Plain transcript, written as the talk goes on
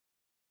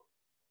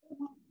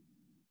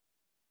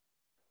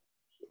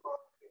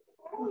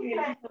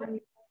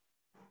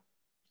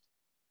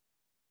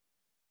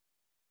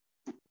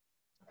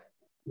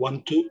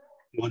One, two,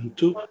 one,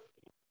 two.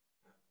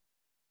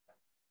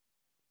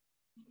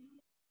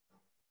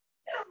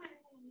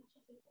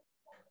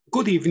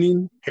 Good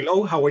evening.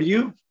 Hello, how are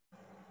you?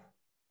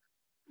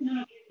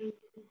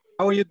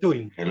 How are you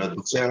doing? Hello,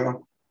 teacher.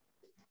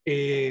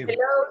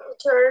 Hello,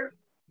 teacher.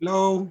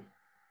 Hello.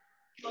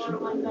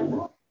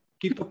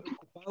 Poquito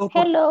preocupado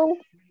por Hello.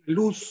 la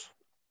luz.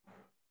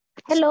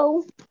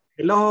 Hello.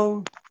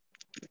 Hello.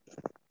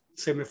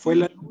 Se me fue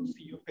la luz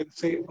y yo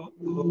pensé,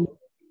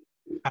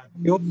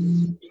 adiós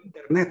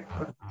internet.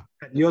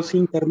 Adiós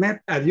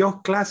internet,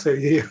 adiós clase.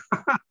 Dije.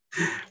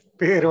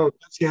 Pero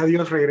gracias a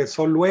Dios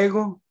regresó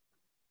luego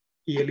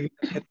y el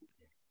internet.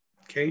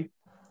 Ok.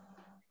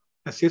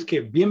 Así es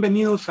que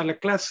bienvenidos a la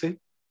clase.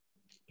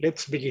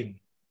 Let's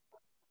begin.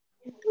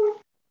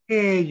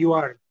 Hey, you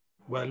are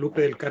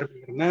Guadalupe del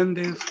Carmen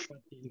Hernández,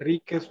 Pati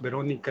Enríquez,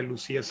 Verónica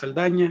Lucía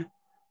Saldaña,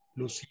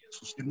 Lucía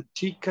Susana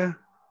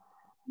Chica,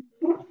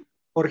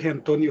 Jorge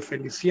Antonio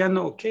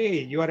Feliciano.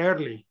 Okay, you are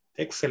early.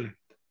 Excellent.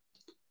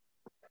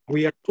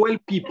 We are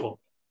 12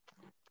 people.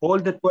 All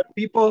the 12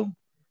 people,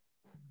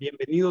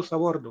 bienvenidos a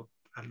bordo,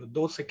 a los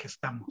 12 que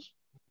estamos.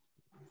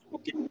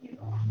 Okay.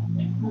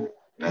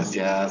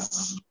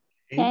 Gracias.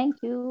 Okay.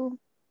 Thank you.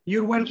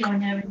 You're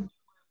welcome.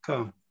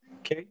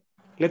 Okay,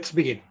 let's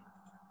begin.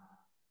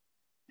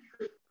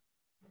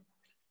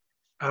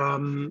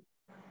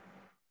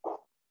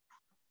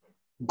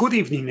 Good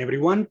evening,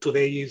 everyone.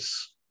 Today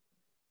is,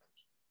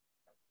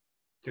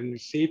 let me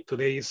see,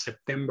 today is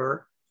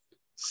September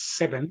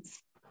 7th.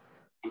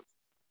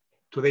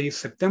 Today is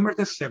September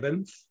the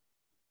 7th.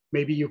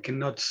 Maybe you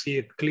cannot see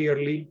it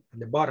clearly at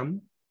the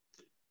bottom,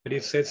 but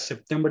it says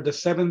September the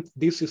 7th.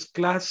 This is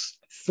class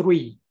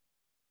 3.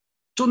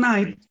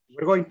 Tonight,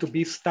 we're going to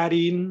be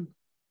studying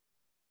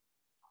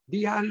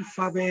the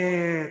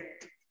alphabet.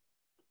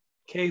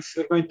 Okay,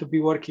 so we're going to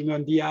be working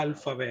on the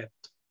alphabet.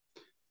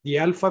 The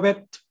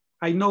alphabet,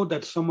 I know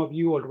that some of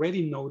you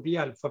already know the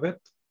alphabet.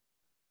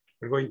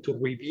 We're going to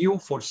review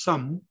for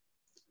some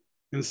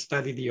and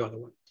study the other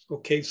ones.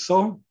 Okay,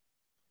 so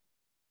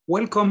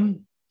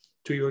welcome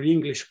to your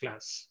English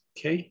class.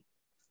 Okay,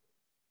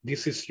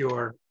 this is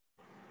your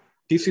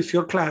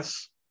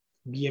class.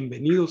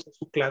 Bienvenidos a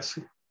su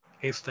clase.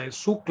 Esta es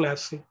su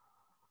clase.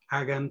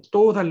 Hagan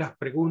todas las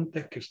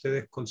preguntas que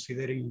ustedes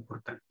consideren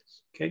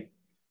importantes. Okay,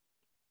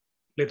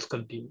 let's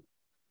continue.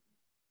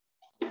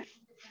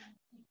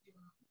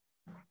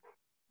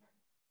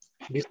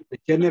 This is the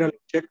general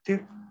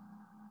objective,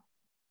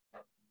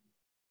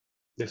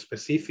 the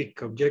specific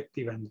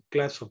objective, and the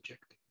class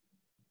objective.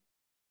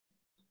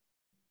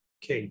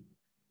 Okay.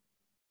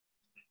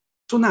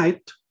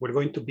 Tonight, we're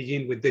going to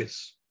begin with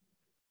this,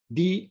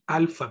 the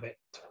alphabet.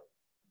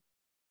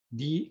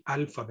 The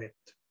alphabet.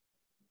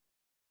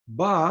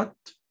 But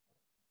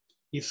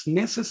it's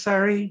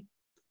necessary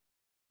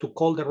to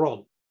call the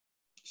roll.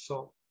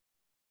 So,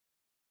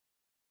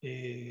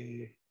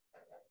 let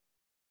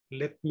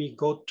me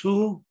go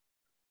to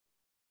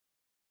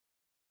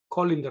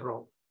calling the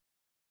roll.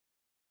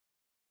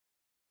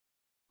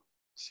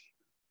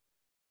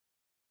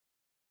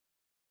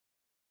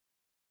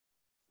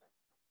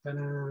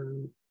 Ta-da,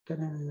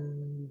 ta-da.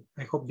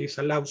 I hope this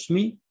allows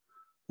me.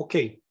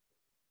 Okay.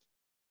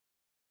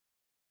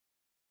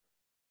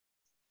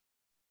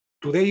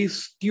 Today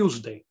is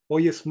Tuesday.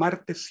 Hoy es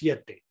martes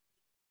 7.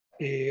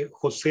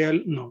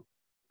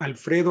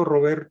 Alfredo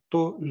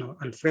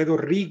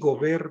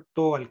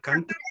Rigoberto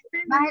Alcántara.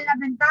 Baje la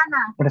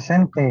ventana.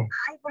 Presente.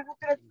 Ay, por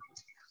favor.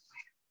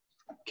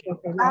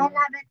 Baje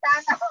la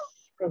ventana.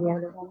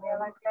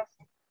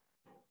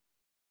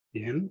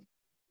 Bien.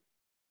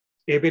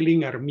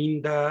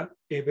 Arminda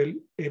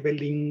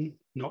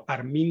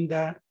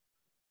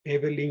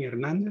Evelyn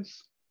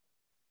Hernández.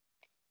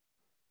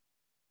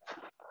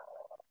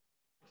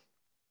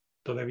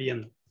 Todavía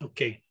no.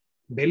 Ok.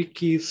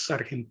 Belkis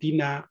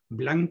Argentina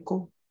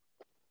Blanco.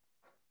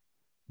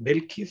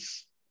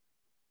 Belkis.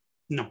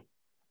 No.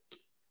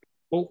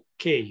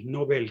 Ok,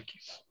 no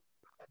Belkis.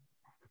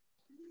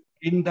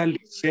 Enda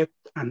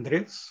Lisette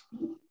Andrés.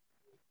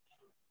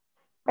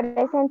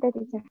 Presente,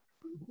 teacher.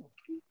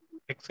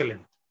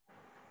 Excelente.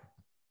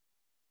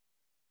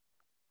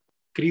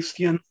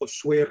 Cristian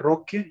Josué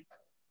Roque.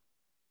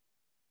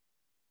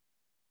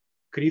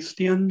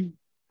 Cristian.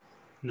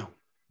 No.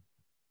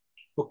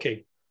 Ok.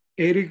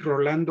 Eric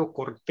Rolando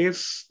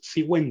Cortés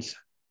Sigüenza.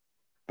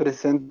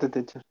 Presente,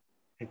 teacher.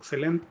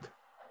 Excelente.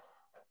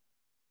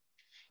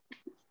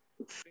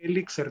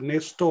 Félix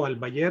Ernesto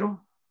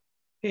Alballero.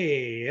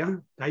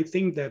 I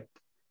think that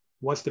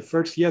was the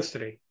first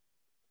yesterday.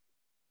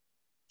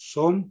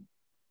 So,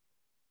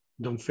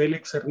 Don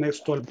Félix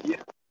Ernesto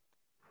Alballero.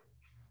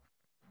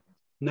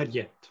 Not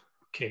yet.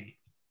 Okay.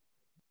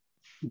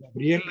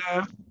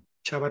 Gabriela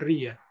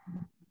Chavarría.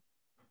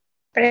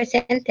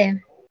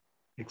 Presente.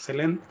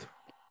 Excelente.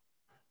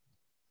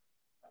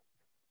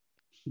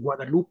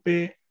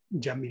 Guadalupe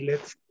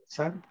Yamilet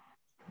Salazar.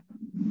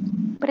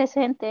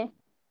 Presente.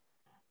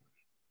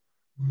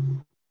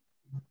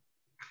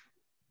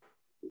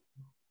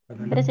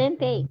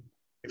 Presente.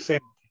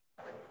 Presente.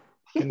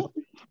 Que no,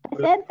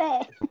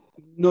 Presente.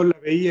 no la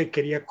veía y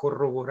quería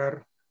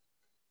corroborar.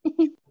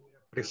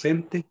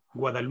 Presente.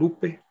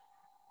 Guadalupe.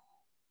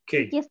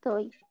 Aquí Ok.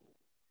 estoy.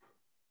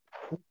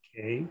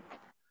 Ok.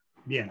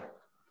 Bien.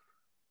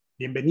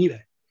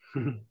 Bienvenida.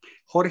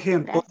 Jorge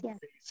Antonio Gracias.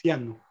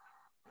 Feliciano.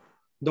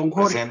 Don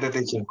Jorge, Presente,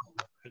 teacher.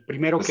 el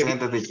primero que...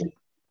 Presente, teacher.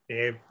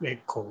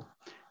 Eco.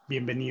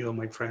 Bienvenido,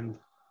 my friend.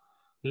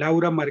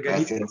 Laura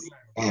Margarita.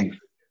 Gracias.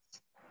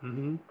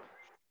 Ujú.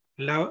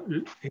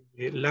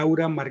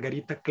 Laura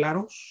Margarita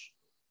Claros.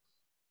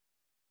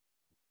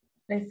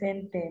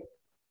 Presente.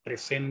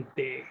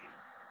 Presente.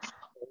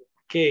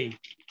 Ok.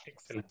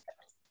 Excelente.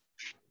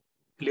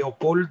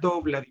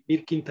 Leopoldo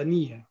Vladimir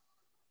Quintanilla.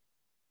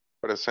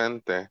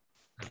 Presente.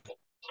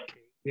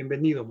 Okay.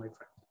 Bienvenido, my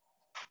friend.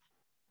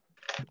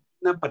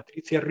 Ana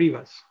Patricia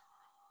Rivas.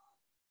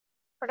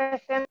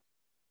 Presente.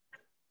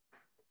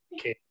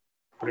 Ok.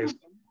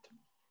 Presente.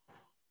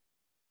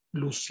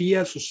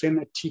 Lucía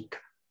Azucena Chica.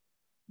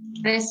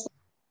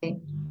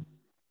 Presente.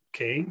 Ok.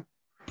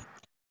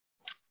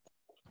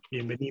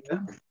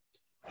 Bienvenida.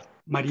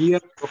 María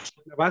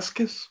Roxana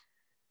Vázquez.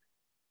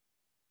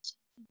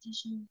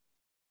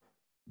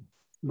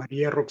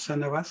 María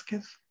Roxana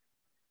Vázquez.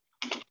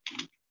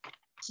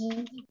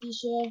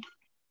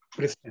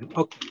 Presente.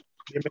 Ok.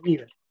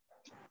 Bienvenida.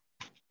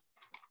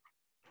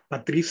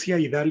 Patricia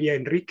Idalia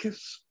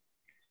Enríquez.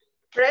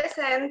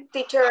 Present,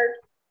 teacher.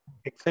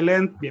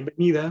 Excelente.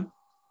 Bienvenida.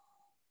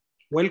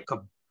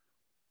 Welcome.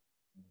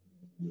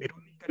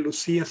 Verónica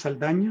Lucía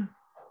Saldaña.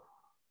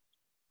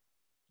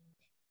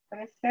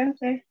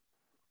 Presente.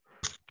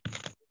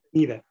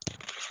 Bienvenida.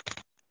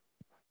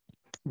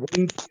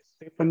 Wendy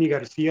Stephanie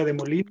García de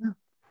Molina.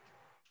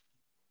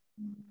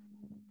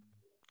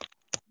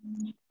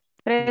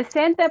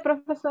 Presente,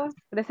 profesor.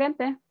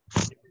 Presente.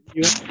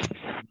 Bienvenida.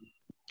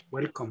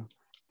 Welcome.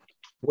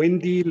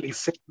 Wendy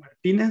Lisette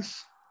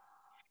Martínez.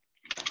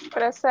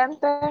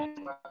 Presente.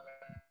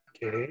 Ok.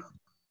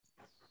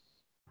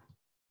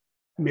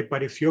 Me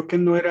pareció que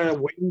no era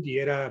Wendy,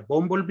 era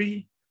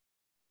Bumblebee.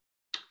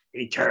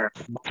 Teacher,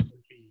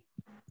 Bumblebee.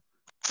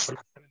 Por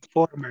los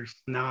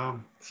Transformers.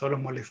 No, solo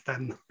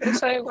molestando. Yo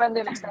soy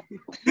Wendy.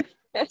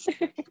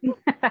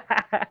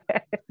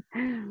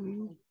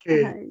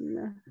 Okay. Ay,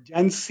 no.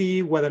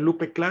 Yancy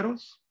Guadalupe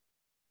Claros.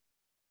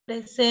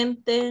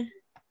 Presente.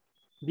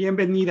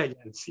 Bienvenida,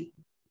 Yancy.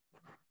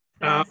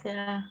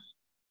 Gracias.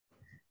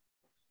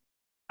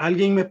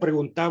 Alguien me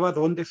preguntaba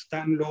dónde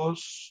están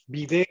los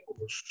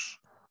videos.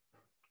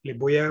 Les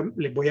voy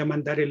a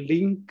mandar el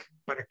link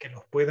para que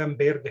los puedan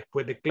ver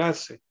después de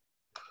clase.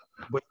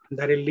 Voy a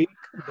mandar el link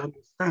donde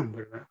están,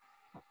 ¿verdad?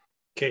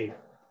 Ok.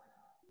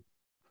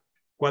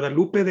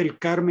 Guadalupe del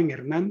Carmen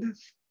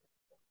Hernández.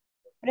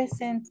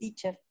 Present,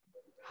 teacher.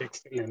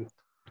 Excelente.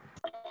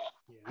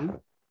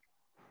 Bien.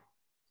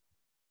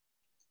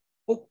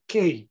 Ok.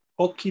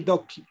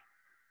 Okidoki.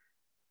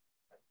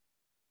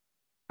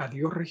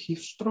 Adiós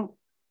registro.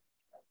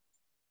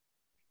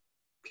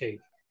 Okay.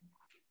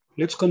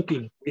 Let's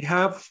continue. We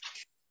have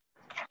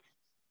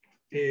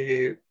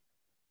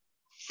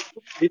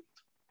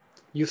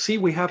you see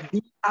we have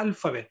the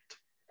alphabet.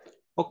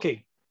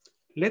 Okay.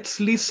 Let's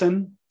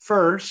listen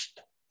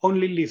first.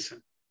 Only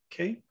listen.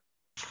 Okay.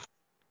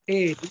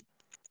 A,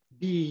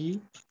 B,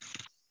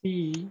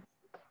 C,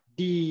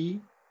 D,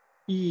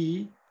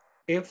 E,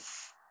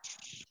 F,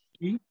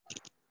 E.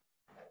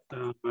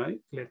 All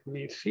right, let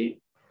me see.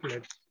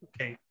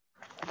 Okay.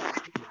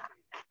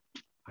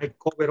 I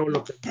cover all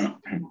of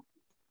them.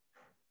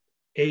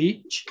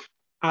 H,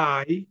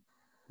 I,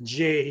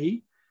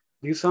 J.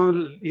 This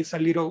one is a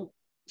little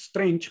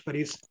strange, but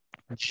it's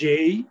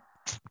J,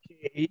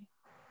 K,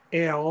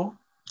 L,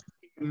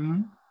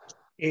 M,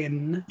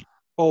 N,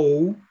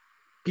 O,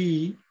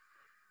 P,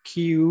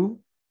 Q,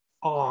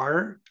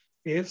 R,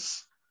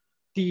 S,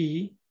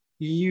 T,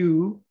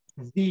 U,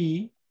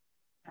 V,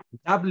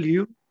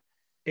 W,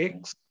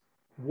 X,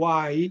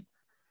 Y,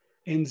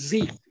 and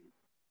Z.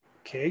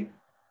 Okay,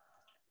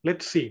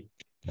 let's see.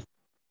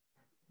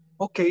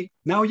 Okay,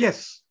 now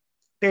yes,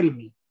 tell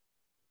me.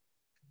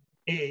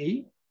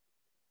 A,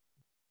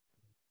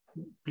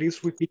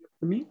 please repeat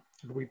to me.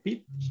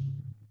 Repeat.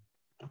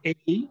 A,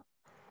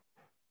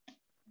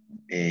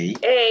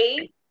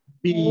 A,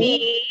 B,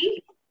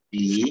 B,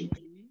 C,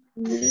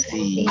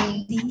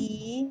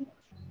 D,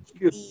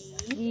 Q.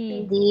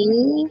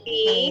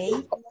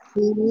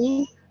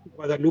 Y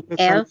Guadalupe,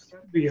 F.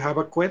 do you have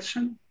a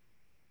question?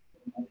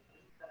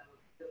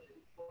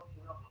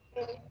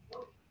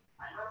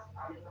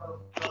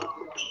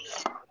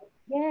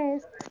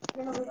 Yes.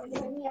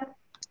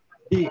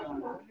 Sí,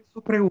 ¿cuál es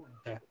su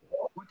pregunta?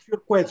 What's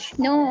your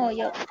question? No,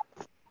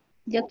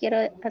 yo quiero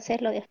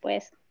hacerlo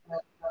después.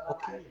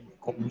 Ok,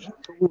 con mucho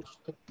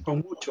gusto, con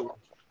mucho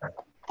gusto.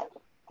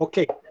 Ok,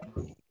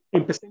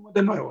 empecemos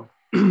de nuevo.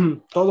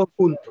 Todos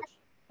juntos.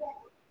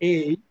 A,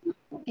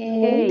 A,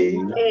 B,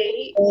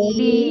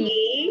 B,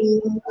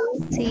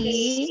 C,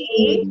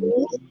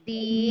 D,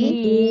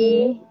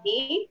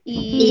 E,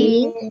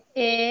 E,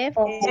 F,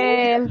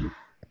 F,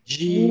 G,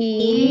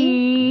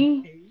 G,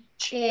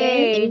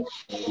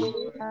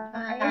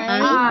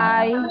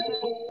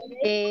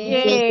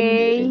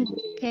 J,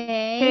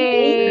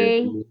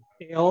 K,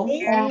 L,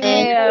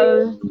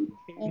 L,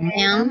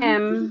 M,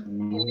 M,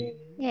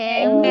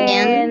 M,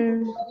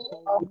 N,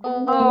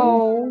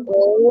 O,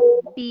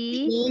 O, P,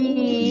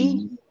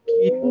 P,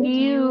 Q,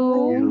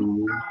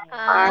 Q,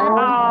 R,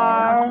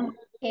 R,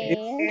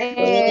 S,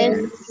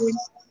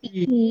 S,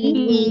 T,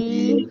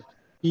 T,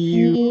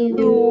 U,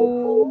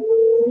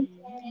 U,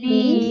 V,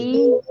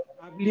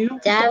 W,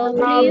 W,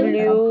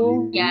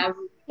 W,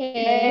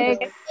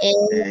 X,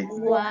 X,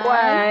 Y,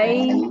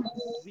 Y,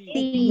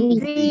 Z.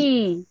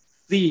 Z.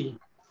 Z.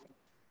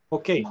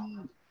 Okay,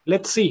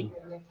 let's see.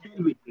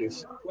 Tell me,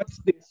 please. What's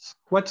this?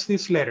 What's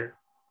this letter?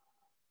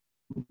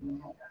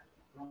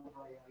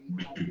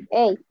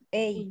 A,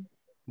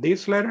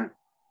 This letter?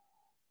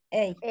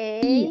 A,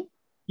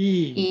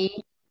 E.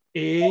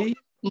 A.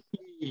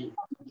 E.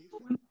 This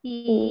one?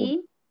 E,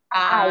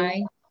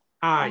 I.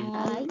 I,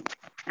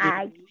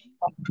 I.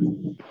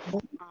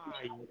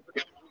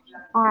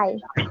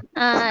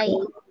 I,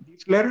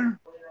 This letter?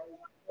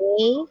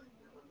 A,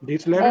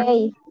 This letter?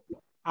 A,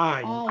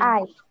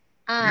 I.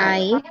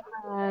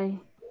 I,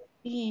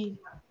 E.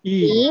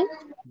 E,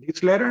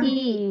 This letter?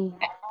 E,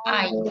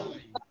 I,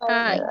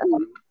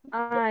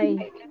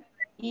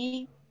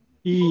 E.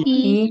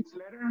 E, This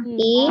letter?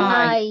 E,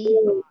 I,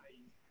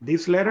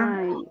 This letter?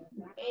 I,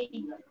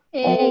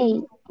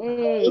 A, A,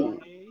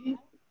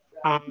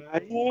 A.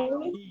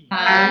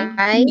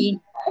 I.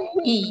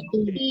 E.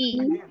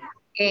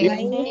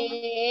 I,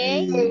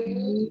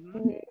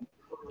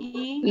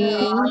 E,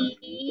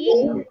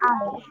 Again.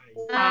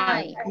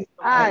 I,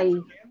 I,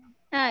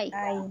 I.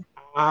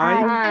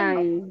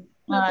 I,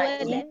 no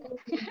duele.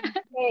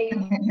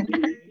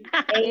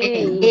 A,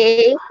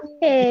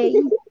 A,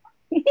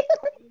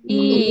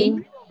 E,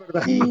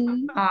 ¿Verdad?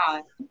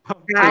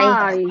 Okay.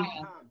 I,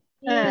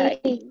 A.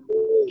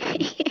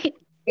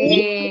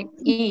 E,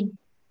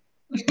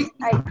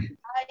 I.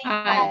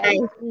 I,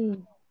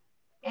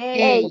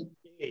 E,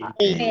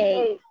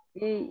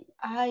 E,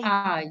 A,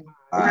 A,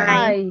 A.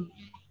 A, I,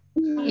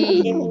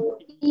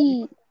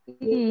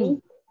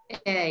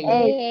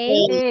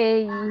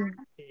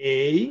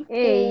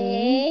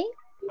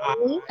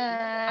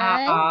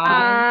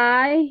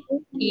 I,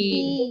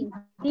 E,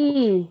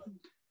 E,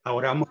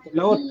 Ahora vamos con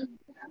la otra.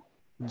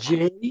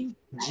 J.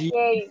 G.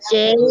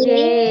 J,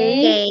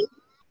 J,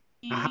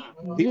 Ajá.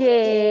 J,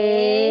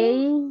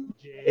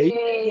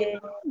 J.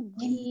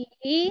 G,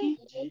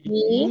 G,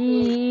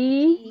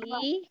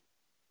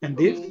 And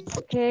this?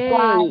 K,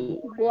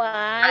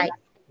 Y,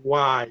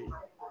 Y.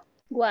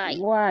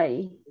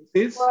 Y,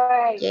 This?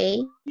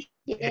 J,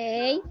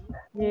 J,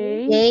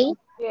 J,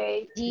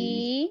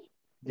 G,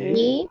 J,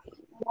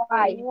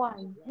 Y,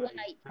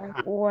 Ajá.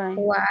 Y,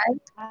 G,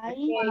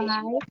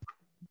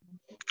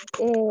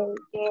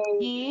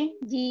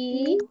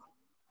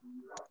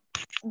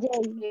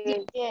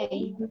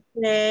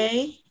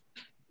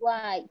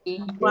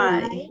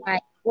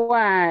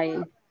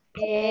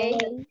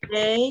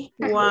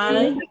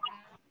 Y,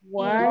 Y,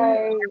 Y,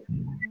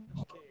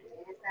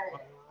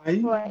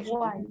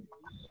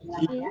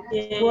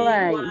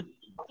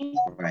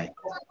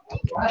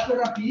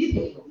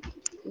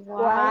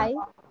 Right.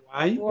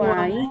 Y,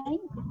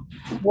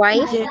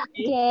 Y.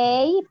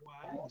 J,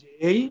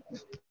 J.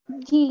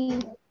 G,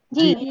 G.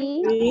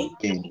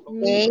 Okay.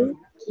 J,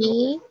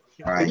 G,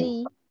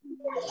 Right.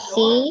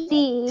 C,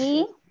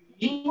 D,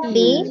 D,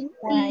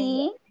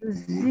 E, Z,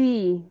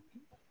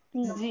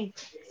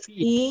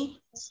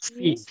 C.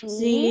 C. C, Z.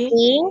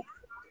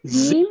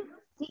 Z,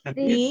 And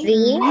D, this?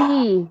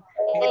 Z,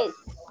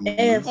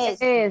 S,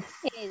 S,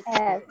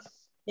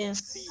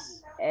 S,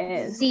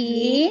 S,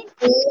 D,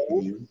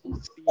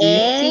 C.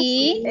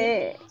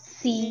 C,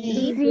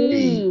 C,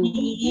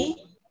 Z,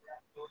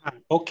 Ajá.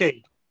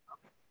 Okay.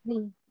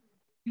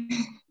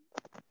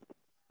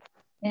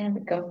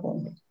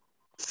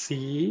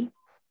 C.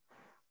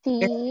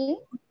 C,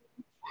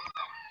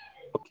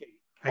 Okay.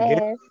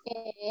 Again.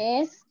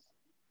 S,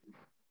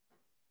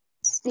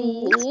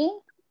 C,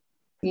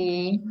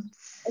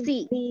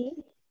 C,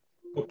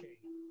 Okay.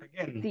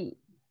 Again. Z,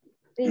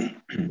 C,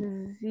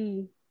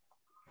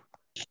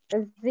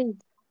 Z,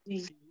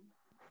 Z,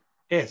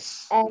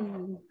 S.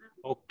 M,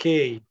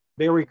 Okay.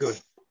 Very good.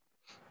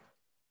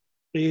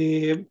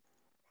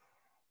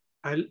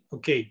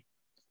 Okay.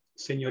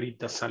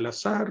 Señorita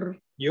Salazar,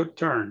 your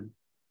turn.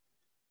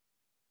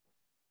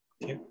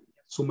 Okay.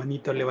 Su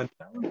manito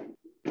levantada.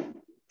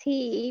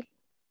 T,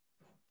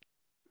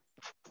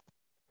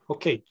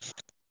 Okay.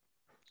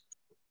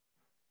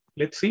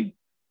 Let's see.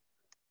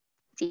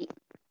 T,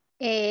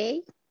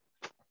 A,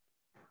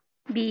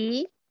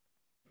 B,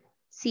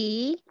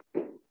 C,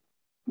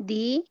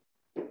 D,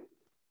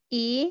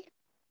 E,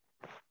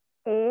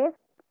 F,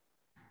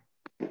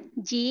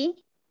 G,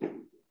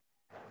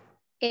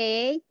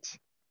 H,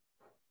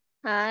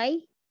 I,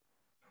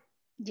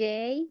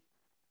 J,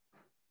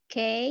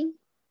 K,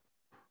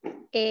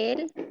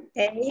 L,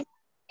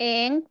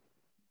 N,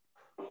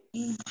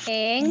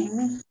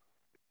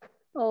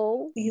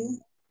 O,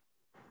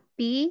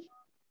 P,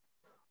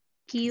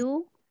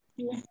 Q,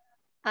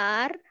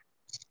 R,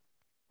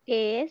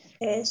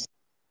 S,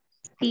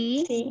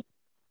 T,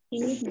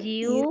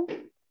 U,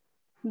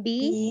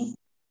 V,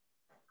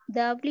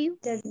 W,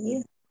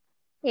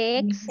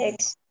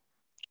 X,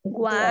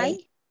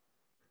 Y,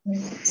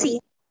 Z.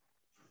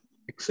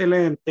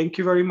 Excellent. Thank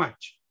you very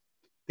much.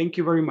 Thank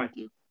you very much.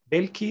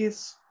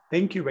 Belkis.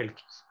 Thank you,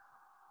 Belkis.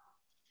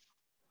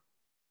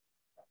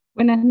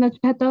 Buenas noches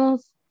a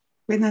todos.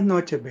 Buenas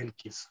noches,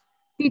 Belkis.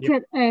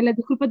 Teacher, las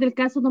disculpas del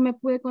caso, no me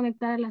pude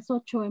conectar a las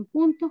 8 en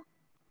punto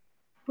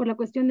por la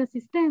cuestión de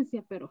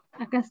asistencia, pero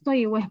acá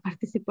estoy y voy a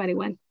participar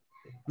igual.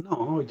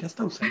 No, ya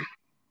está usted.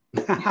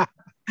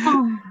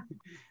 Oh,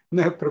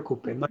 No se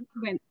preocupe. No.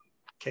 bueno.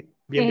 Okay.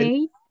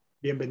 Bienvenido.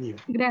 Bienvenido.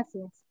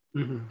 Gracias.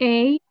 Uh-huh.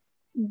 A,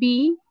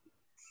 B,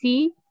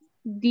 C,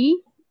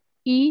 D,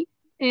 E,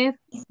 F,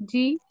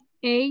 G,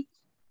 H,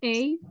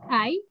 A,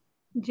 I,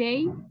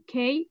 J,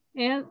 K,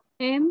 L,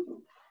 M,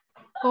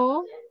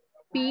 O,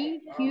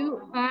 P, Q,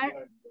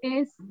 R,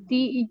 S,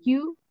 T,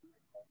 U,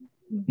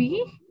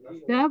 V,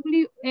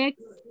 W,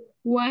 X,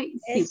 Y,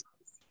 Z.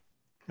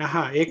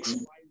 Ajá, X,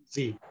 Y,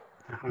 Z.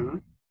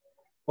 Ajá.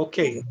 Ok.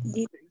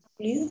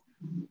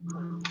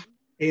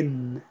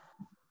 N,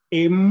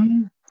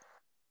 M,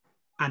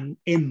 and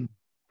M.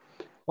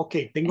 Ok,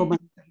 tengo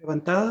manitas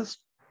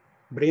levantadas.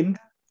 Brenda,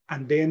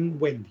 and then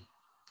Wendy.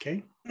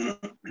 Okay.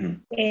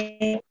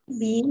 A,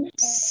 B,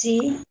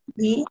 C,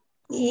 D,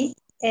 E,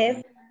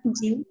 F,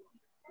 G,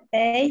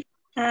 A,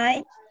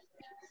 I,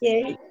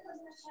 J,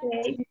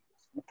 K,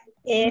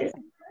 L,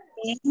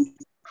 M,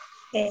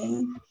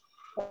 N,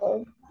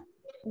 O,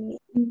 P,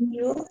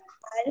 Q,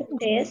 R,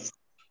 S,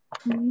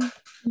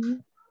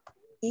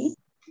 T,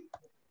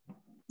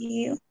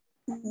 U,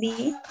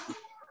 V,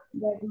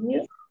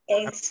 W,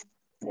 X,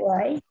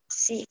 Y,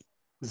 Z.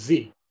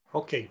 Z.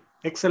 Ok,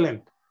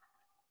 excellent.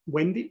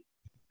 Wendy,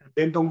 and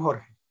then Don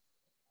Jorge.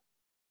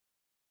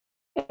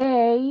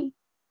 A,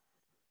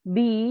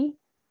 B,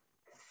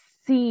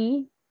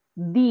 C,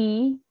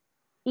 D,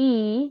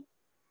 E,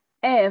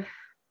 F,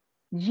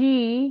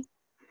 G,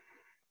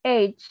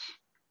 H,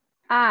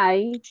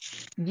 I,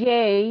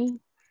 J,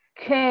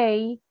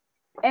 K,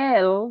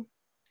 L,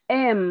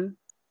 M,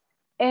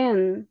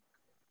 N,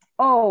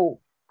 O,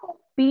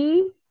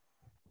 P,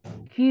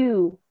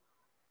 Q,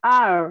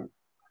 R,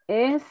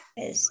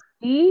 S,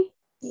 T,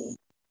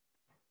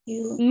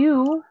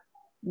 U,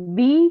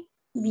 V,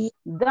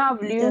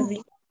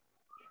 W,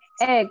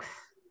 X,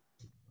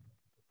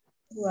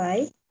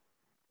 Y,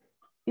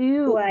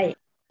 U,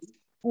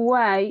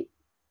 Y,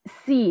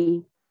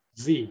 Z.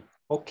 Z.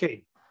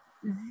 Okay.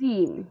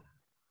 Z.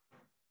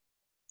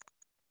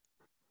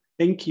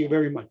 Thank you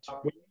very much.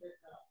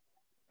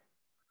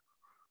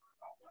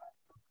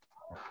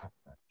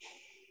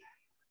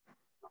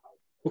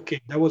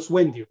 Okay, that was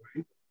Wendy,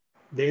 right?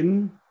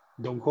 Then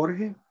Don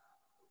Jorge.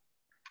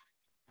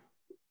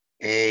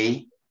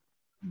 A,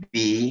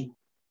 B,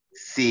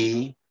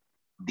 C,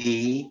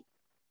 D,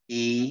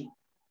 E,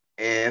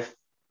 F,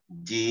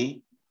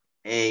 G,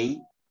 A,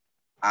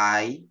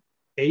 I,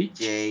 H,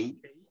 J,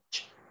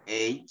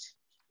 H,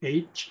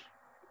 H,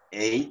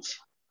 H,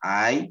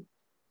 I,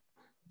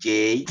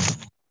 J,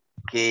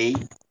 K,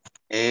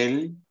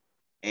 L,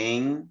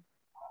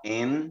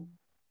 N,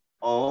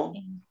 O,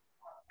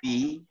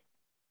 P,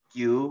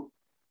 Q,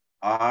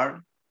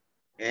 R,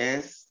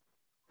 S,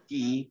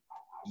 T,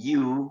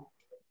 U,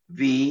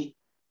 V,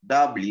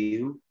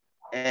 W,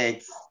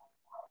 X,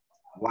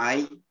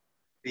 Y,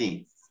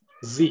 Z.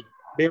 Z.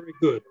 Very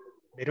good.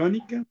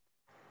 Verónica.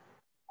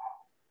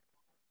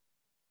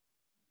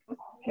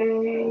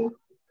 A,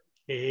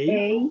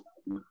 A.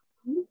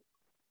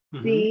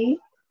 C,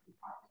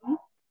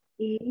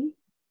 E,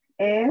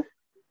 F,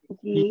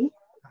 G, A,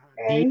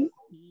 D, E,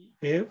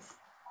 F,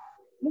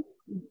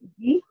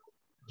 G,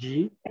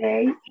 G,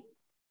 H,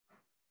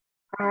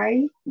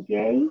 I,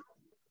 J,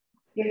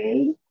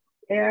 K,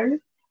 L,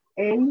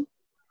 N,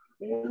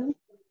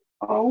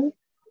 O,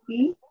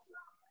 P,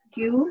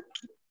 Q,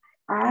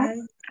 R,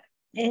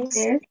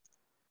 S,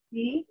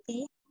 T,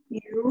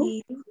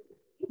 U,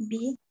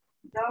 B,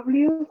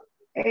 W,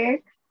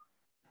 X,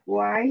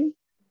 Y,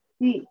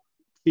 Z.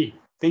 Sí,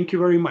 thank you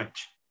very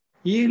much.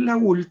 Y la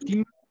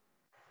última,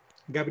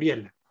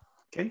 Gabriela.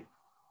 Okay.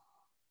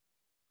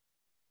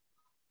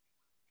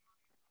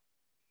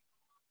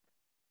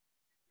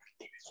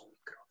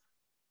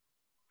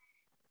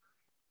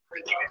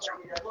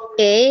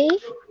 A,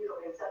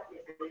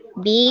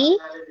 B,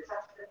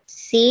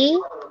 C,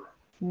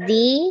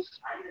 D,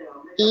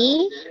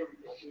 E,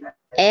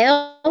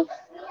 F,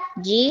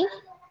 G,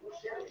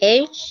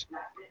 H,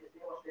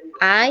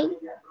 I,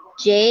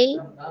 J,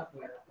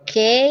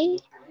 K,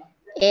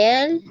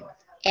 L,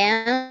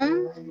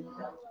 M,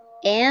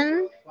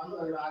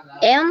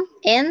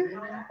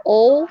 N,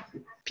 O,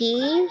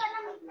 P,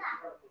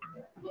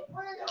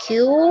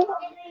 Q,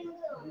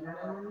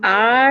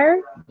 R,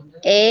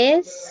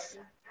 S,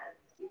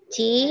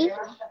 T,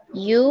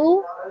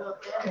 U,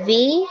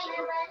 V,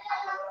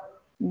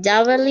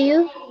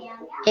 W,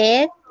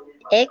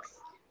 X,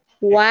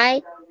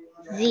 Y,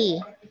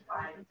 Z.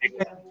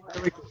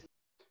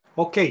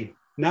 Okay,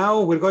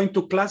 Now we're going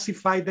to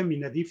classify them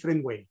in a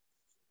different way.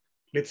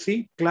 Let's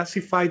see,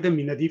 classify them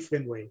in a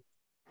different way.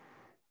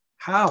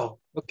 How?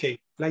 Okay,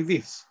 like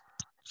this.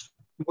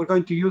 We're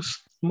going to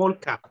use small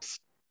caps.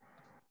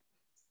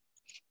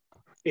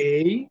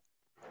 A,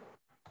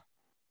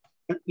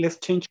 let's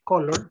change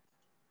color.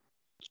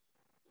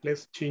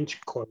 Let's change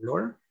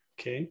color,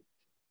 okay.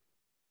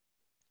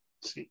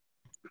 Sí.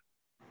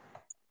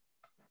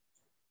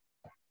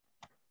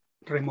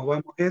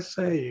 Removamos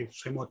ese y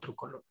usemos otro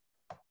color.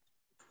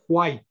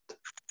 White.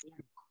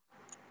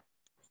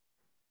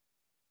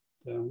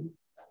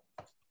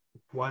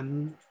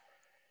 One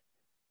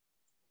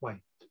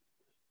white.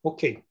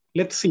 Okay,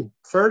 let's see.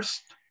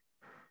 First,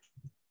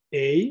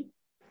 A.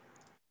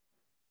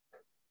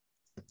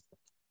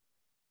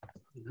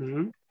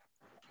 Mm-hmm.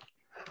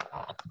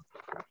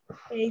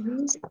 A,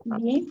 B, C,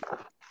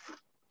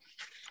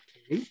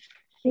 Okay.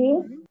 C,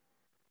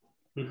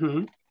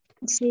 Mm-hmm.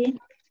 C,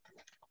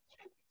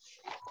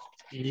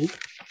 E,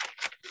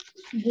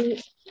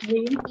 D,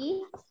 D,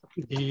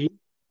 D,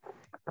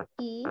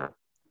 E,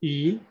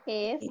 E,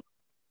 F,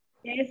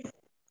 F,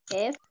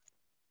 F,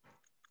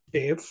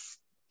 F,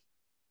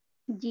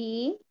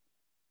 G,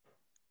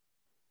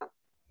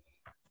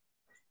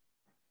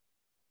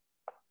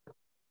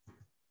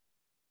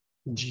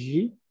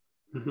 G,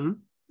 mm-hmm.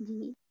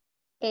 G,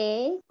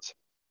 H,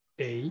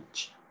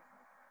 H.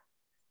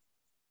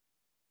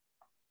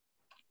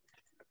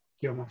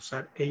 Aquí vamos a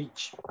usar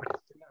H para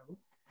este lado.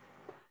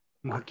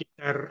 Vamos a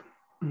quitar,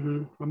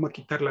 vamos a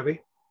quitar la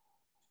B.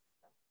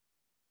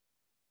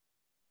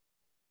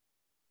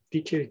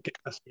 Teacher, ¿qué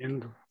está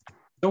haciendo?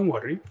 Don't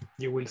worry,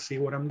 you will see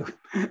what I'm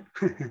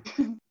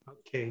doing.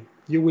 Okay,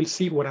 you will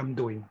see what I'm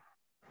doing.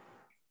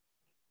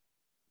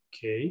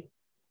 Okay.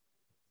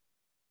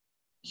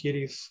 Here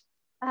is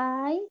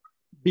I,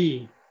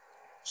 B.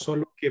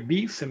 Solo que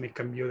B se me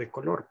cambió de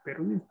color,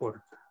 pero no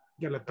importa.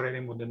 Ya la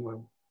traeremos de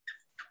nuevo.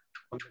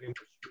 Pondremos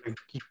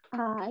blanquito.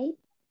 I,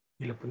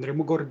 Y la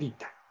pondremos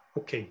gordita.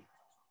 Ok.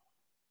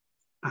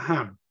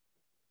 Ajá.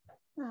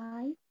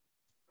 I,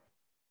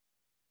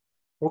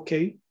 Ok.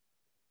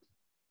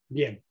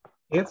 Bien.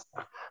 F.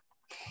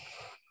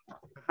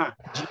 Ajá.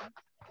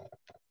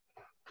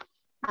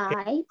 G,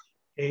 I,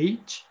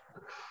 H,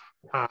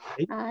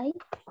 I, I,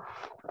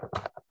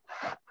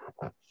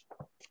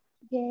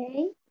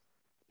 J,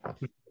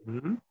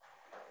 mm,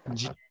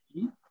 G,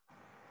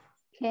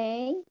 K,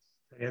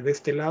 de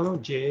este lado,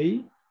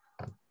 J,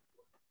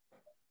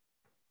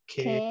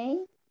 K,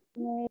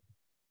 K,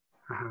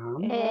 ajá,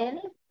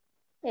 L,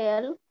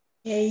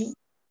 L,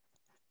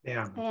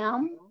 A,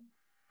 veamos.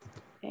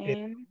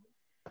 M,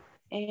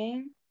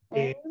 N,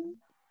 E, N,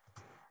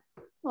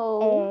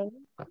 O,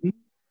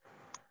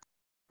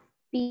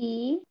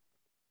 P,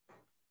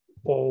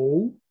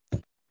 O,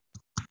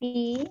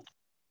 P,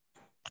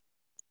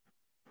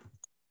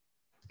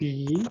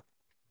 P,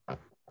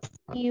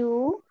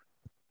 Q,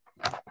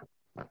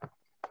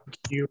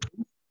 Q,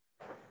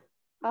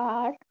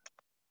 R,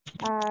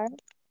 R,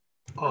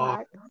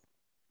 R.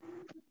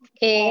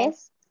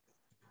 S,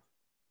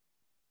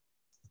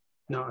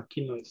 No,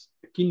 aquí no es.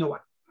 Aquí no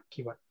va.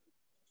 Aquí va.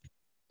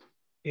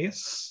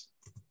 S,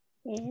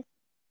 S,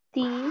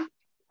 T,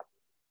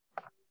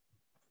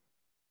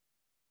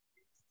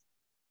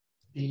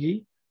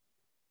 E,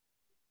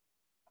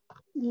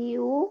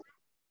 U,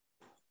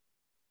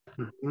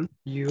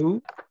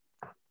 U,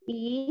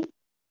 E,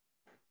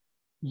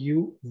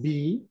 U,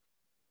 B,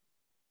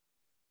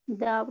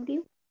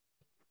 W,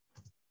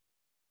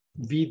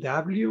 V,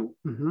 W.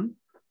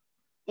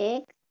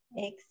 X,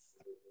 X,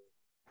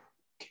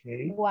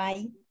 Okay.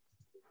 Y,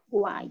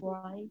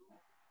 Y,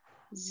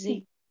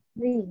 Z,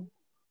 Z.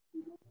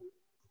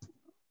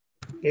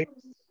 X,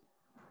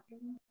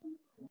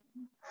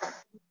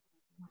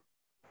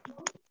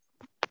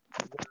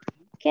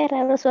 qué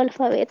raro su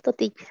alfabeto,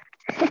 teacher.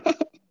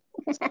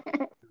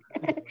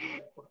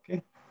 ¿por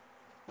qué?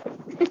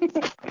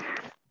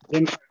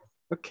 Bien,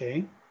 ok.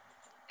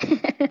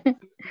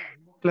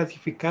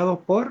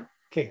 Clasificado por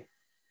 ¿qué?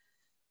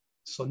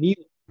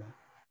 Sonido.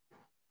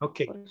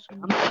 Ok.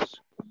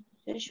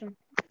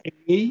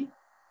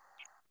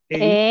 A,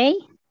 A,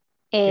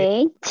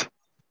 H,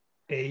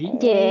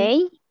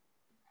 J,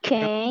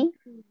 K,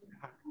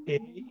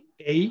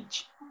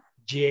 H,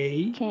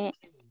 J, K,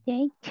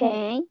 J, K,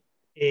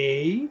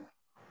 A,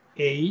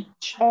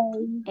 H,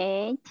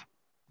 H,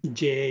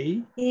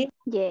 J,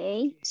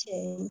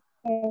 J,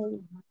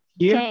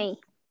 here, K,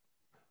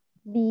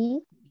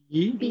 B,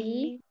 E,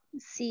 B,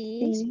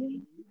 C,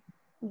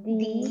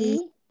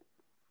 D,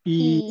 E,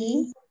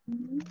 E,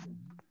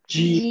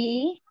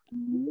 G,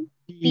 G,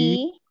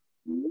 D,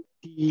 B,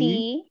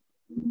 D,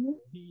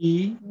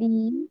 C, B,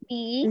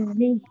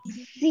 B,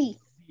 C,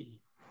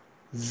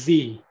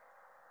 Z,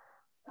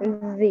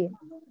 Z,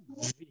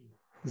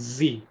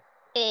 Z,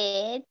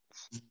 H,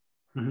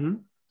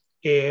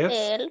 F,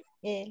 L,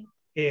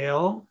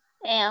 L,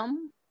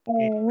 M,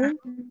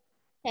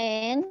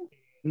 N,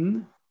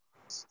 N,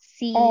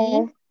 C,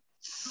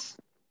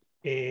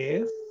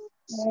 S,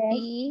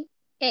 C,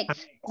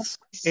 X.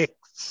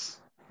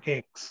 X,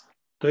 X.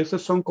 Todos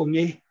esos son con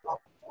E.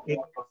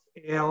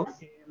 L,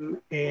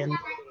 M, N,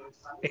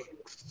 S,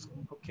 X.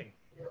 Okay.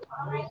 Here,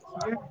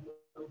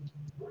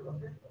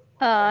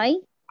 I,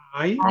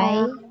 I,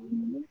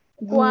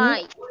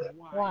 Y,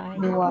 Y,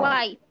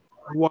 Y.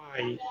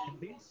 And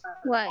this?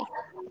 Y,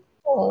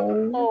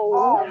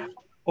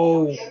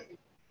 O.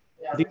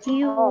 This,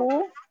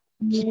 Q,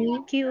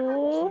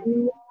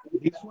 Q,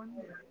 this one?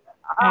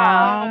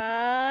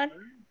 R,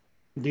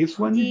 This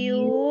one?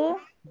 U,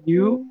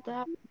 U,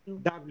 W.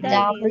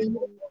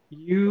 W,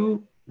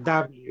 U,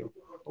 W.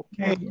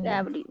 Okay.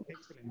 W.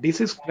 Excellent.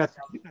 This is a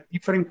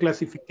different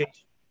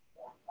classification.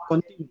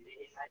 Continue.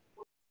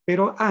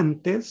 Pero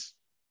antes,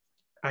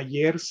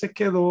 ayer se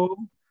quedó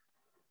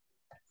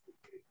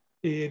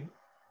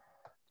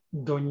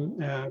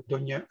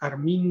doña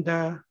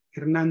Arminda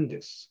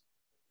Hernández.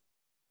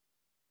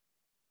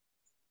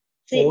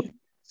 Hoy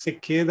se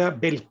queda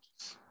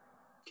Belkis.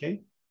 ¿Ok?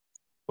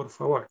 Por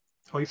favor,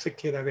 hoy se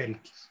queda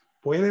Belkis.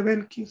 ¿Puede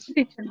Belkis?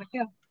 Sí, se me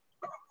quedó.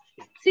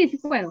 Sí, sí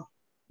puedo.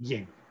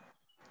 Bien.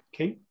 ¿Ok?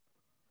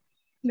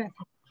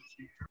 Gracias.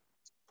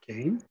 Ok.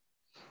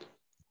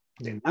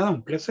 De nada,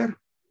 un placer.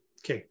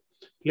 Ok.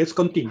 Let's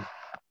continue.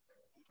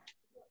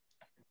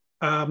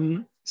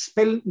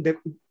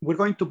 We're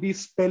going to be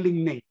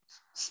spelling names.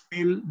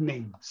 Spell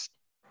names.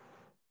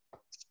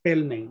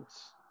 Spell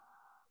names.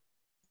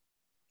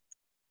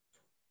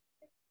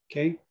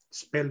 Okay,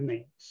 spell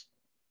names.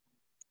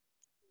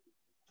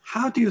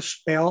 How do you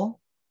spell?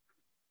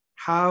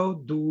 How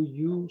do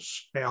you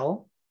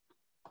spell?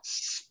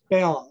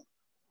 Spell.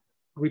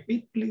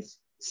 Repeat, please.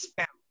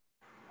 Spell.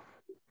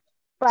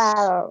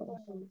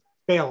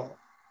 Spell.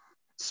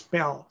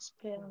 Spell.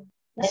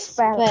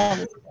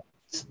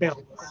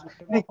 Spell.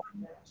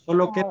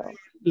 Solo que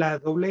la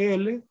doble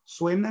L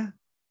suena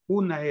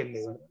una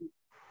L.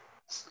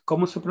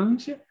 ¿Cómo se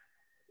pronuncia?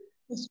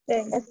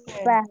 Spell.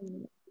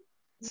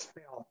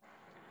 Spell.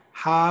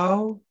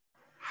 How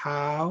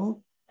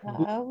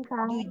do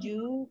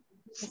you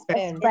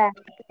spell?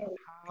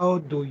 How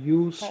do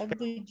you spell? How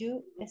do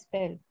you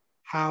spell?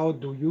 How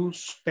do you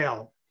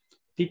spell?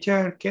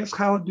 Teacher, ¿qué es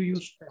how do you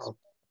spell?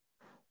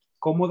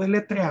 ¿Cómo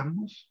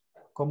deletreamos?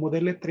 ¿Cómo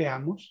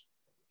deletreamos?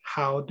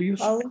 How do you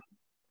spell?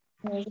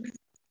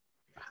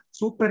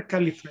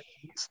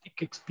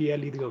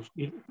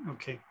 Supercalifragilisticexpialidocious.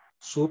 Okay.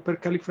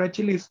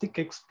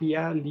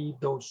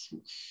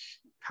 Supercalifragilisticexpialidosus.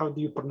 How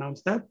do you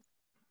pronounce that?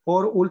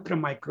 Or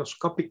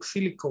ultramicroscopic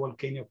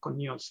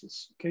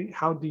silicovolcanoconiosis. Okay.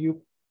 How do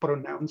you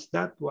pronounce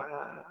that?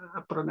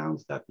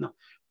 Pronounce that? No.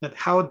 But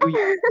how do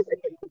you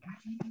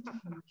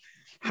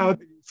how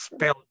do you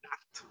spell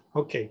that?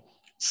 Okay.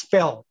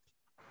 Spell.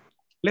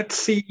 Let's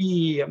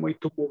see. I'm going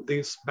to move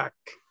this back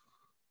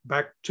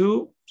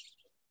to.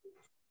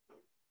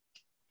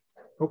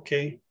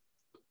 Okay.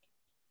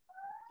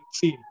 Let's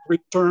see.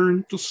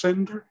 Return to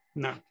sender.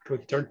 No,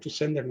 return to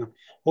sender. No.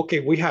 Okay,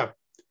 we have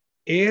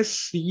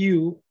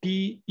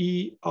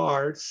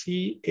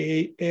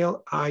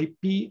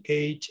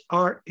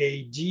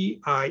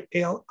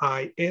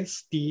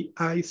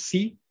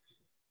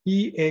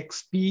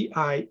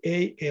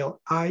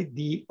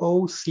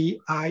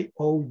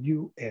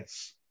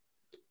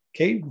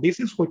Okay, this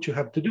is what you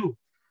have to do.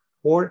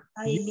 Or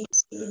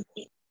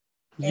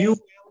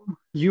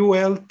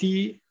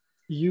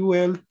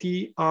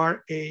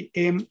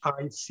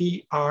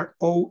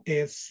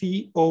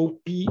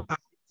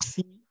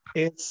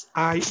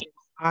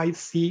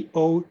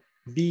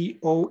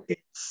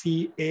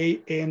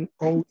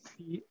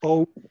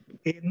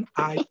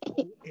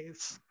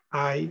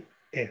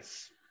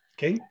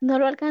Okay. No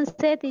lo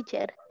alcancé,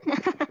 teacher.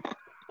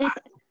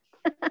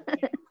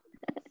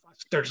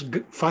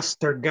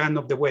 Faster gun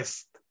of the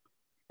West.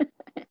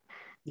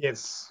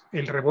 Yes,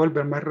 el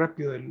revólver más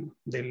rápido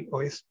del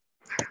oeste.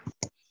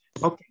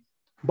 Okay,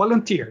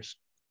 volunteers.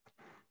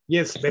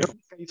 Yes,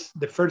 Verónica is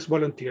the first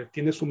volunteer.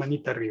 Tiene su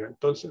manita arriba.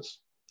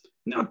 Entonces,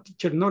 no,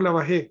 teacher, no la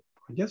bajé.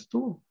 Ya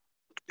estuvo.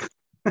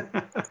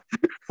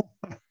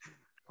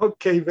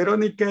 Okay,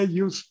 Verónica,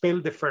 you spell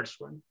the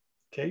first one.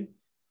 Okay,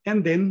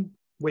 and then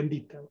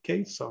Wendita.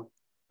 Okay, so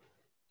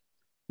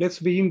let's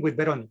begin with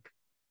Verónica.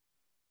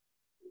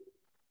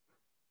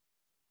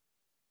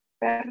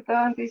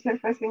 Perdón, teacher,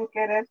 fue sin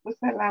querer, puse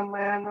la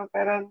mano,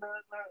 pero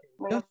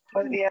no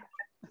podría.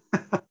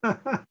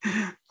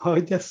 Oh,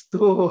 ya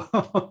estuvo.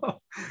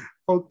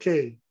 Ok.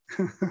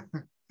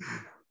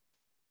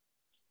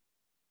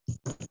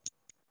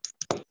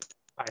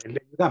 Vale,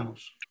 le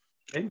ayudamos.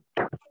 Okay.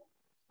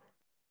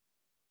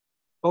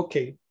 Ok.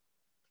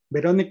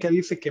 Verónica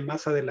dice que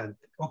más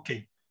adelante. Ok.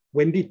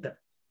 Wendita,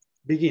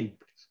 begin.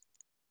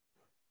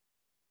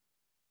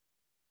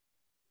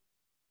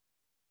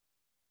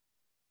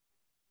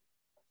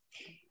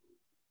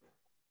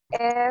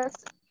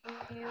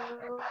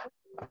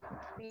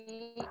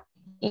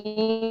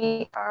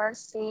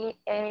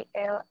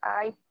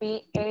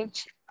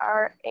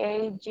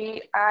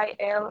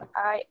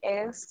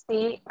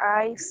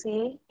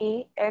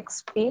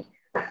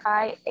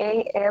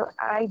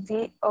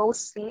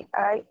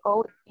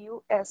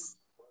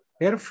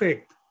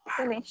 Perfect.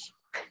 Finish.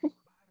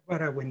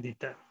 Para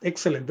Wendita.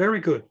 Excellent. Very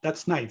good.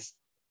 That's nice.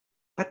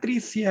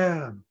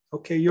 Patricia.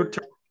 Okay, your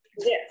turn.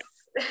 Yes.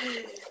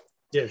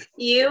 Yes.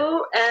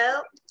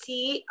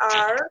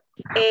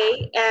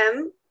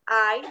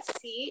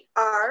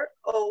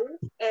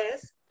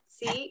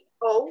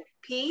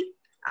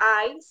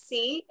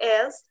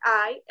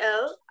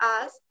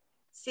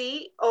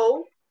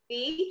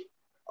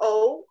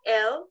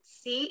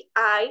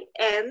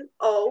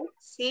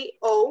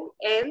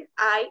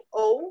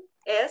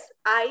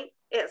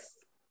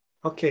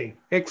 Okay,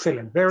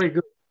 excellent. Very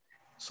good.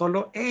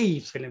 Solo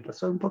A se le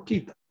empezó un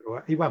poquito, pero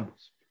ahí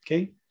vamos.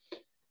 Okay.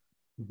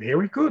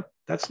 Very good.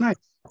 That's nice.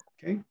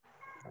 Okay.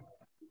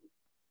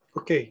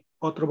 Ok,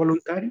 otro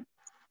voluntario.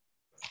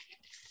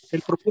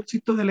 El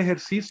propósito del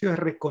ejercicio es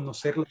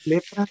reconocer las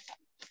letras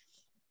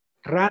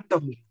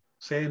randomly,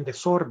 o sea, en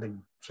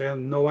desorden, o sea,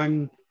 no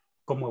van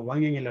como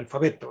van en el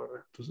alfabeto,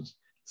 ¿verdad? Entonces,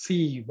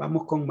 sí,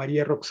 vamos con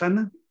María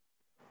Roxana.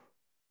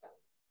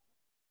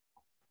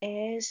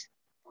 S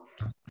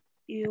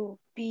U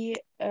P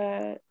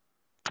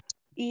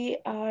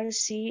E R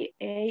C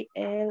A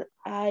L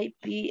I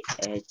P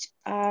H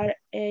R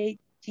A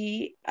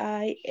T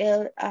I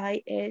L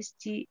I S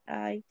T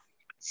I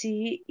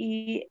C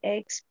E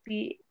X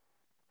P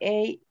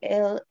A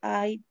L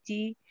I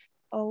T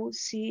O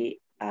C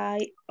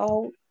I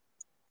O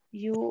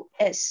U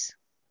S.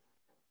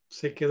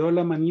 Se quedó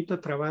la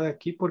manita trabada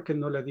aquí porque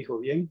no la dijo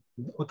bien.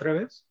 ¿Otra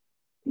vez?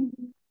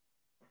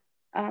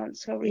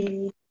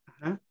 Sorry.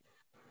 Ajá.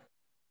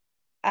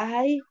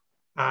 I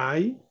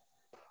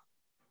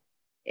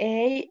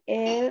A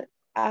L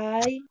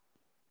I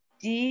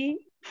D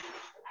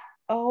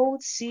O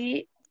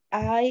C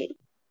I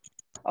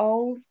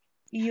O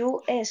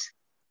U S.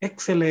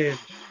 Excellent.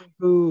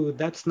 Good.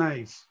 That's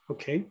nice.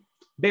 Okay.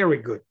 Very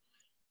good.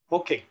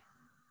 Okay.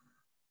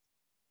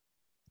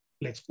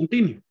 Let's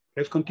continue.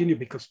 Let's continue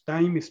because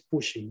time is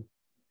pushing.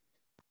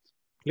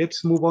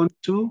 Let's move on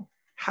to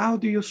how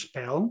do you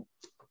spell?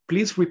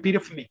 Please repeat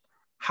it for me.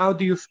 How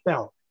do you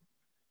spell?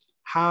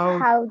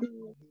 How do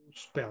you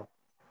spell?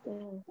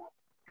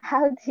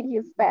 How do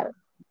you spell?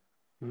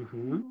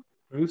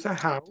 Use a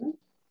how.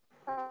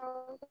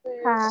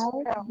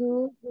 How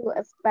do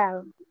you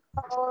spell?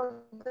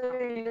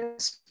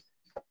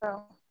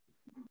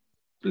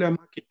 Le vamos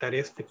a quitar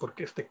este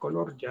porque este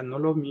color ya no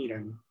lo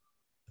miran.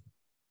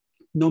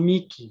 No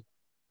Mickey.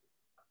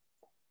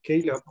 Ok,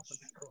 le vamos a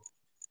poner rojo.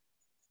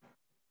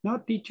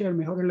 No, teacher,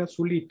 mejor el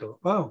azulito.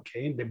 Oh,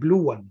 ok, the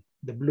blue one.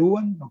 The blue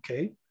one,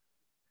 ok.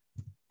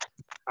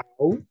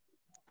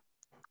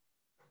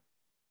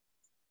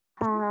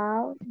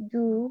 How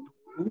do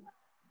you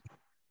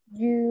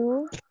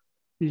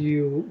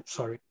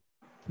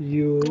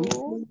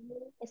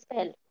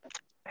spell?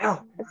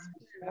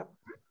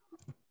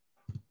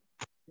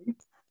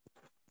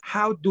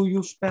 How do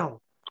you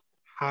spell?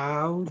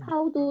 How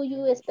do you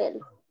spell?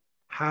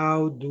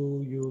 How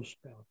do you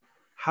spell?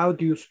 How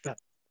do you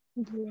spell?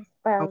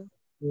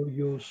 How do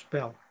you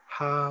spell?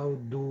 How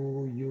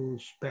do you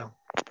spell?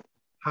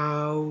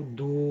 How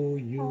do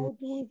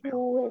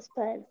you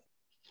spell?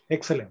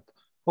 Excellent.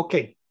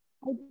 Okay.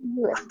 How do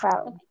you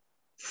spell?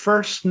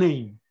 First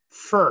name.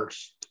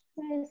 First.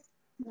 First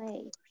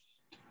name.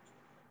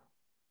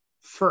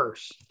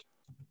 First.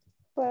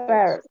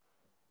 First.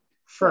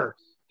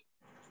 First.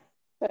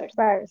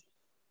 First.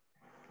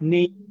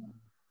 Name.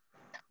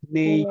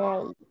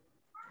 Name.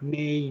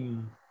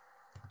 Name.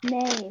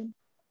 Name.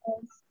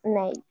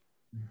 Name.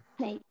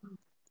 Name.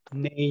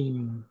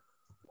 Name.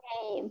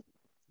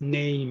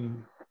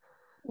 Name.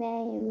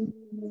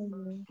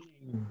 Name.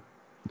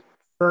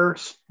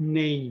 First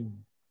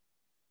name.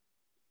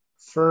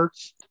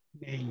 First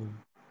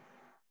name.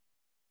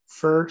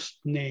 First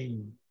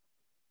name.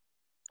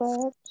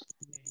 First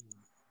name.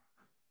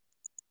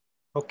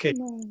 Okay.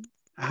 name.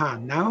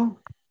 Now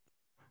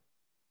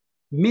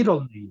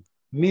middle name.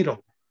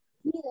 Middle.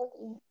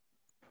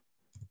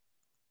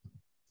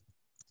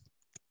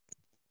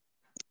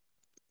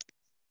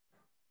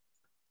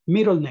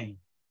 Middle name.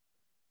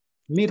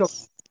 Middle.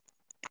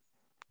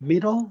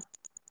 Middle.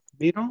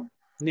 Middle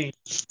name.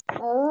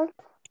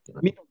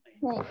 Middle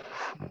name.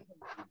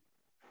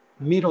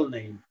 Middle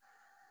name.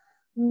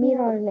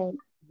 Middle name.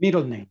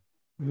 Middle name.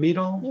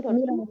 Middle.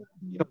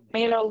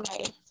 Middle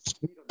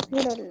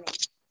name.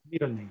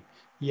 Middle name.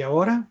 Y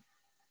ahora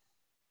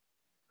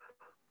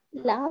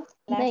Last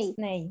name.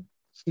 name.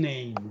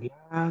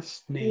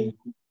 Last name.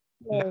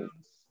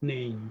 Last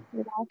name.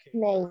 Last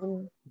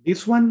name.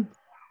 This one.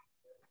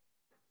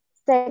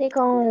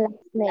 Second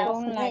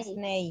Last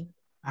name.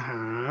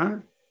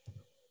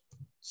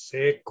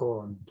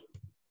 Second.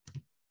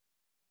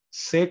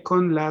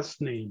 Second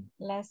last name.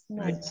 Last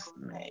name.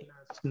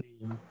 Last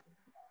name.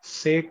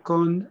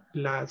 Second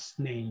last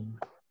name.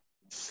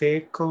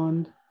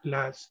 Second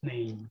last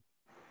name.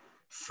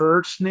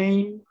 First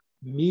name,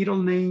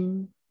 middle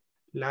name,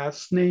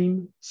 last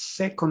name,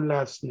 second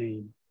last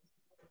name.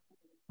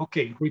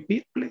 Okay,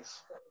 repeat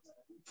please.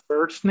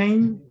 First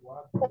name.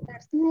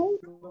 First name.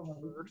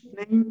 First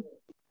name.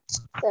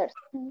 First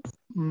name.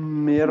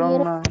 Middle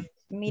name.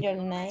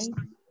 Middle name.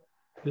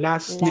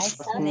 Last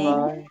Last name.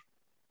 name.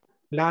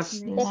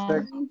 Last name.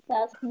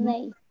 Last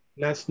name.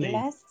 Last name.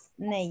 Last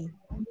name.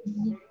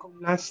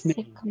 Last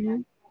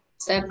name.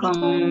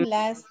 Second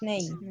last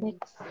name.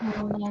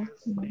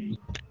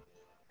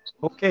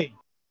 Ok.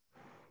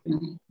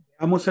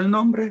 Veamos el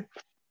nombre.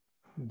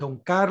 Don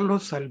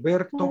Carlos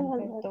Alberto.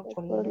 Alberto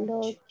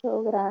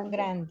Colocho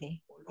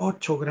Grande.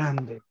 Colocho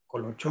Grande.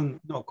 Colochón.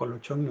 No,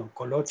 Colochón no.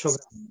 Colocho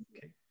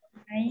Grande.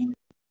 Okay.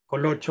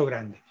 Colocho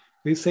Grande.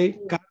 We say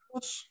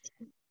Carlos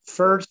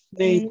first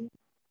name.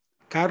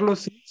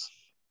 Carlos is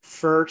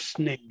first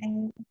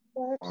name.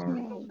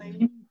 Middle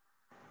name.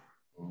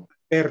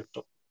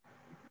 Alberto.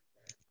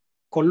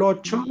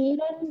 Colocho.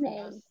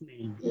 Middle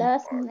name.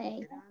 Last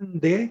name.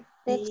 Grande.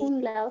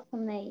 Second last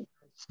name.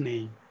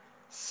 Name.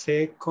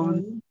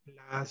 Second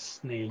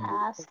last name.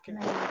 Last Okay.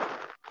 name.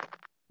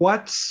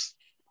 What's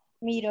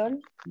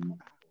Middle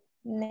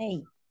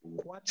name.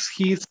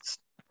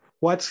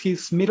 What's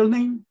his middle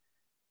name?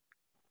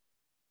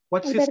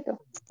 What's Alberto.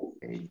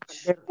 his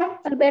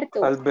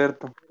Alberto.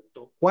 Alberto.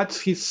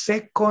 What's his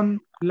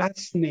second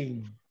last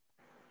name?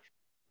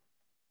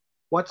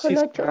 What's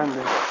Colocho.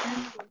 Grande.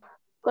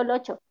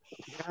 Colocho.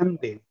 his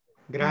grande?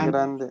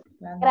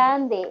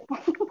 Grande.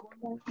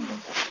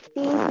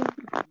 Sí.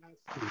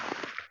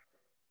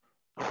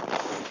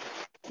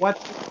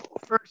 What's his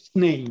first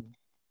name?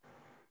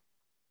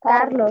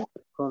 Carlos.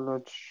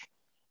 Coloch.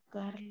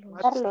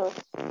 What's his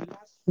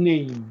last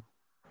name?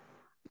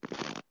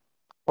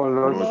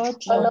 Coloch.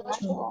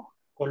 Colocho.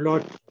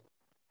 Colocho.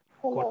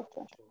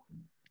 Colocho.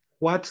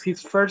 What's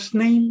his first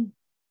name?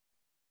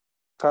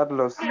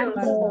 Carlos.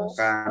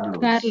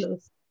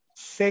 Carlos.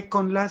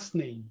 Second last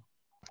name.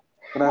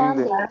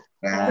 Grande.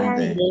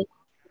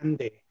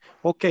 Grande.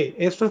 Ok,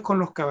 esto es con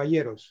los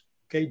caballeros.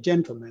 Ok,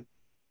 gentlemen.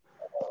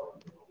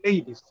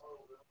 Ladies.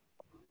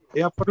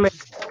 Yeah, for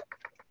ladies.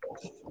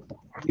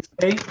 We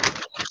say,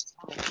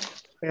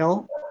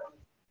 spell.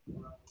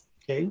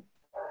 Ok.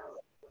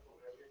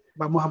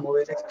 Vamos a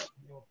mover esto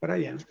para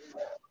allá.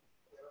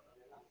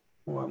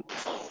 Vamos.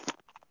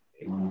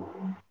 Okay.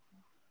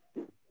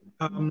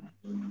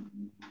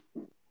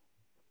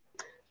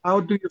 How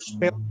do you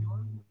spell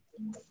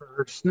your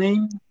first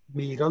name,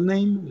 middle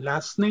name,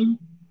 last name?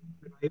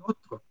 Hay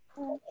otro.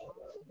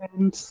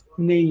 Husband's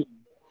name.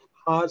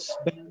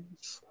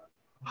 Husband's.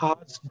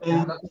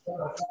 Husband.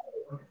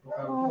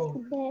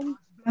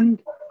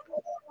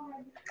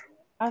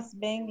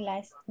 Husband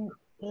last.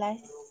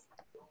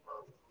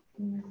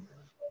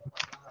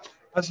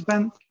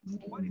 Husband.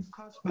 What is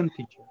husband,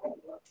 teacher?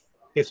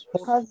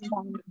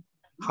 Husband.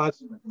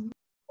 Husband.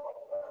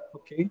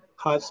 Okay.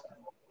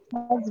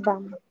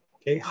 Husband.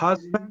 Okay.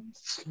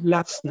 Husband's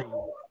last name.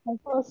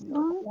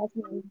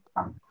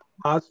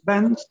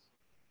 Husband's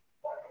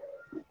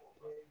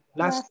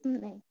last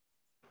name.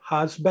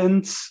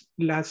 Husband's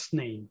last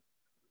name.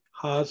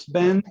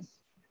 Husband's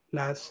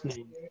last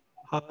name.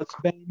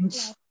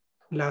 Husband's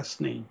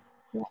last name.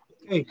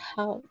 Okay.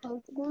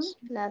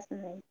 Last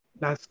name.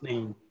 Last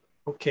name.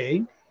 Ok.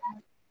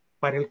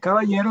 Para el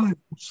caballero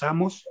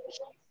usamos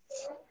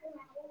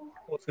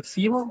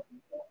posesivo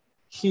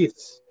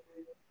his.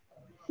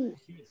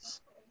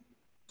 His.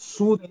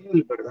 Su de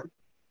él, ¿verdad?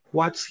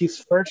 What's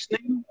his first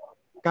name?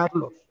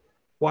 Carlos.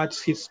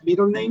 What's his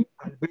middle name?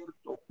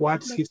 Alberto.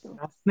 What's his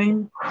last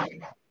name?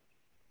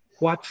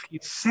 What's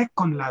his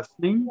second last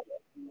name?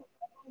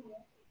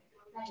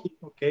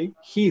 Ok.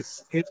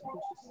 His es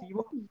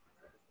posesivo.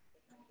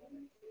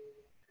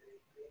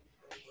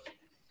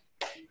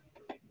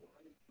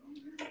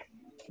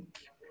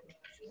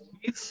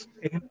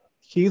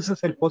 His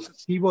es el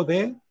posesivo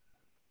de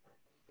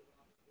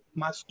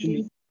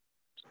masculino.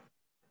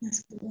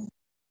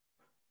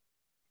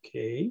 Ok.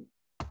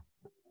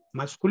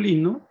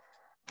 Masculino.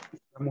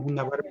 Damos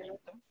una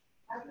barbita.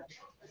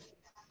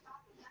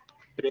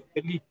 3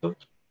 pelitos.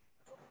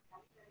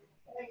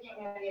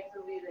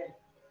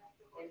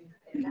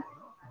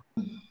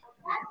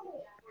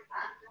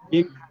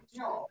 Bien.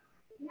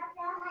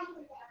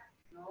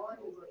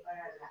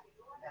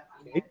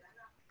 Okay.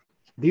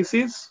 This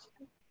is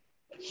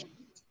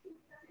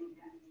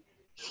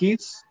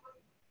his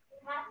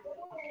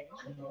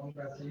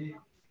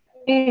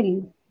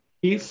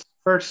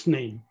first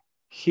name,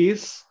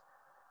 his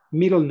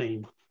middle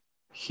name,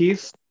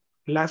 his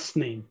last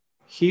name,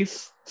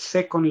 his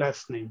second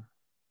last name.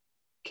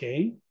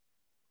 Okay.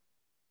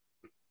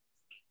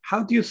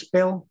 How do you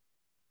spell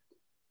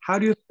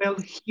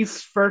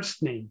his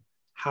first name?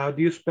 How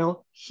do you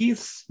spell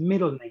his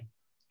middle name?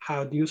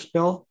 How do you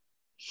spell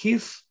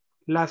his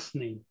last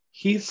name?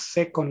 His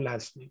second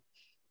last name.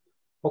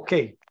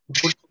 Okay.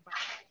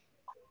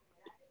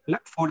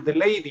 For the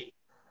lady,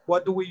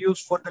 what do we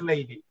use for the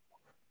lady?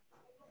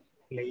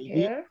 Lady.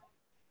 Here.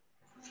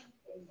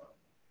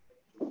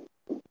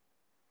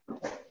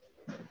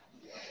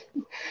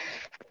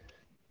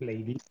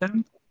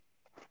 Ladyta.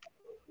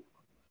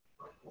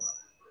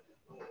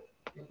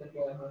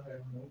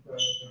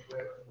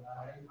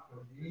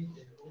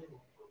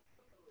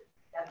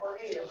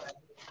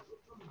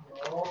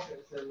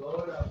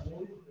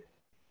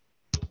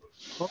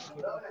 Okay.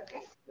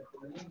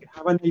 You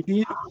have an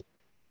idea?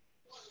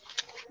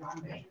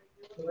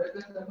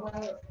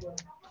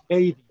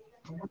 Lady.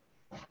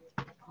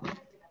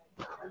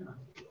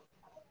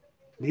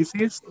 This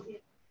is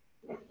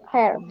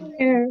Her.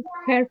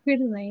 Her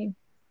first name.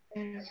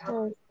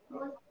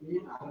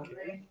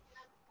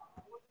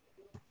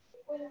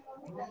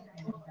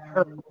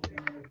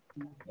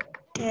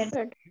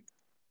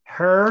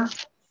 her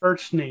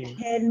first name,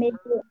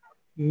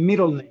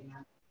 middle name,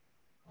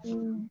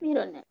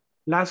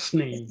 last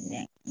name,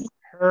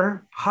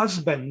 her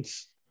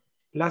husband's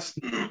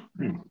last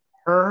name,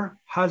 her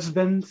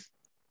husband's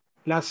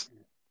last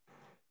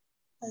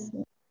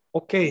name.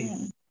 Ok,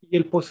 ¿y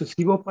el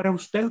posesivo para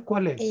usted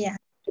cuál es?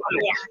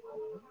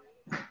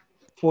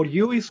 For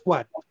you is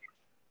what?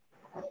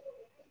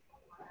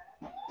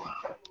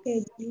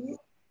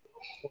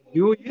 For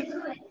you is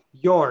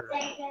your,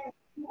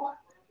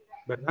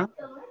 ¿verdad?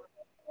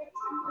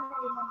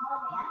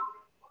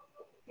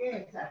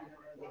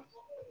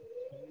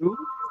 You.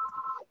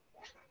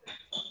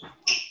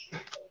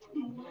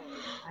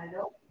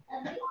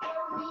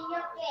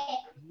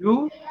 You.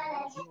 Your.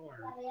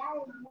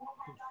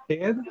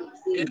 Usted.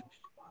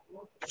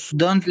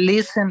 Don't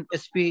listen,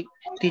 speak,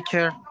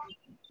 teacher.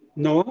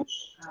 No.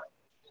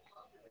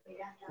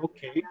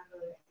 Okay.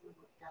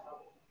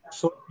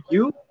 So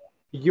you,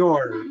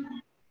 your.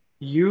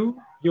 You,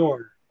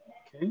 your.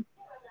 Okay.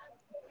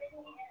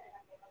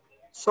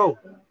 So,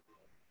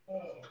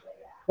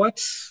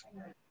 what's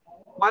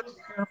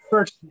her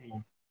first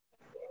name?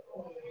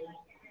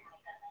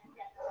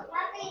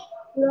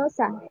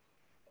 Rosa. Okay.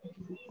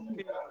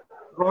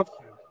 Rosa.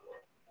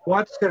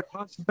 What's her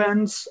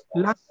husband's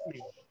last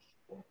name?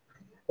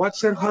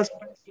 What's her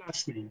husband's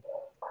last name?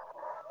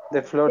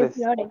 De Flores.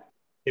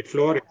 De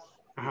Flores.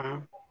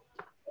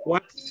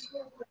 What's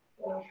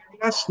her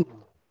last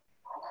name?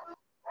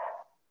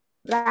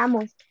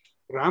 Ramos.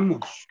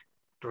 Ramos.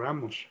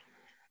 Ramos.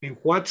 And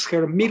what's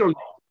her middle name?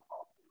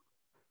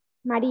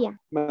 María.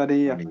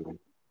 María.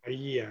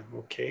 María,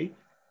 okay.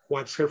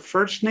 What's her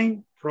first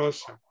name?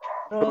 Rosa.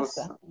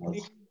 Rosa.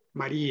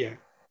 María.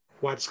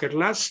 What's her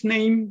last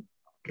name?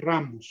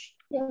 Ramos.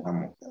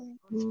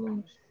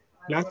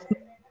 Last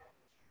name?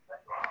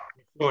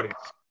 Flores.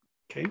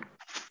 Okay.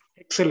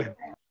 Excellent.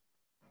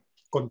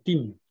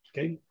 Continue.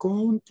 Okay.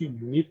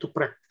 Continue. Need to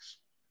practice.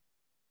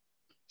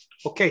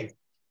 Okay.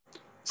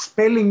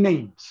 Spelling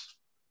names.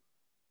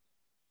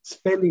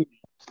 Spelling names.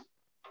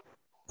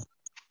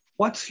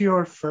 What's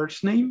your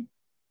first name?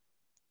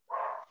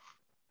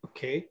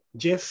 Okay.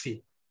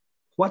 Jessie.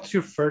 What's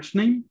your first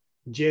name?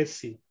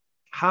 Jessie.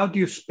 How do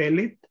you spell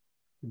it?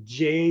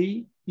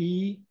 Jessie.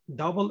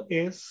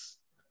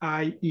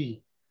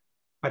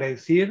 Para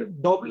decir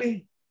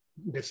doble,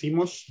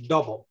 decimos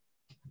double.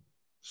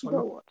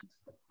 Solo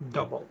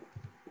double.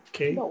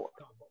 Okay.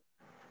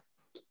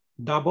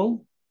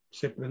 Double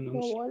se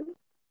pronuncia.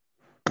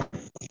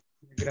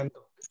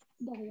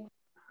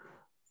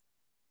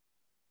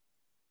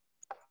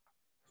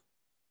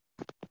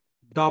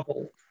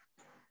 Double.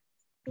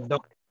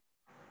 Double.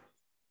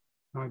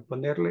 Vamos a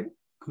ponerle,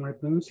 ¿cómo se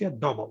pronuncia?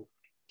 Double.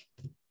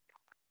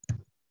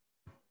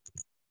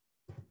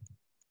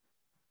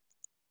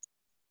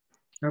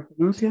 ¿Cómo se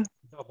pronuncia?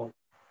 Double.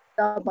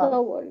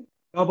 Double.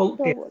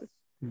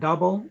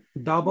 Double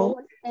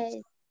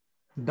S.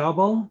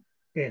 Double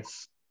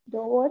S.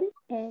 Double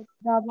S.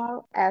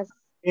 Double S.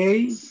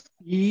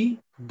 A-E-S-S-I-E.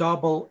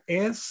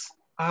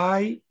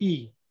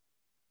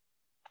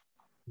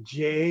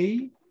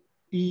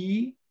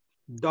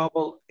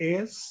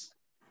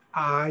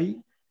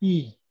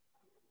 J-E-S-S-I-E.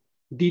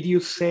 Did you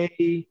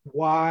say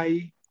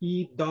Y-E-S-S-E-Y?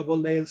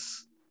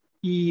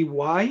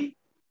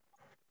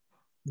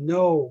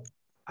 No,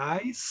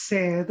 I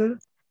said,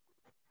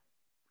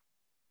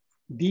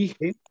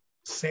 dije,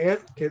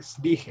 said, que es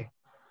dije.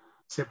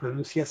 Se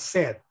pronuncia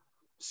said,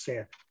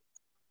 said.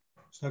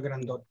 Es una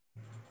grandote.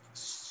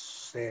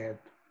 Said.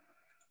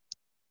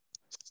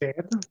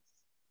 Said.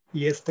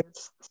 Y este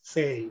es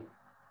say.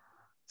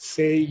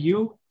 Say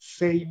you,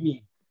 say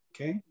me.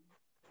 Okay.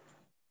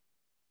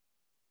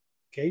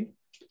 Okay.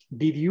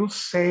 Did you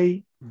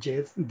say,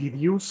 yes, did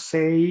you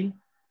say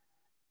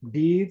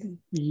Y-E-S-S-E-Y?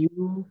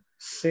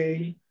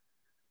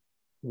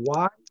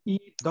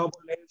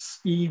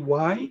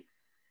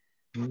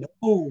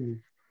 No,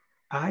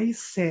 I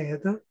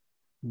said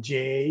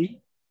J-E-S-S-I-E.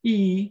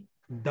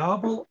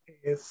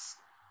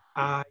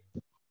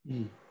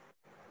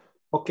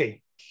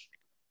 Okay,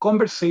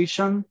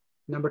 conversation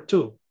number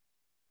 2.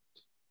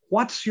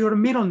 What's your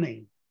middle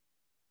name?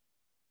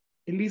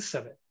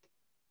 Elizabeth.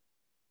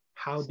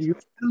 How do you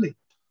spell it?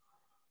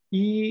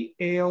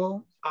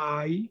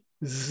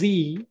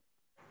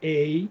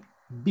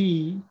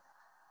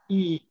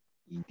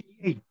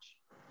 E-L-I-Z-A-B-E-T-H.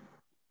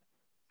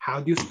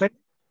 How do you spell it?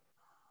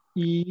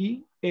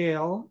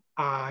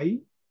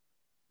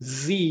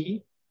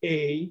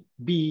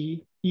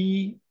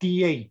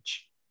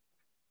 E-L-I-Z-A-B-E-T-H.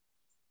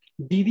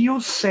 Did you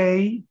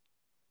say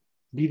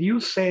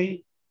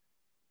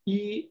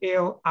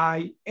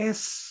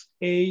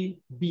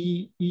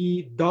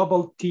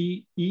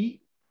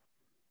E-L-I-S-A-B-E-T-T-E?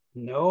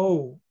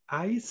 No,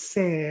 I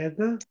said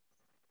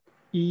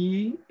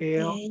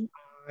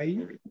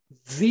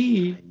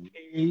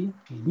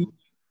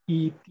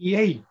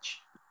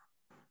E-L-I-Z-A-B-E-T-H.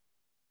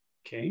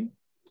 Okay.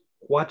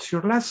 What's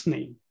your last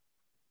name?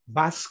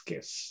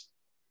 Vasquez.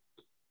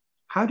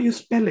 How do you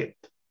spell it?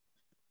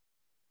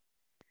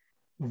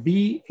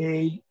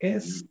 V-A-S-Q-U-E-Z.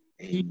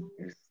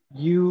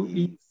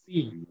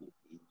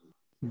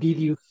 Did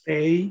you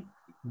say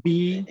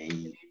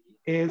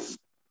B-S-K-E-S?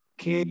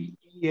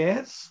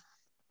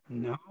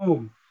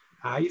 No,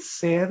 I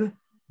said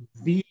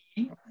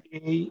V-A-S-Q-U-E-Z.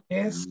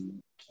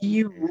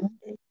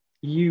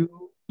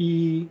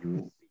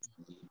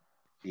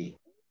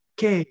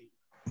 K.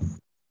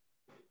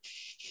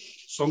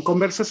 Son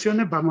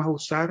conversaciones,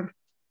 vamos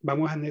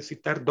a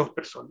necesitar dos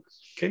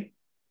personas, ¿ok?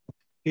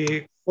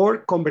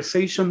 For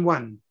conversation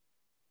one.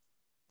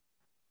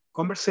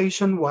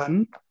 Conversation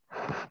one,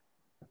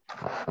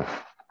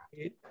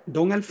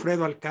 Don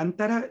Alfredo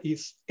Alcántara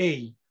is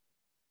A.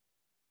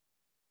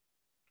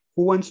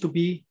 Who wants to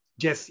be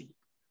Jesse?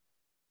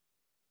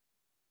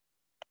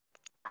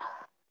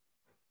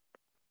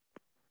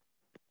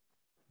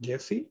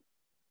 Jesse?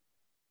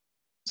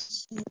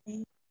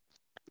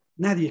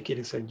 Nadie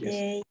quiere ser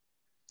Jesse.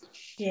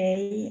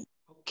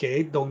 Ok,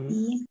 Don.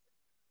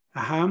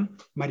 Ajá,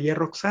 María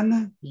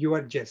Roxana, you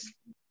are Jesse.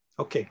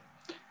 Okay.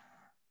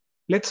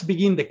 Let's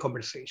begin the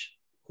conversation.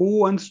 Who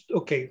wants,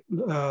 okay,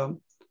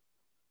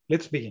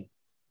 let's begin.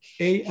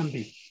 A and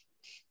B.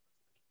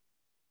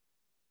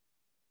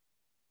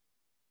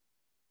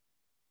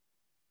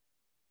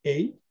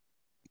 A.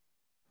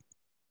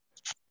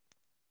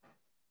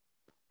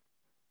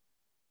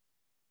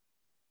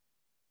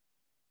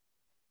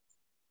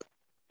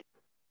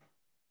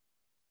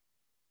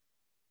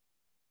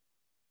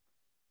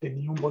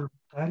 Tenía un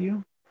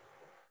voluntario.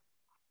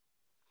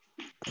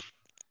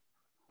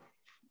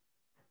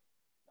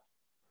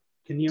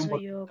 Tenía un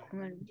Soy yo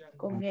voluntario.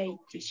 con el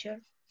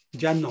teacher.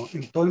 Ya no,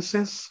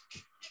 entonces,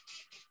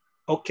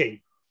 ok.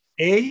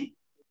 A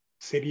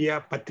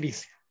sería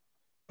Patricia.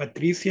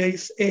 Patricia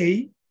is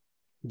A,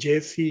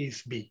 Jessie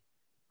is B.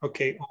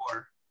 Okay,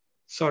 or,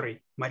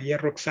 sorry, María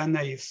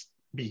Roxana is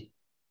B.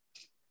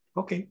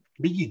 Okay,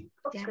 begin.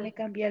 Ya le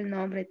cambié el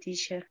nombre,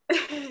 teacher.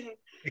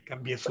 Le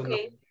cambié su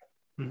Okay. nombre.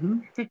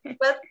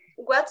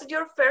 What's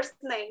your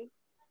first name?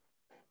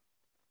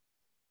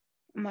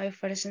 My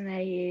first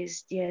name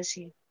is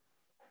Jessie.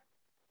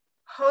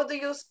 How do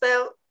you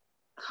spell it?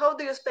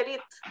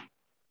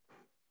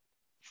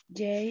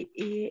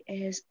 Jessie.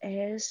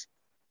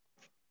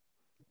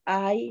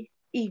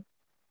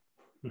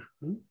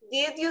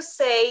 Did you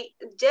say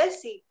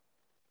Jessie?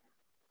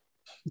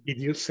 Did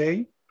you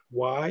say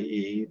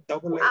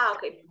Y-E-double-S? Ah,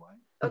 okay.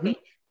 Okay.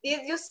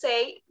 Did you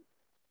say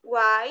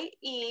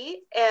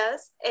Y-E-S-S-I?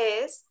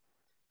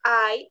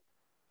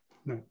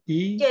 No.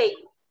 J.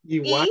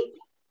 E-Y?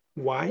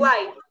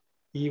 Y?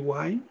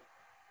 E-Y?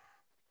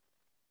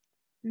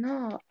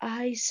 No,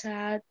 I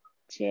said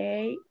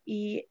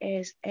Jessie.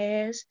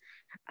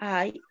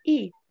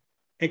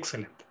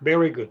 Excellent.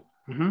 Very good.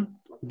 Did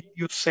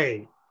you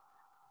say?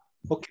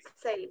 Okay.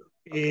 Say.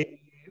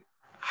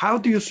 How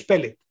do you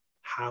spell it?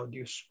 How do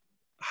you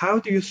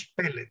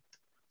spell it?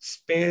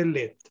 Spell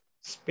it.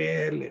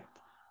 Spell it.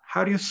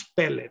 How do you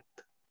spell it?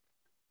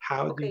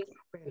 How do you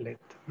spell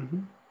it?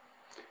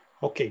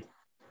 Okay.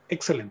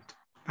 Excellent.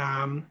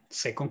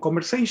 Second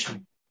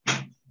conversation.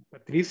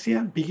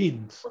 Patricia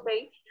begins.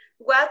 Okay.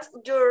 What's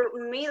your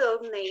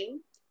middle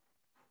name?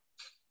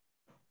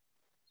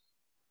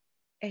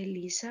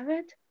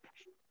 Elizabeth.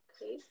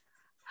 Okay.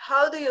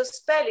 How do you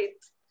spell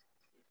it?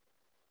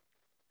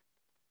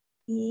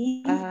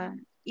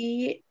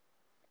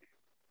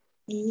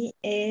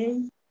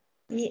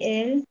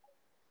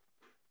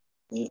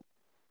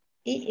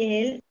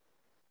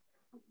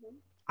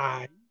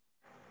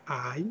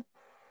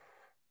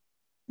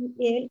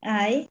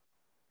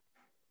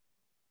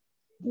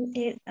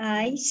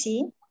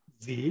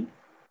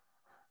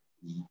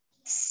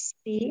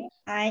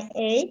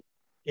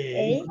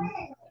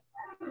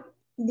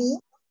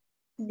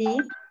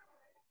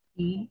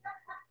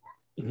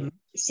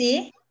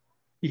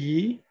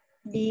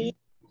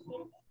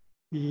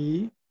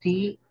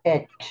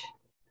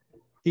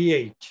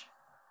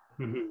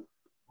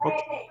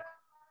 Okay.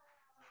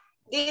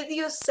 Did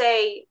you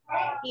say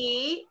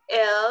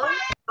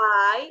E-L-I-S-A-B-I-T-T-E?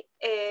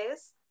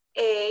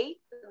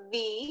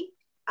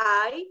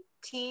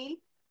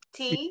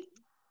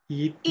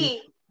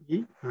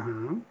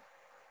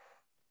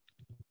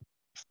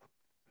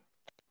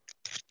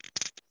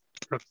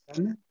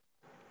 Roxana?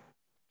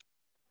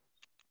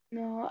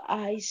 No,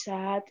 I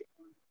said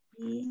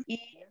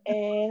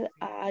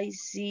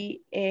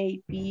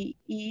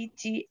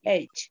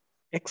E-L-I-Z-A-B-E-T-H.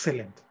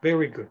 Excellent.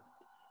 Very good.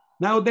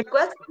 Now the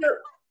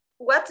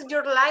what's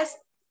your last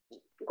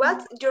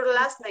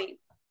name?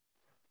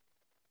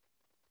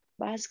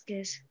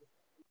 Vasquez.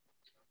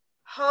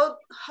 How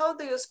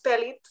do you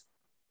spell it?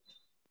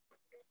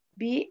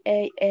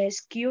 B-A-S-Q-U-E-Z.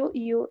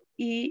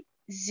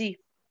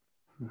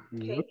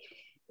 Okay.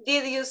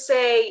 Did you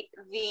say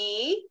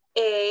V-A-S-K-I-E-S?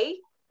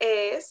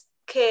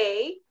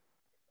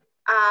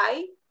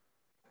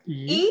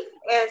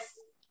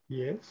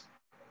 Yes.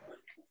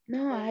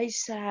 No, I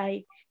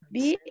say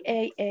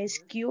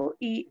B-A-S-Q-U-E-Z.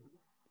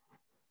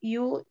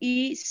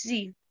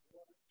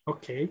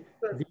 Okay.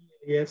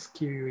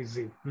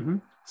 S-Q-U-Z.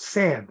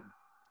 Said.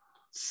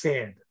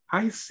 Said.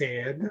 I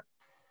said.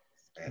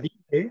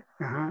 Dije.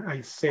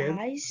 I said.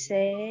 I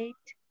said.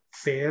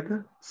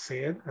 Said.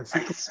 Así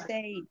como.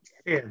 Said.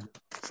 Said.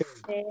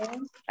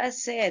 I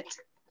said.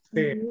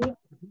 Said.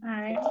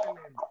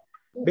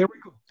 Very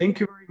good. Thank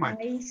you very much.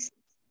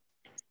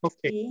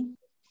 Okay.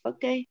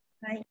 Okay.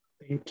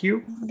 Thank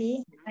you.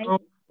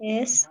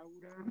 B-I-S-Q.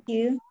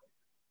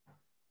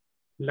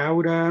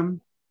 Laura,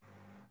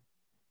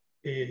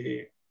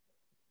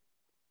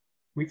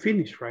 we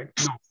finished, right?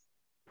 No.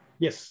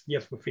 Yes,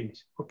 we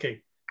finished.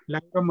 Okay.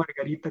 Laura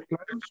Margarita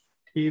Clara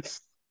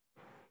is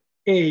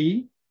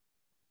A.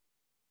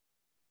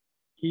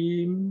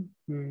 In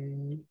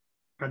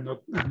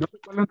another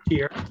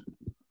volunteer.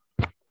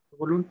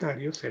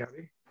 Voluntario será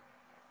B.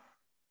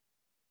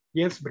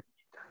 Yes, Brenda,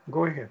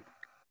 go ahead.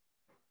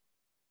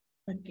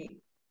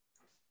 Okay.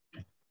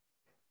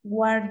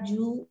 What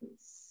you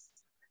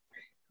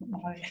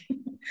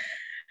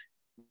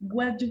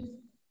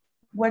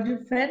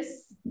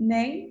first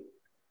name?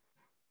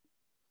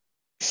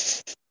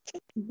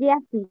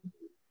 Jessie.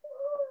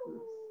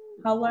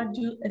 How would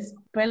you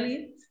spell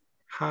it?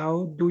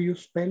 How do you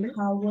spell it?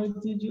 How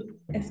would you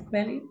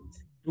spell it?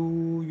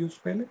 Do you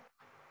spell it?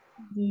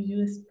 Do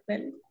you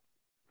spell it?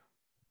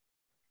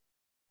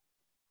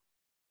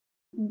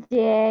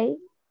 Jessie.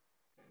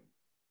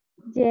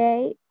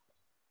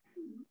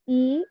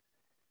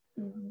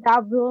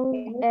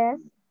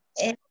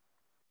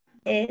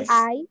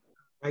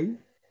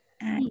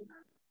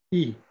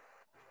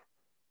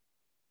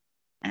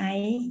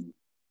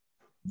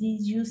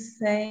 Did you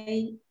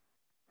say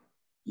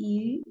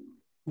E?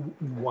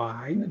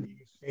 Why? Did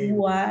you say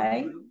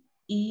Y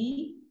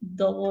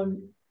double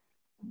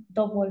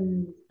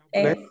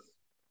S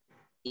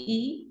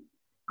E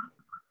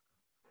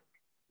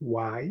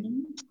why?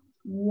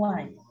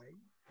 Y.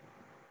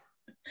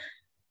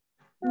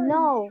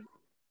 No,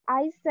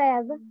 I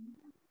said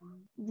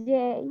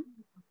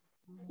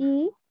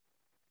Jessie.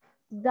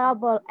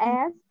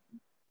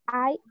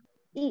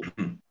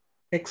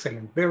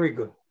 Excellent, very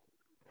good.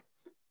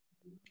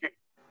 Okay.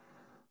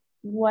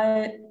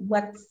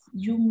 What's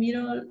your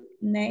middle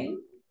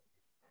name?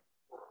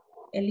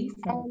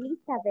 Elizabeth.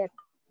 Elizabeth.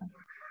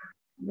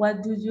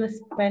 What do you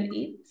spell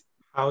it?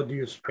 How do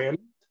you spell it?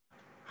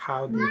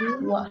 How do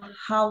you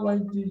how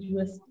do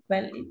you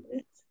spell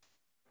it?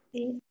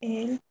 Elizabeth.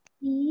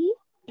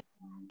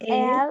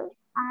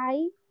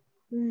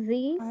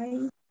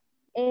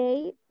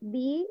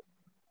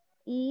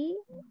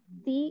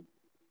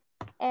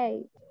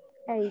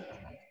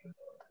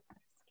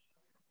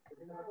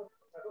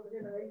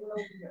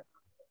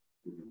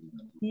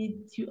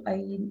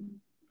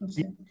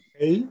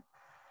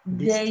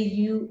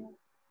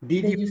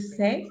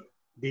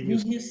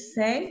 Did you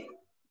say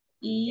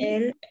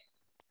E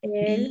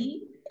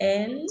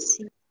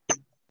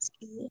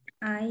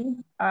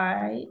L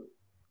I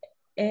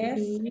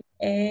S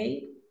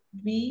A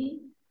B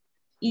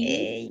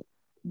E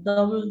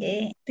double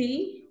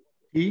T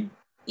E.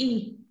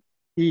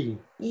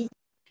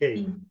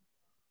 Okay.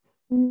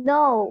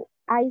 No,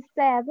 I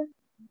said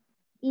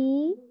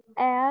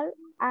Elizabeth.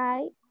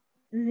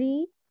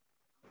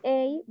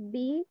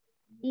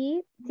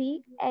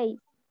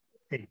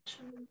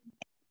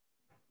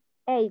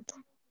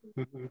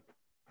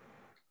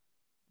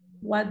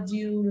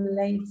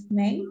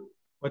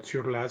 What's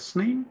your last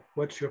name?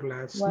 What's your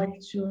last name?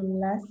 What's your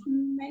last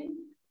name?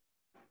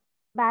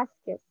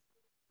 Vasquez.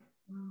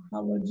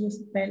 How would you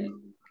spell it?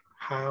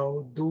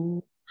 How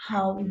do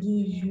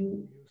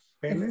you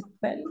spell it?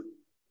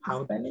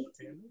 How do you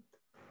spell it?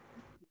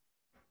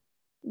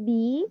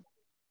 B-A-S-Q-U-E-S.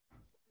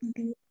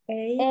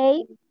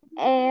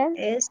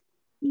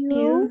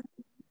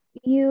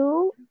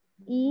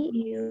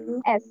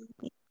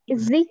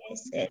 Z.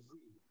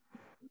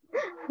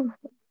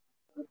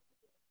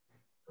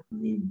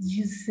 Did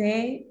you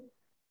say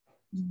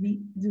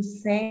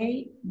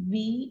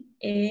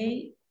V-A-S-Q-E-S?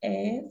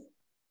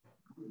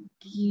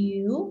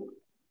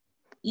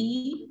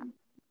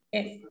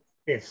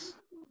 Yes.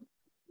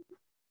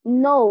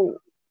 No,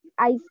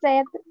 I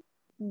said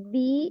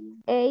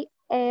B-A-S-Q-U-E-Z.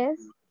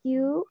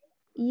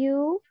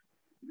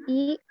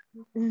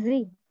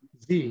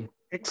 Z.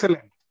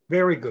 Excellent.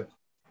 Very good.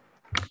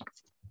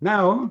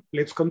 Now,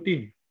 let's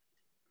continue.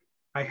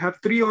 I have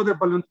three other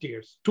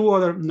volunteers.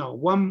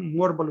 One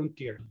more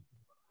volunteer.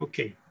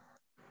 Okay.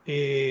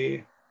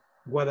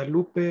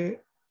 Guadalupe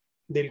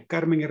del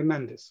Carmen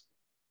Hernández.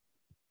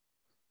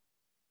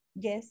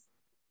 Yes.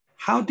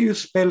 How do you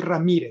spell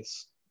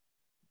Ramirez?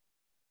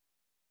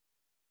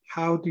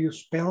 How do you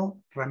spell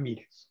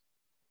Ramirez?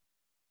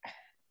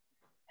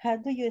 How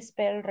do you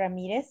spell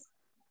Ramirez?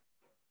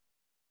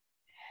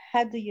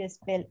 How do you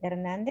spell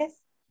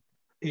Hernández?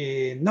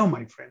 No,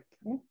 my friend.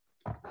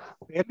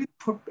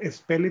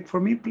 Spell it for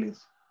me,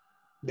 please.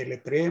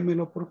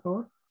 Deletréemelo, por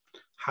favor.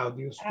 How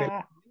do you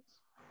spell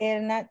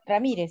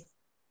Ramírez?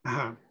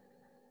 Ajá.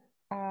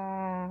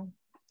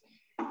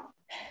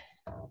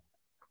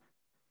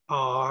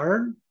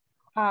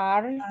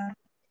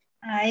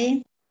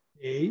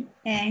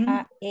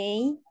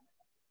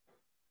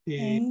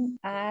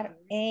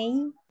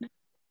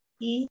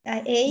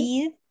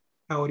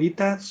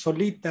 Ahorita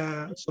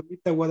solita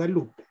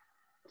Guadalupe.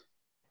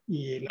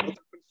 Y la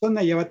otra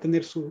persona ya va a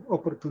tener su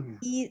oportunidad.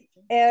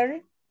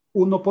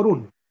 Uno por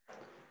uno.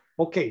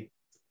 Ok.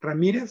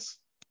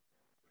 Ramírez.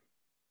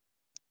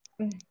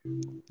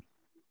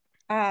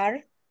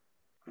 R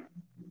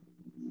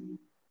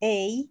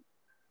A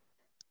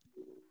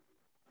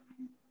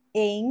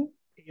N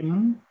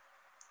M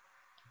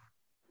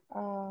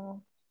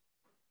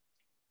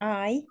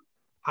I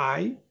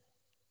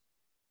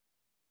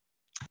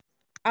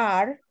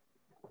R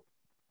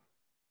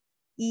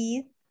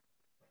E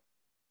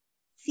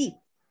C.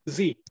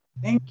 Z.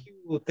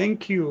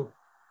 Thank you,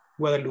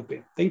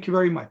 Guadalupe. Thank you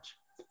very much.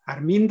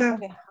 Arminda,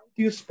 Okay. how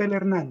do you spell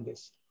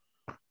Hernandez?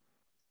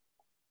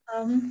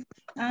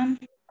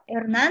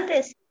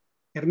 Hernández.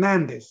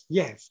 Hernandez,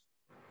 yes.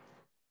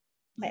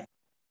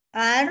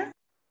 R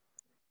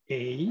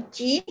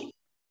H E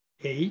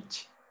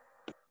H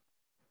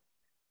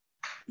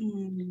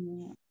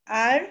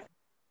R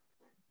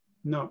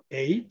no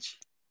H.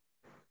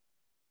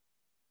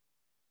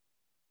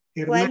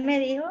 ¿Cuál me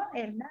dijo?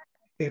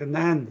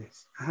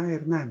 Hernández. Ajá,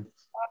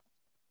 Hernández.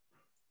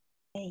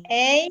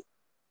 A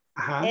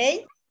Ajá.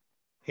 A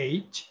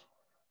H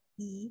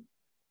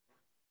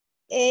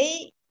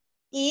A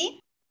E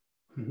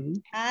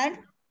ujú. R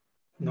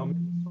No.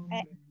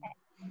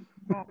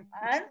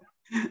 R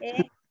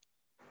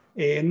N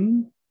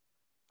M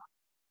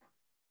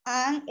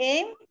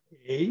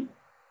A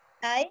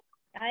I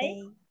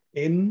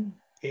N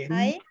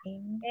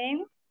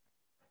M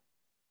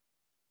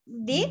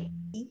D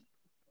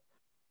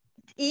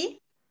E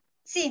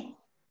C.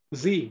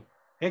 Z.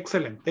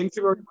 Excellent. Thank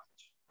you very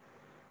much.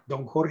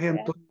 Don Jorge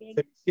Antonio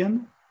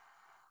Feliciano.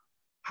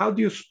 How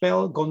do you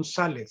spell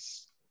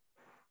González?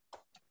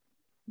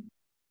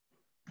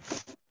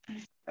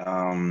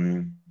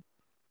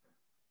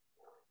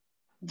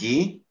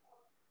 G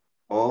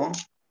O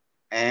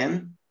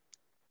N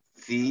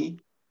C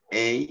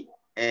A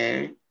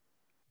L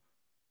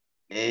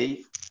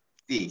A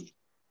C.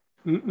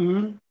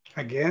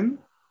 Again,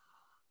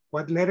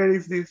 what letter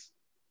is this?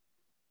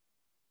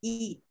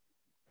 E.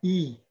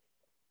 E.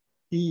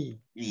 E.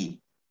 E.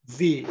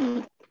 Z.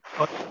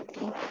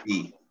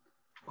 E.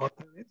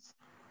 Otra vez.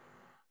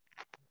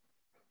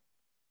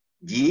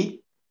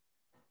 G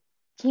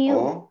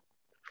O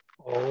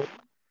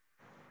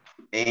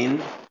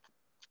N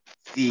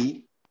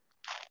C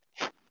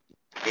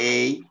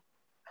A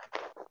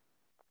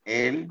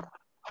L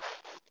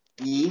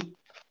E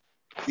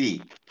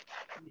C.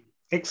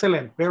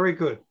 Excellent. Very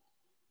good.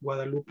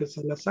 Guadalupe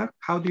Salazar.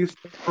 How do you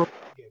spell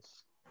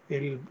Rodríguez?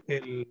 El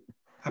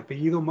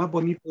apellido más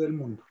bonito del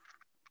mundo.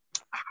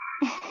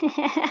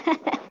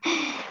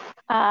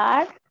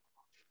 R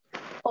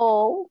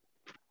O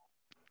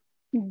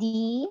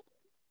D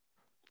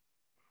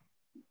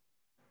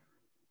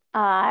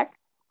R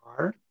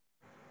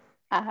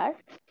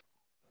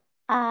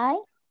I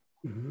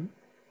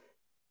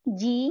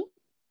G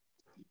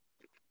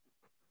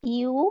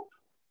U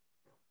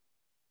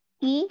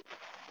E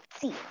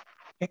C.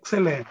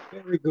 Excellent.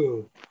 Very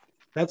good.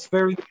 That's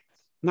very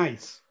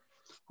nice.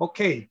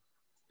 Okay.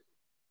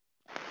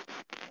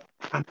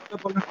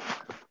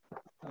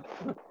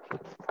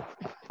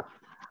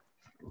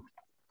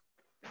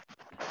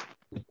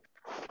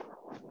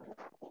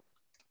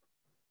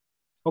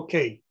 Ok.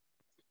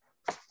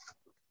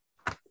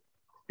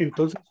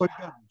 Entonces,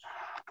 oigamos.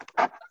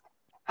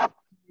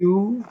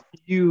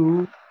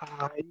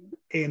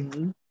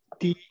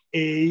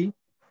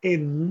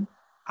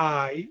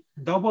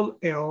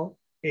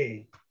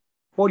 U-I-N-T-A-N-I-L-L-A.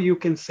 Or you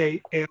can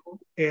say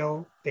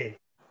L-L-A.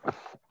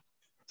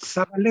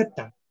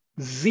 Zabaleta.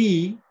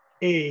 Z-A-B-A-L-E-T-A.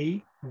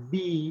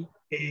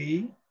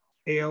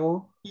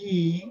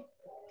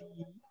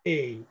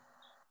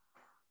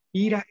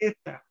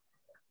 Iraeta.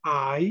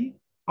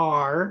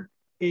 I-R-A-H-E-T-A.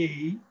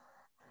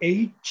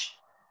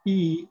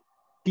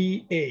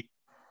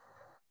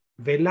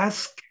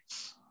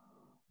 Velázquez.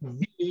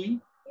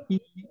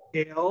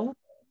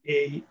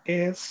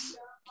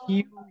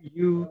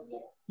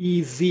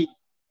 V-E-L-A-S-Q-U-E-Z.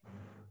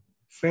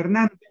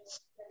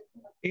 Fernández.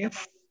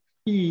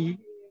 F-E-R-N-A-N-D-E-Z.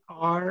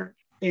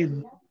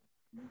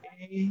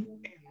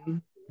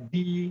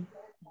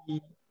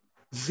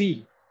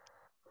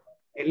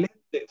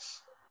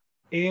 Meléndez.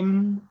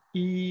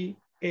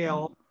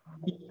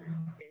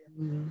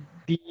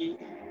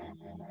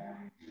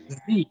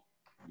 M-E-L-E-N-D-E-Z.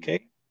 Okay,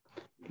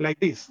 like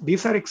this.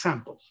 These are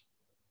examples.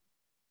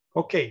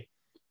 Okay,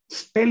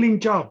 spelling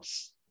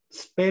jobs.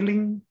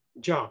 Spelling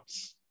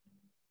jobs.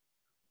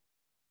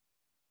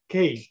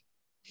 Okay,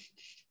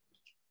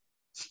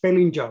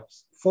 spelling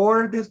jobs.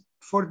 For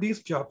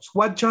these jobs,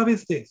 what job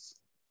is this?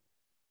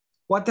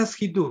 What does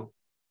he do?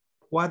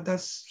 What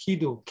does he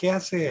do? ¿Qué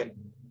hace él?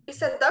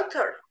 He's a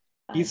doctor.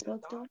 He's a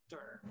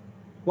doctor.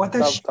 What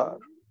does she do?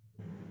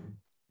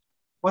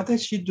 What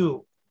does she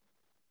do?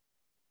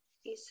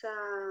 He's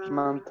a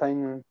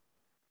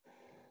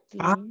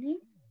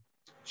Maintenance.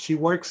 She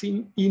works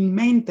in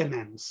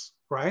maintenance,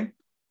 right?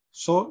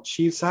 So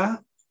she's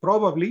a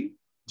probably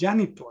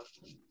janitor.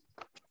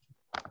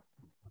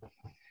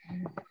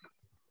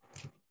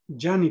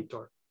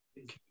 Janitor.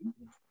 Okay.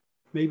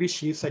 Maybe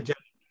she's a janitor.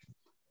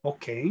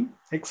 Ok,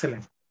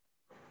 excelente.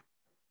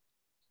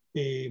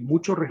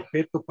 Mucho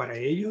respeto para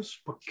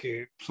ellos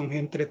porque son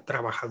gente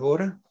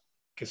trabajadora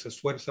que se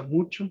esfuerza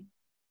mucho.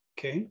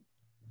 Ok.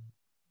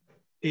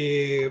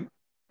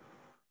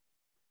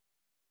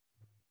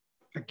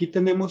 Aquí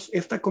tenemos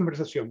esta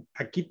conversación.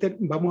 Aquí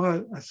vamos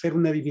a hacer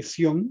una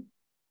división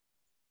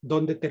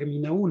donde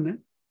termina una,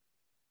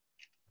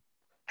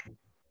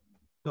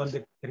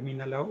 donde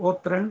termina la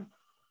otra,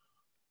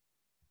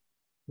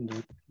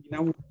 donde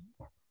termina una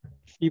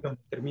y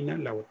donde termina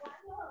la otra.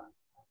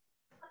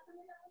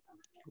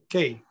 Ok.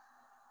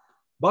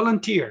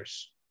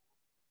 Volunteers.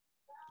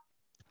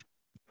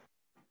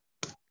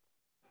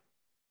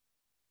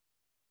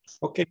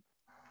 Ok.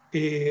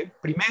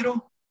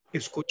 Primero,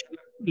 escucha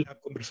la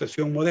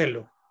conversación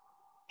modelo.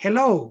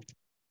 Hello,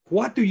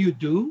 what do you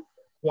do?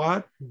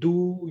 What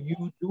do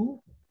you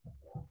do?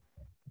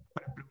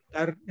 Para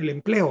preguntar el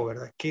empleo,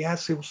 ¿verdad? ¿Qué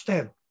hace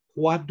usted?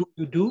 What do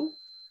you do?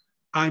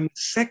 I'm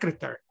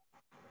secretary.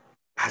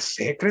 A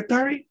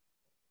secretary?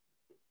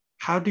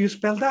 How do you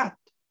spell that?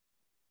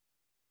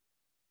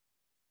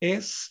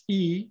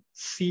 S-E-C-R-T-A-R-Y.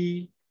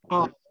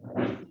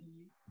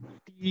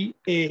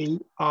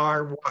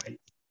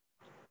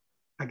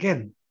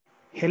 Again,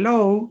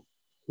 hello,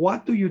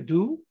 what do you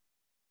do?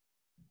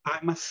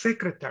 I'm a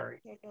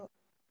secretary.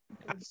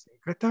 A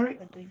secretary?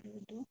 What do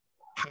you do?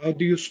 How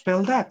do you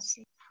spell that?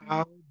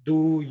 How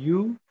do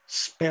you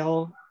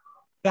spell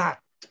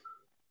that?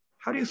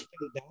 How do you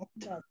spell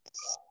that?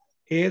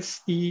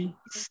 S-E-C-R-E-T-A-R-E.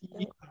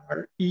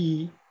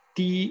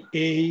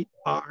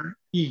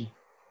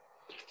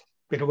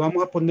 Pero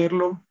vamos a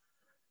ponerlo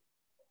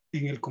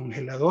en el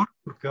congelador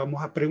porque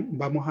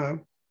vamos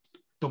a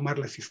tomar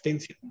la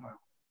asistencia de nuevo.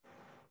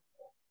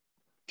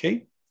 Ok,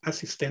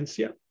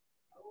 asistencia.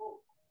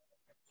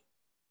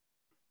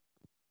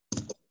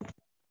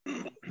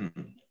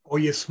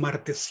 Hoy es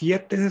martes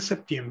 7 de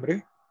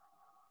septiembre.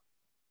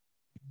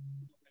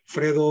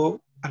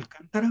 Alfredo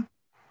Alcántara.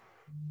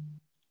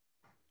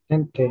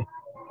 Presente.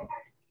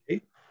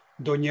 Okay.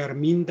 Doña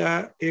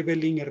Arminda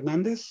Evelyn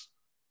Hernández.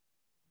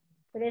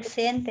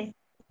 Presente.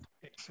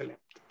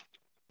 Excelente.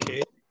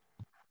 Okay.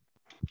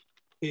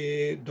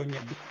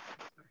 Doña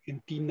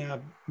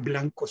Argentina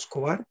Blanco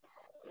Escobar.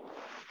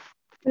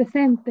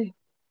 Presente.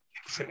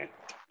 Excelente.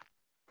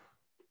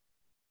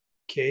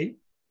 Ok.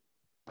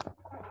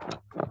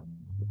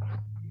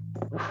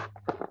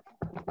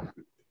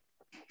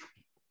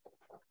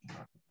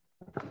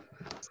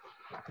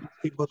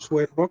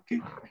 Josué Roque.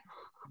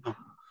 No.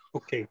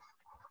 Ok.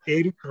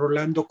 Eric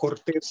Rolando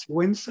Cortés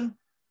Sigüenza.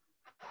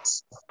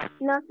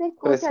 No se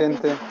escucha.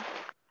 Presente.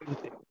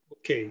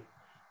 Ok.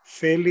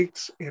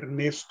 Félix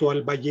Ernesto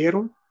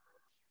Alballero.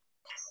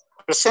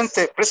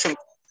 Presente, present.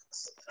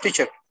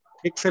 Teacher.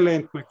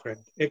 Excellent, my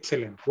friend.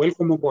 Excellent.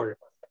 Welcome aboard.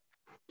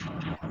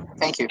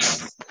 Thank you.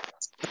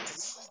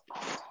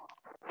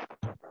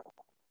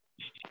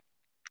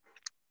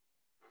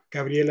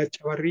 Gabriela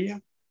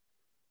Chavarría.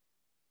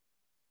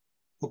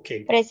 Ok.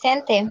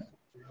 Presente.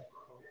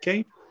 Ok.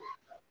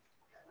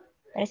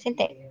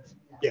 Presente.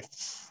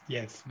 Yes,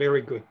 yes,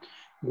 very good.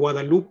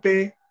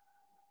 Guadalupe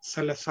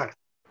Salazar.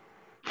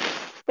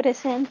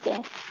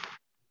 Presente.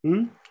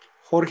 ¿Mm?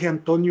 Jorge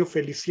Antonio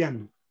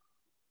Feliciano.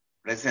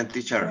 Present,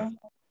 teacher.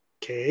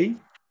 Ok.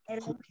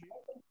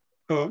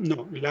 Oh,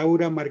 no,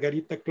 Laura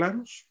Margarita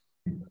Claros.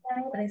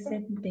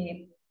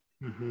 Presente.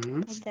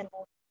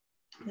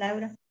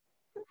 Laura.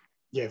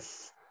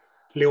 Yes.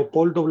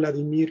 Leopoldo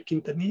Vladimir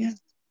Quintanilla.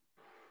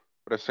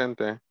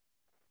 Presente.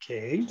 Ok.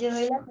 Yo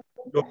soy la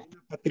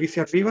Lorena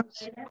Patricia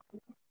Rivas.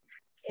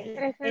 él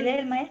es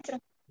el maestro.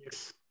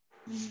 Yes.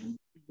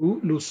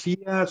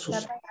 Lucía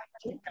Susana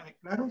Chica de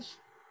Claros.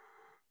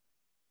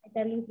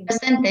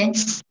 Presente.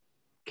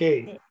 Ok.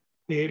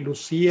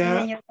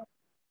 Lucía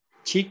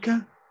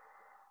Chica.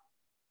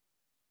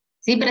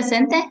 Sí,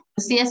 presente.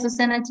 Lucía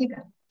Susana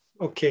Chica.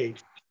 Ok.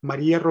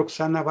 María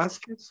Roxana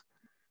Vázquez.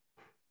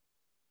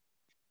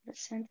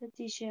 Presente,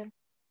 teacher.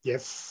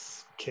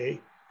 Yes.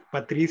 Ok.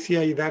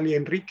 Patricia Idalia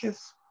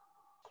Enríquez.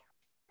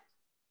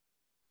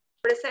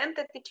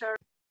 Presente, teacher.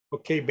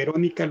 Ok.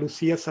 Verónica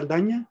Lucía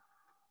Saldaña.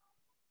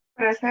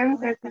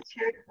 Presente,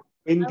 teacher.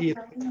 Wendy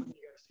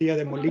García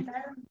de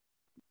Molina.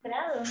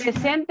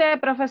 Presente,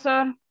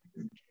 profesor.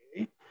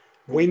 Okay.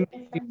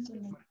 Wendy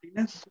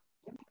Martínez.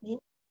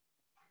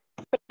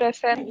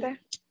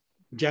 Presente.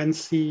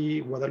 Yancy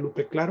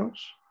Guadalupe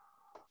Claros.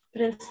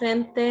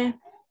 Presente.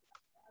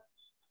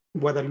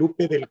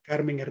 Guadalupe del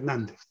Carmen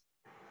Hernández.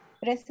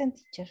 Present,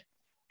 teacher.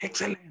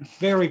 Excelente.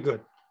 Very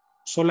good.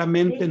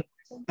 Solamente no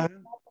está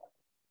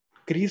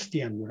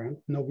Cristian, ¿verdad?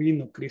 No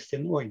vino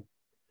Cristian hoy.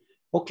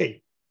 Ok.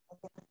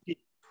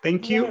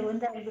 Thank you.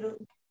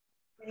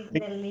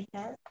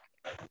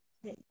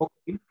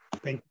 Okay.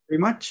 Thank you very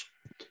much.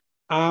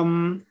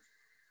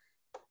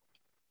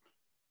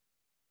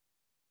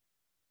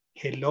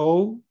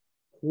 Hello.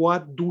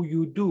 What do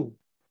you do?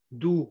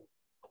 Do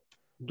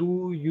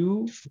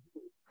you?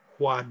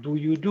 What do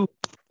you do?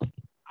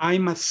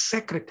 I'm a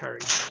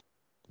secretary.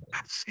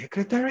 A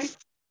secretary?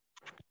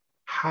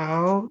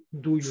 How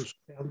do you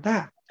spell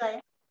that?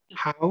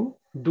 How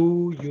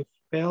do you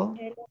spell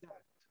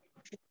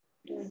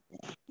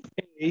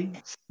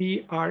A-C-R-E-T-A-R-Y?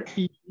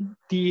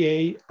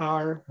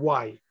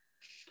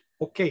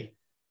 Okay.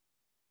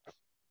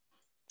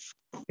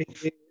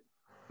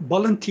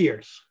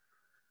 Volunteers.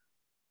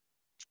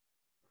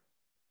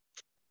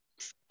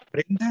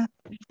 Brenda.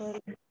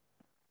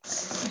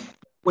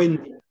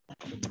 Wendy.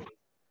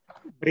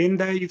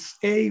 Brenda is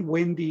A,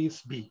 Wendy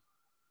is B.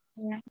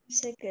 Yeah,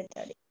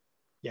 secretary.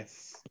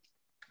 Yes.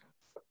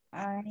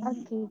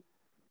 Okay.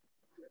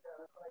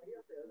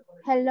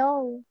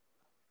 Hello.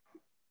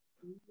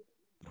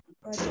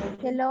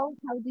 Hello,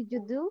 how did you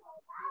do?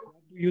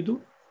 What do you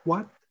do?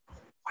 What?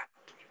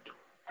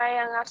 I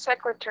am a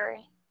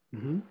secretary.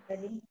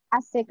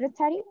 A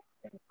secretary?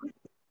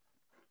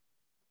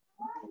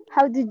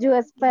 How did you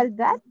spell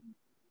that?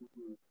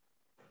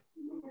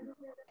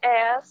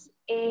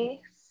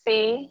 S-E-C-R-E-T-A-R-Y.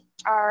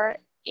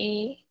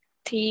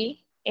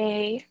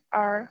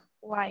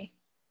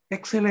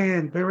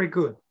 Excellent, very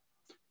good.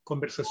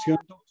 Conversación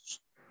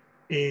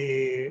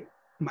 2.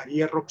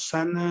 María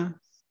Roxana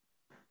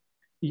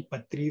y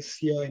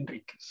Patricia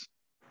Enríquez.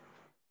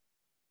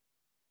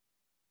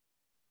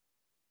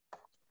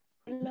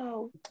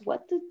 Hello,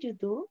 what did you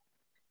do?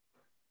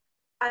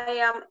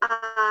 I am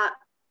a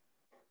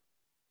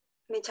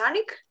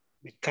mechanic.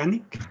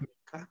 Mechanic.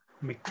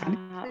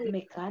 Mechanic.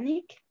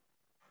 Mechanic?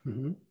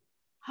 Mhm.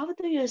 How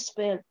do you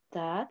spell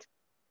that?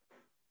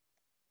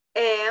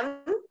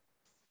 M-E-C-H-A-N-I-C.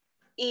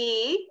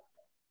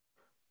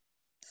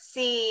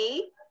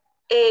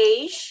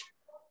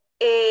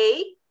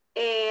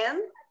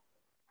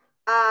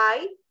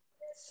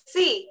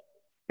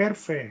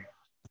 Perfect.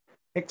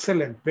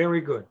 Excellent,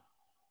 very good.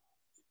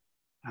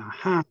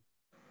 Ajá.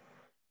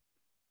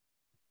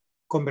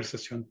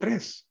 Conversación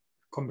 3.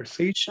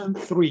 Conversation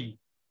 3.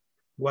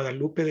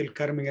 Guadalupe del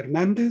Carmen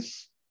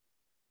Hernández.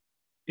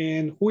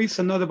 And who is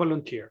another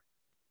volunteer?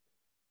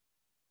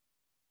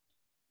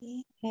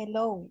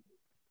 Hello.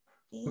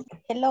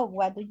 Hello,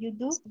 what do you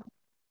do?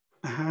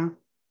 Ajá.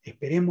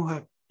 Esperemos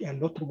al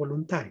otro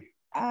voluntario.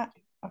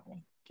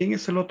 Okay. ¿Quién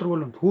es el otro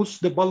voluntario? Who's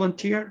the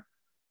volunteer?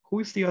 Who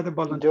is the other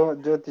volunteer?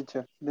 Yo,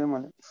 teacher.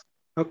 Démosle.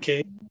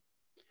 Okay.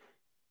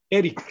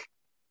 Eric.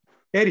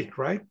 Eric,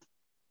 right?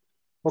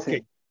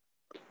 Okay.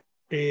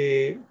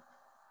 Sí.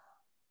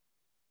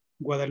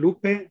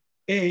 Guadalupe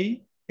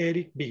A,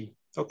 Eric B.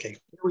 Okay,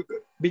 very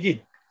good.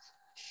 Begin.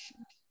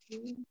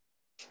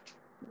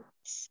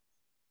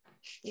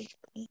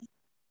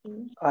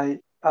 I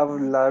have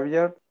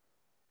labored.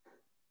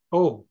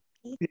 Oh,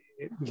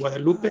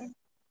 Guadalupe,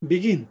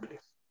 begin, please.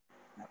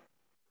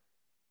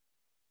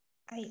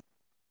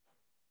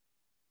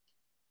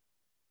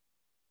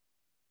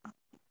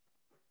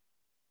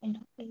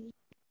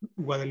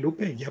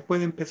 Guadalupe, ya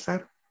puede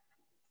empezar.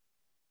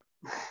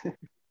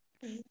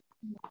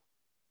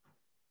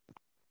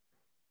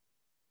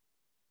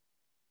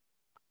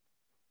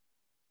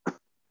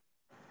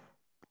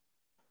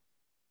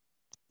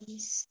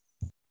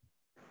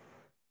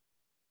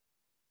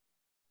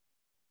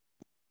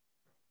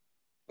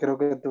 Creo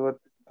que tuvo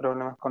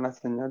problemas con la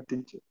señal,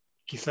 teacher.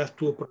 Quizás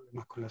tuvo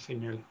problemas con la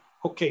señal.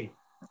 Ok.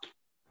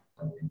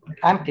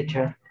 I'm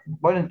teacher.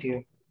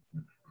 Volunteer.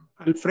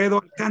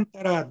 Alfredo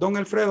Alcántara. Don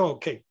Alfredo,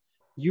 ok.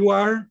 You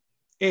are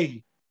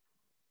A.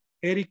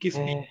 Eric is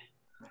B.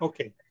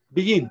 Ok.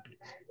 Begin.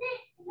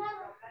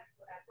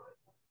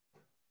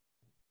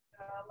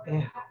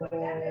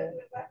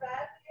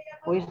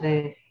 Who is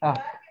the...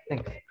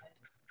 thanks.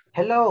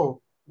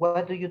 Hello,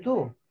 what do you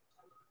do?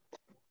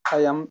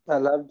 I am a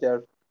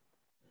lawyer.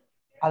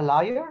 A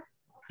liar?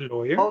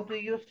 Lawyer. How do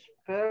you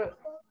spell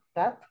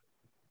that?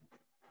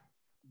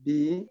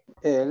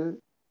 B-L-A-W-D-R-E-R.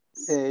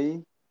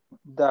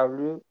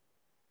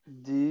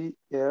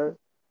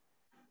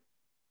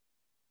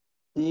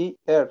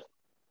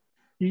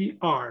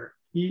 E-R.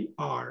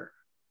 E-R.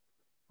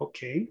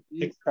 Okay.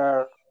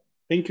 E-R.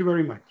 Thank you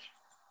very much.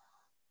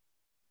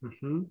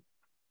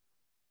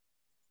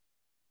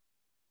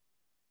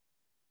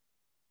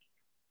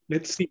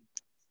 Let's see.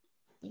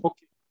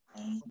 Okay.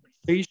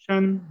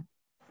 Conversation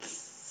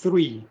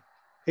 3.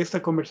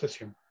 Esta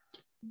conversación.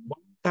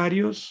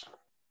 Voluntarios.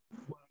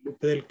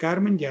 Guadalupe del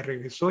Carmen ya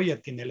regresó, ya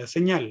tiene la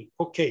señal.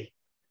 Ok.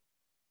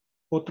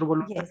 Otro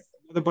voluntario. Yes.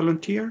 Another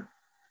volunteer.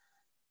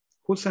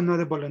 Who's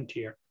another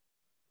volunteer?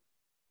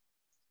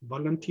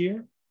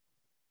 Volunteer.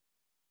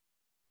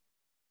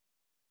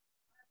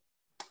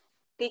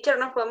 Teacher,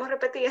 ¿nos podemos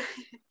repetir?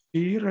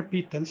 Sí,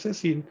 repítanse.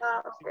 Sí.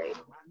 Okay.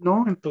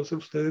 No, entonces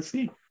ustedes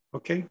sí.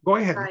 Ok, go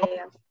ahead.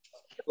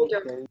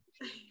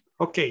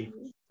 Ok,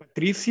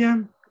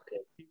 Patricia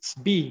is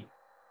B.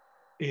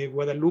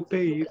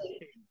 Guadalupe is A.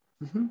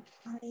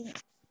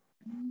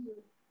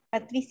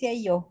 Patricia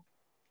y yo.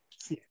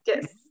 Sí.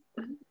 Yes.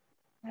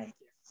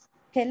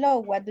 Hello,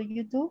 what do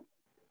you do?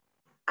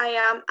 I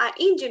am an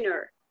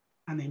engineer.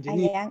 An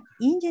engineer. I am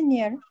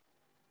engineer.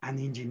 An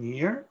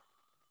engineer.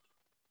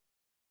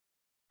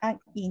 An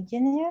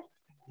engineer.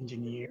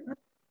 Engineer.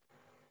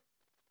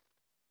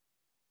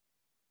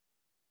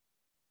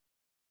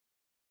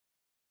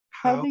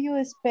 How do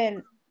you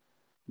spell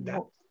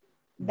that?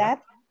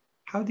 that?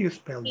 How do you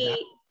spell that?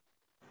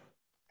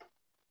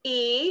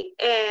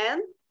 E-N-G-I-N-E-E-R.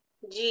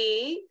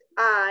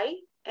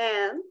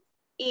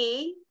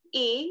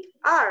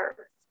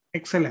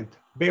 Excellent.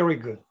 Very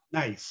good.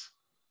 Nice.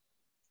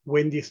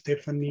 Wendy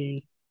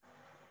Stephanie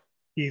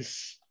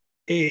is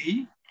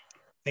A.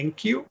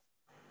 Thank you.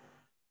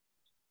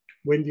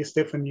 Wendy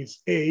Stephanie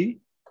is A.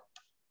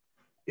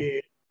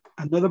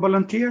 Another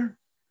volunteer?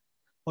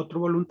 Otro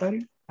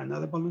voluntario?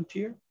 Another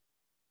volunteer?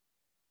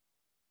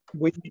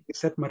 Wendy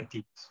Seth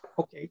Martínez.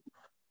 Okay.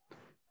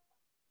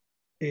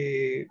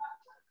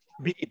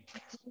 Begin.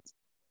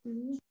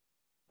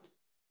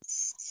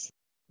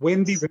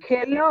 Wendy.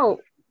 Hello.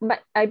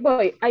 Ahí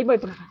voy.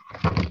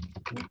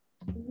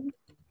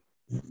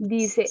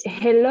 Dice,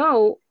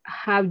 hello,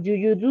 how do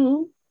you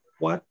do?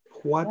 What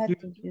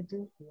do you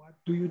do? What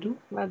do you do?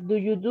 What do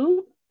you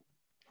do?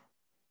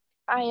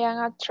 I am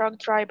a truck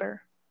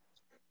driver.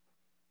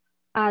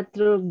 A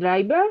truck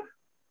driver?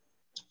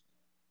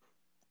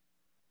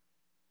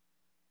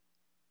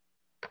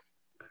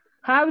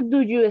 How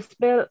do you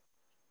spell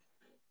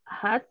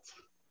hat?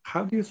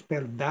 How do you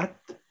spell that?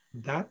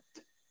 That?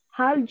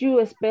 How do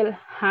you spell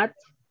hat?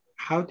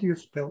 How do you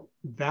spell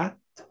that?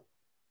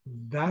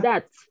 That?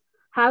 That.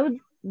 How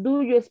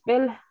do you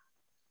spell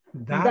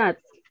that?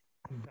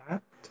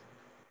 That?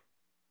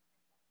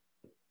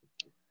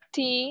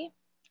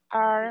 Truckdriver.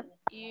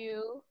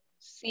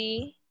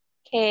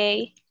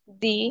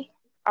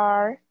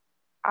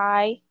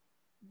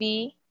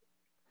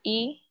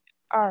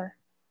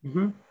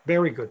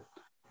 Very good.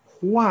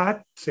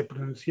 What se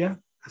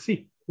pronuncia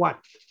así. What?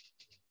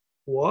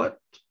 What?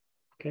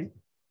 Ok.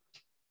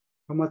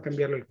 Vamos a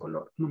cambiarle el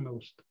color. No me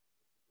gusta.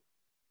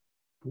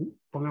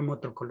 Pongamos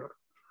otro color.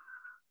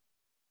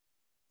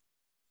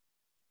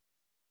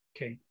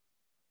 Ok.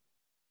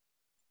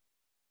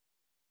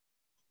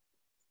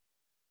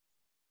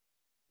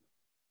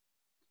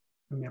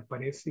 Me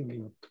aparece en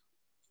el otro.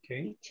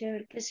 Okay.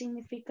 Teacher, ¿qué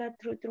significa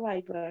truck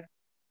driver?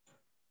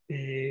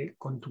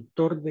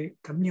 Conductor de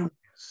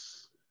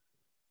camiones.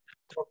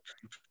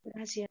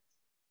 Gracias.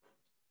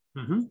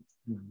 Un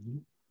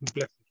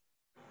placer.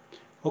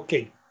 Ok,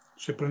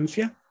 se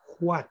pronuncia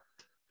what,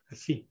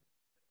 así.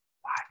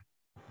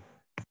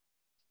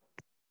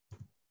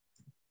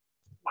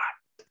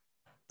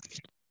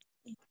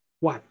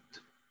 What.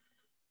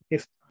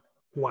 Es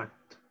what.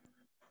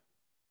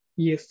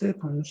 Y este se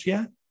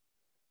pronuncia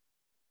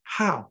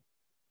how.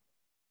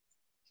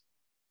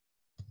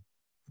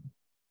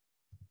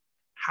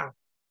 How.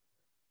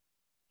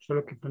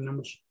 Solo que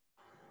ponemos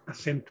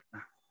acento.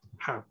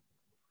 How.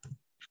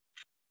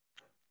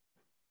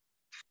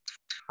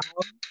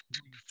 How do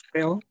you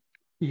spell?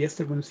 Y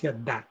este pronuncia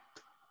that.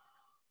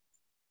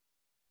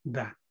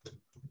 That.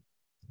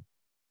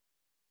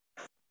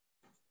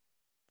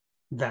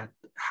 That.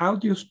 How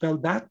do you spell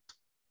that?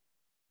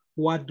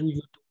 What do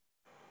you do?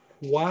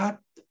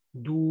 What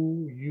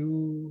do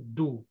you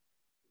do?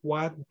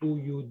 What do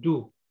you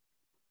do?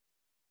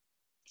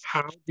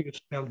 How do you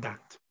spell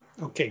that?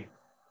 Okay.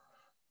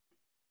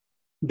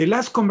 The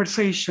last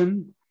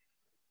conversation.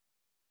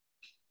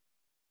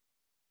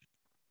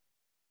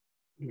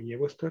 Me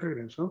llevo esto de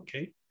regreso.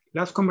 Okay.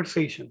 Last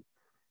conversation.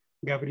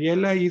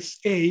 Gabriela is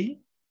A.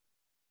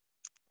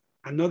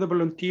 Another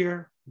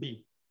volunteer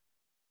B.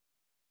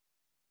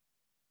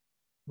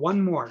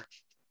 One more.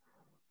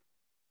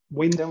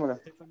 Wendy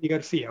Stephanie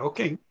García.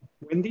 Okay.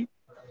 Wendy.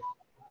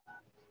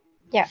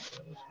 Ya.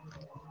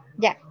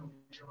 Ya.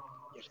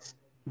 Yes.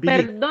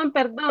 Perdón,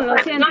 lo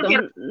siento.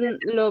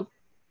 Lo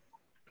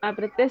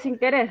apreté sin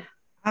querer.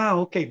 Ah,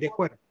 ok, de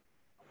acuerdo.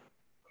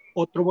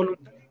 Otro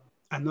voluntario.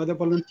 Another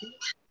volunteer.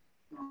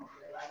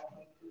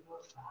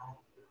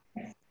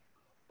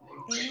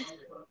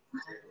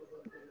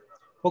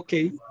 Ok.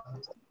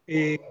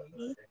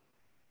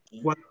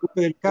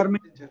 Guadalupe del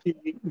Carmen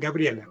y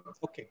Gabriela.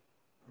 Ok.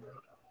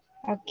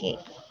 Okay.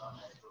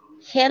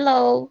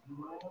 Hello,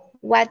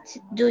 what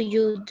do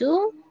you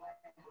do?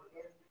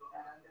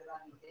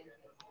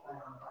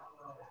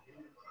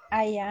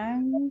 I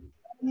am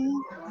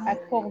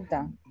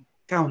accountant.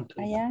 Accountant.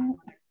 I am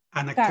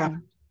an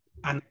accountant.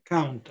 An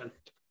accountant.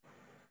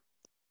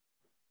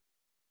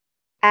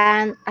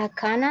 An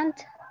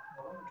accountant.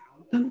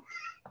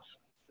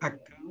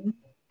 Accountant.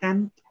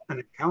 An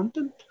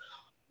accountant.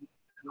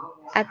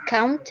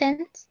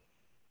 Accountant.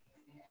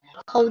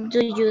 How do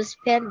you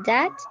spell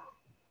that?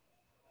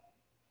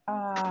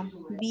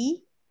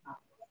 B.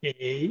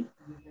 A.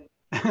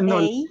 No,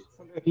 A.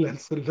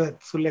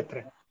 su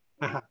letra.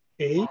 Ajá.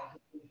 A.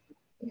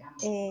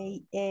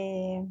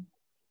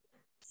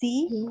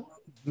 C.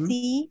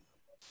 C.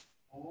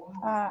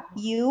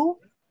 U.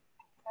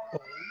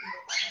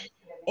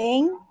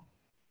 N.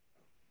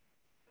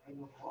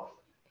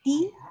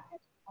 T.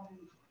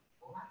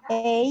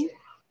 A.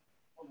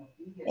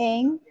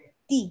 N.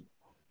 T.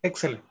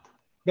 Excellent.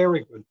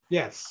 Very good.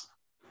 Yes.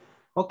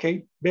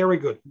 Okay, very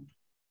good.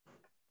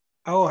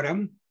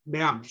 Ahora,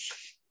 veamos.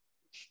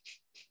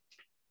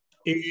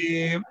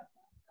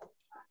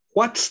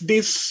 What's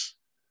this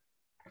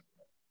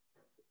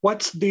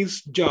What's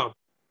this job?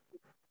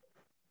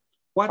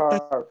 What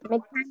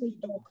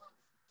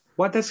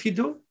does he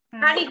do?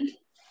 Mechanic.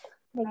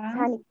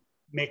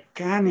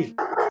 Mechanic.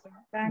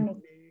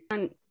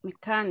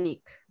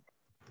 Mechanic.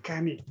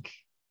 Mechanic.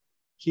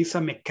 He's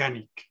a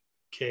mechanic.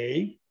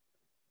 Okay.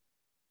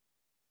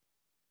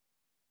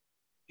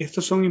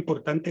 Estos son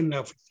importantes en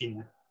la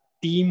oficina.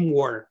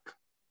 Teamwork.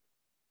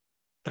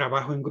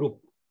 Trabajo en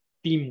grupo.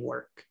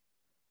 Teamwork.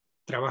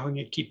 Trabajo en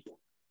equipo.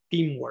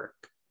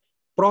 Teamwork.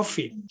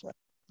 Profit.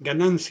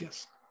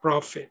 Ganancias.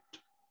 Profit.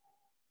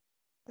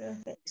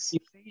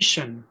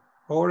 Organization.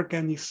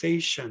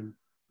 Organization.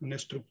 Una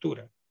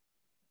estructura.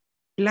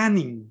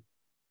 Planning.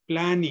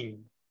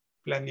 Planning.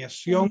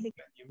 Planeación.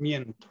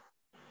 Planeamiento.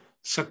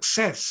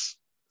 Success.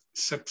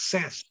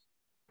 Success.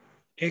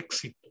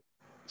 Éxito.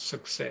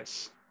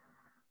 Success.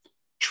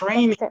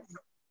 Training.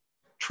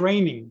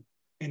 Training.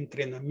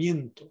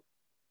 Entrenamiento.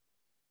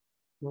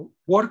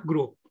 Work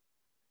group.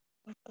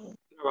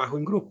 Trabajo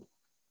en grupo.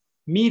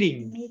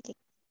 Meeting.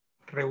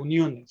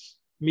 Reuniones.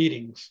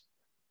 Meetings.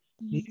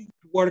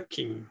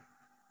 Networking.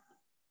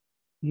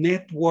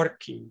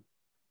 Networking.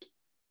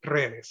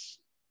 Redes.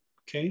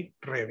 Okay.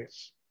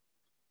 Redes.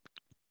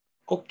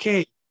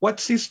 Okay.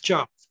 What's his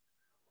job?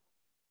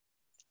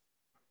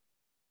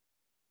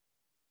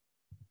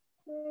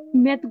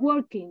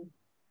 Networking.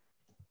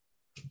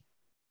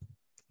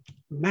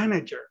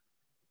 Manager.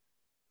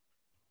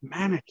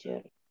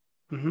 Manager.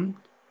 Mm-hmm.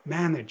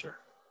 Manager.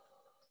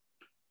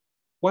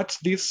 What's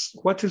this?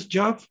 What's his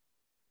job?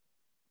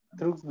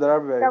 Truck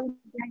driver.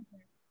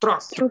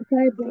 Truck. Truck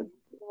driver.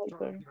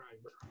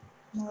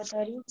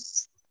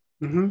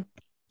 Mm-hmm.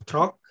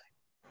 Truck.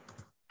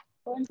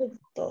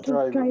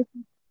 Driver.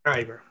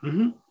 Driver.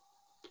 Mm-hmm.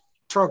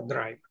 Truck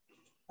driver.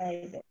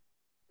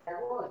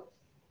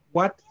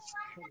 What's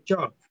her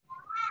job?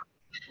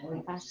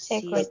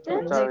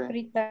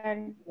 Secretary.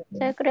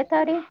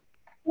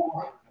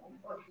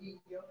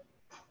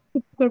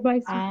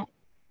 Supervisor.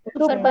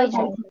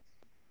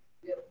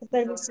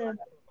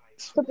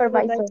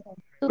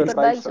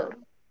 Supervisor.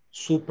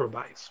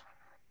 Supervisor.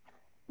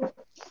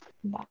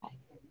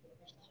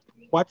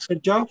 What's her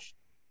job?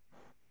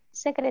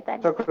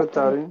 Secretary.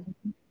 Secretary.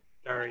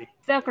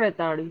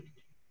 Secretary.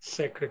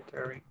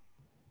 Secretary.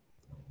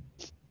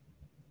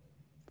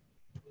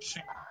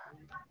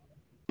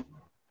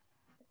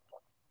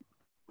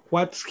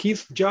 What's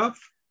his job?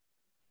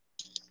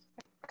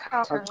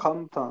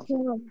 Accountant.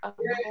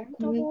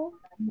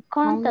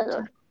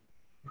 Contador.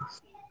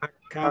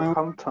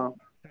 Accountant.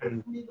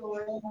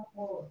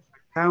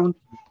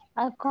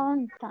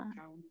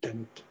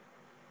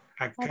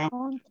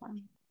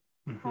 Accountant.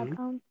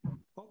 Mm-hmm.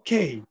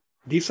 Okay,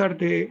 these are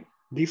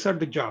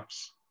the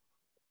jobs.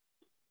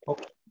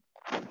 Okay.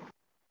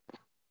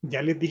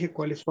 Ya les dije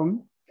cuáles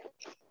son.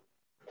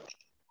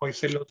 Hoy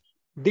se los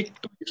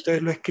dicto y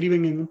ustedes lo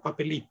escriben en un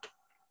papelito.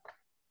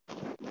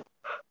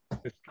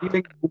 Lo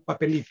escriben en un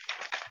papelito.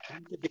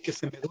 Antes de que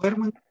se me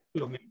duerman,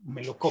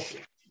 me lo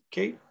copian. ¿Ok?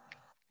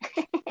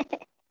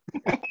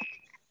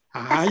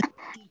 Ay,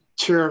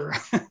 teacher.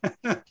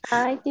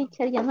 Ay,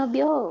 teacher, ya me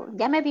vio.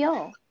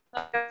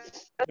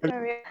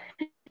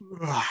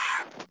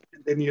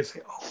 Then you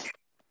say, okay.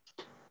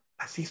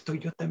 Así estoy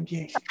yo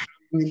también.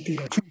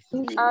 Mentira.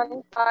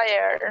 I'm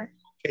tired.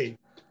 Okay.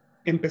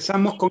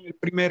 Empezamos con el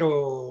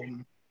primero.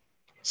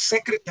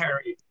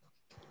 Secretary.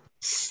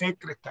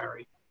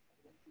 Secretary.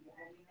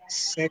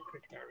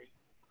 Secretary.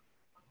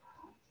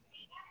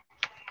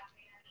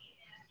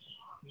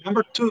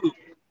 Number 2.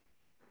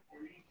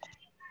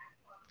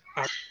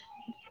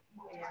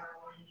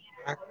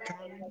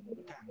 Accountant.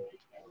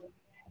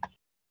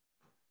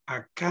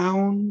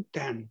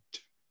 Accountant.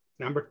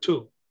 Number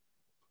 2.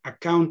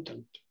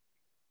 Accountant.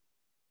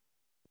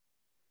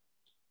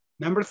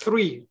 Number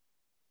 3.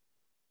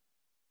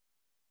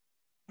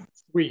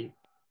 3.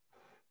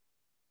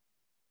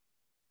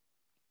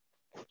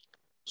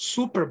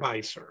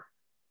 Supervisor.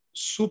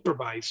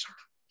 Supervisor.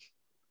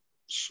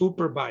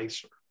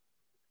 Supervisor.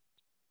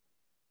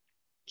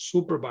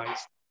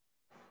 Supervisor.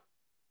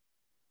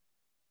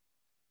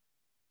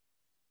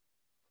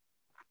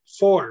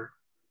 4.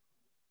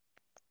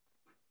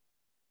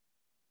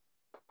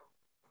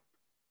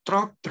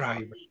 Truck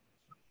driver.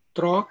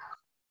 Truck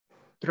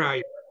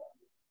driver.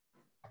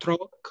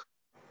 Truck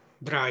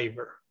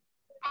driver.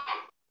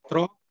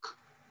 Truck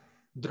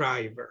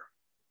driver.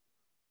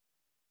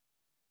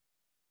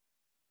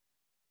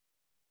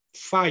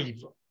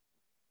 5.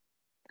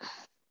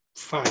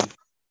 5.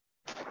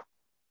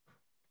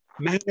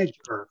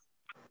 Manager.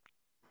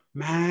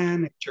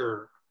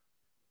 Manager.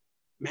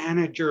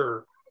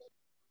 Manager.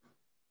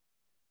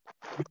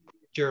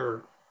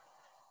 Manager.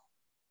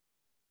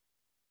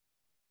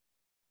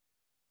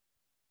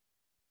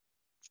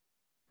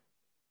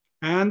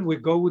 And we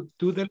go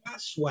to the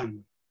last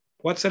one.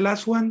 What's the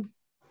last one?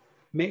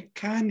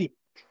 Mechanic.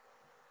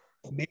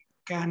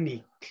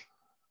 Mechanic.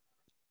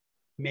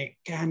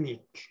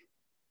 Mechanic.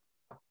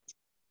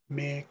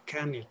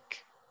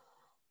 Mechanic.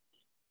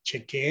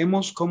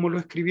 Chequeemos cómo lo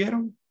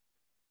escribieron.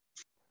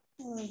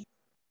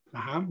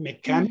 Ajá,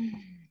 mechanic.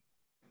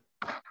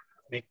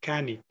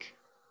 Mechanic.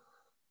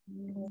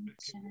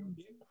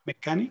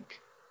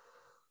 Mechanic.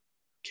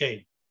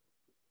 Okay.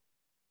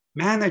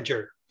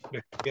 Manager. ¿Lo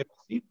escribieron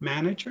así?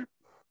 Manager.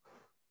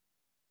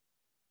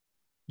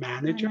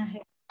 Manager.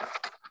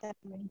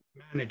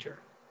 Manager.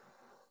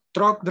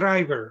 Truck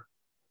driver.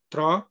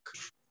 Truck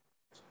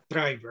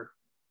driver.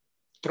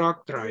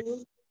 Truck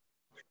driver.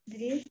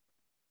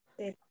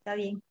 Está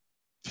bien.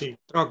 Sí,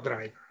 truck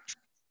driver.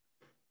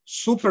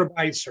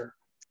 Supervisor.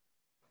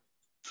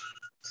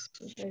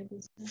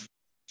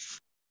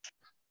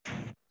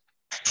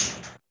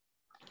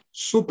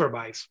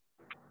 Supervisor.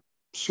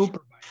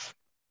 Supervisor.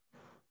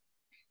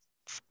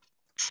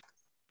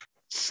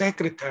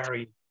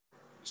 Secretary.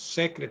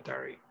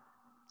 Secretary.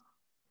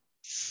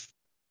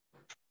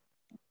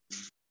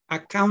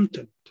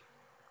 Accountant.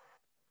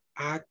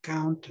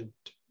 Accountant.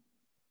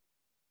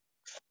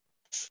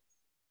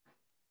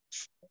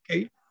 Ok,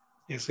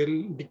 es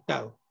el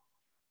dictado.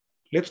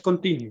 Let's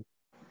continue.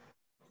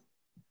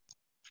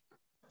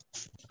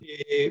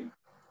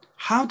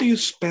 How do you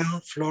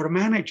spell floor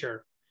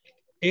manager?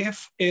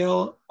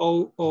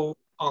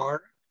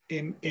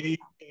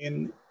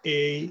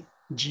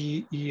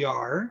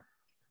 Floormanager.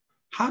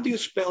 How do you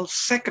spell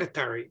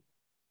secretary?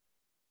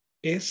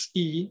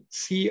 Secretary.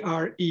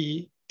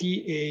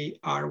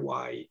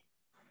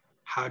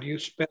 How do you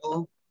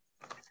spell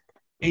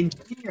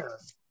engineer?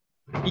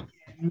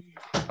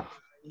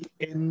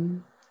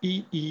 Enneer.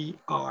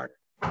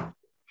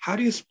 How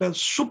do you spell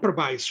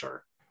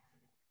supervisor?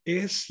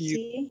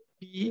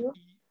 Superviso.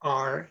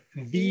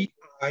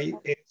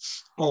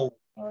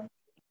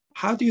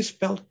 How do you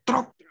spell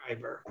truck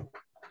driver?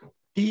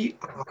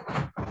 Driver.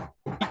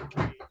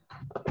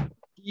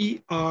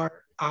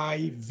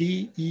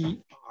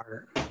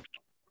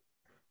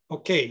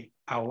 Ok,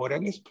 ahora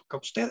les toca a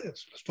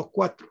ustedes, estos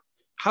cuatro.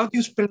 How do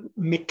you spell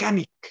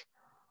mechanic?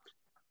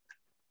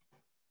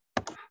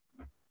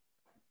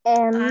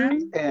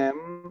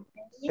 M-E-C-A-N-I-C.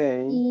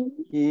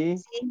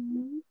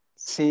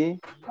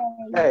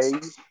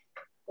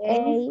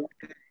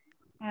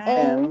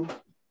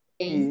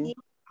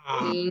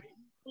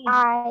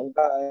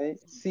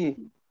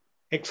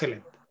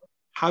 Excellent.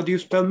 How do you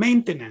spell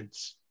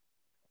maintenance?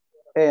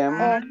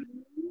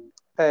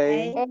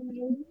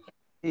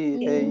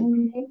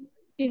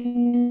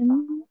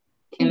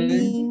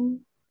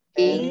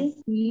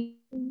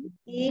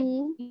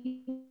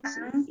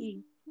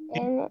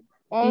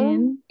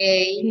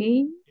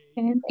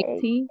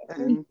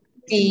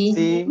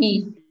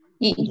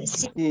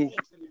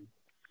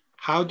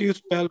 How do you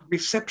spell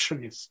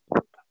receptionist?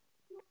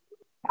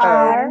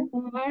 Ajá.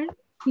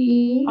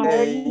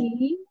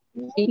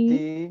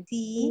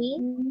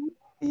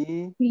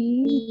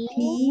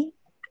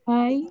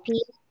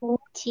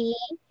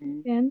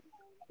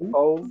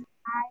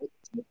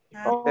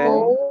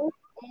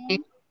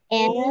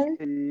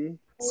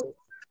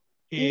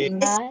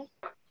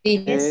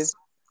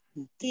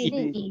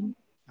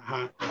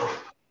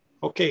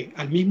 Ok,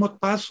 al mismo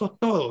paso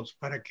todos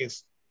para que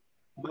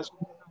más o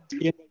menos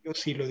entienda yo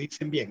si lo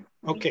dicen bien.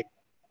 Ok.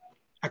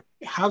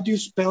 How do you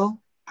spell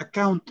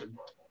accountant?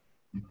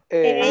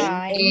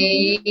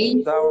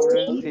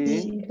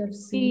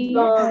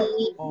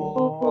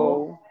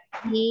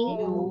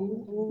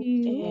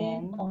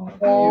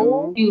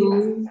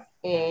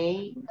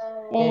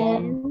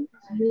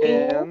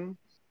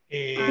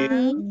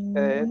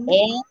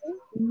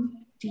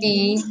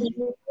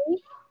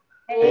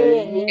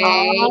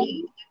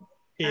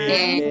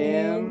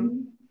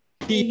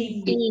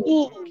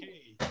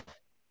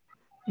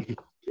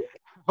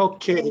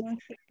 Ok.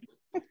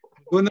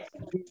 Algunos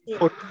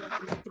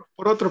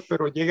por otro,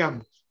 pero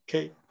llegamos. Ok.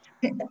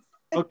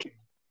 Ok.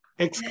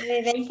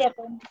 Excelente.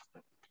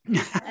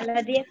 A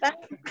las 10 va.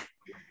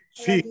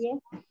 Sí.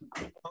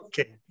 Ok.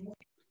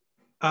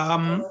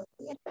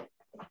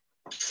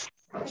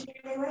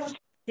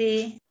 Sí.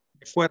 De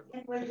acuerdo.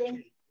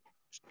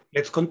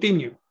 Let's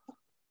continue.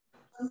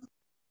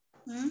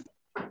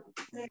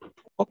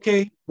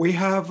 Okay, we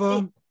have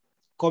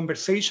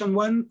conversation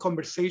 1,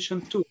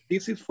 conversation 2.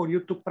 This is for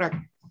you to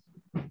practice.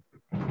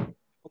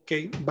 Ok,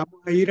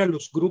 vamos a ir a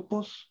los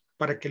grupos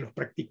para que los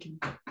practiquen.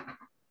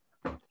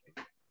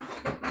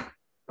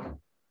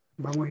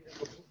 Vamos a ir a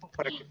los grupos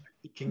para que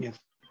practiquen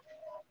esto.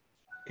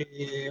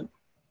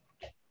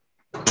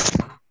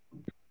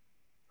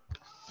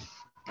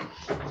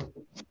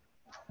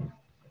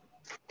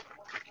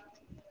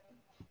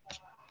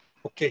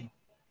 Ok.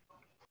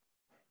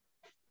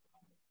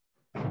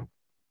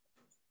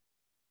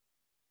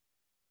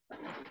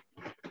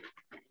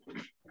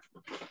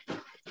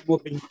 Como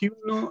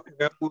 21,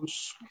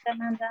 hagamos Está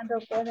mandando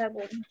cosas.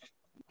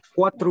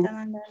 4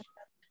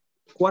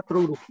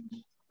 grupos.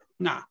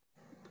 No,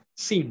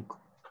 5.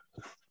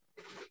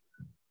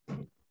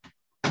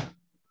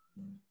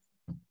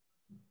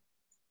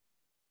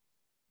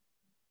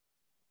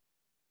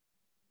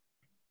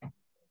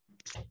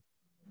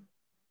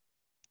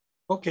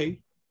 Ok.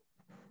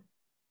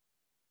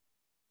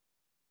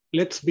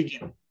 Let's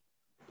begin.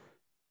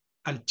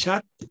 Al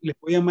chat les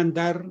voy a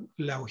mandar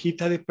la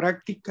hojita de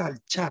práctica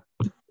al chat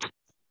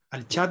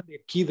de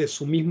aquí de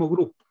su mismo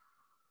grupo.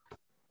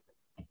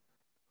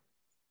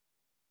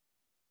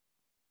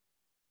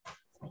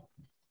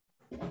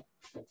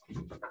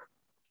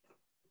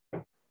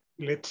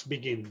 Let's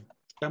begin.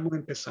 Estamos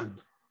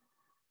empezando.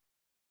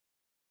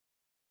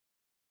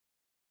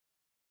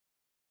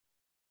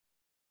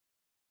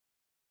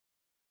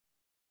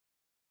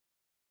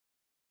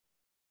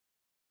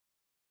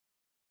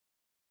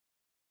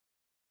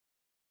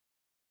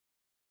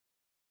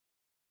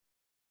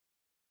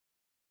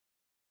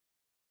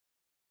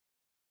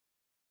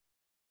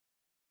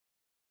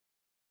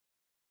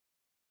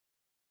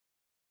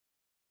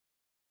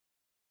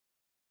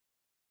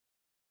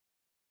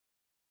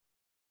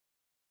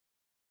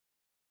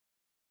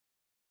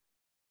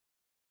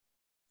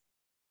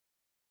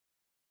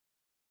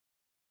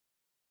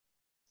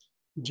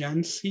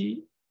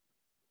 Yancy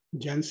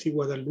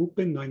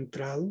Guadalupe no ha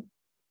entrado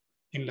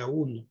en la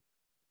 1.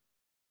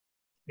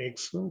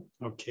 Exo,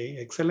 ok,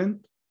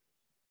 excelente.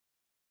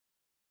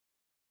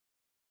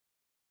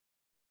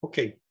 Ok,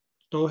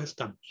 todos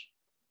estamos.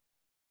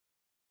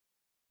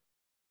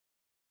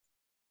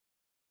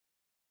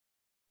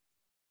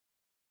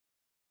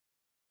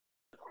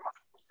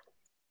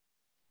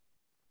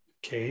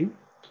 Ok,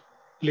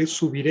 les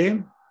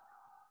subiré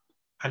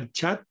al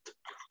chat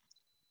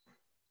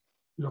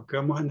lo que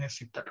vamos a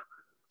necesitar.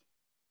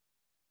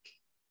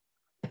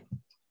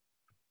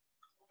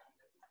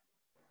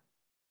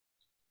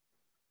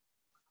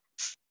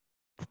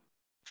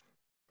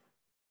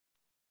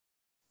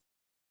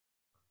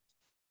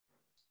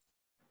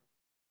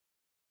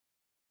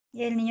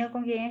 ¿Y el niño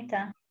con quién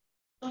está?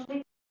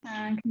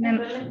 Ah,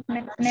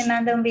 me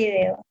manda un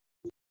video.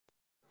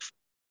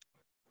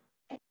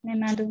 Me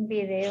manda un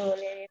video.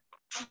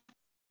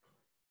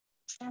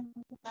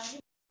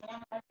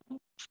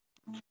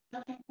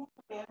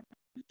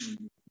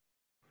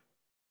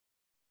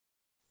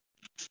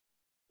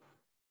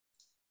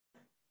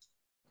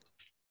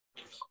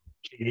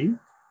 Ok,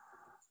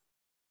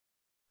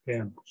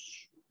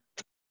 veamos.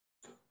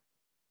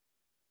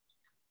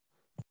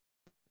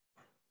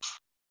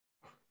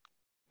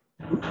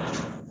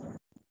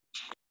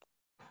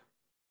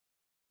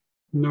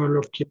 No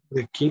lo quiero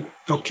de aquí.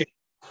 Ok.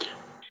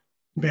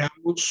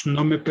 Veamos,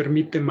 no me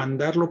permite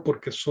mandarlo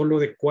porque solo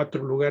de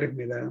 4 lugares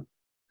me da.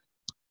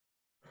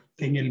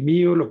 En el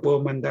mío lo puedo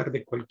mandar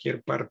de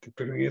cualquier parte,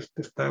 pero en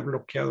este está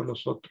bloqueado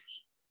los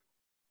otros.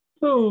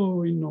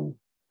 Ay, no.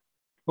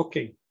 Ok.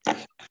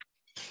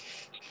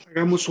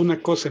 Hagamos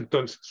una cosa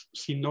entonces.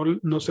 Si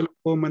no se lo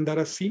puedo mandar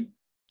así,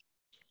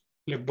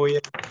 les voy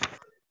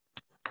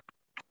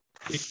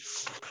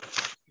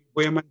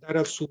a mandar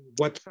a su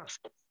WhatsApp.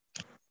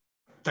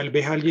 Tal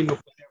vez alguien lo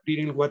puede abrir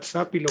en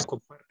WhatsApp y lo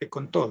comparte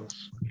con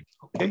todos.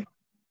 ¿Ok?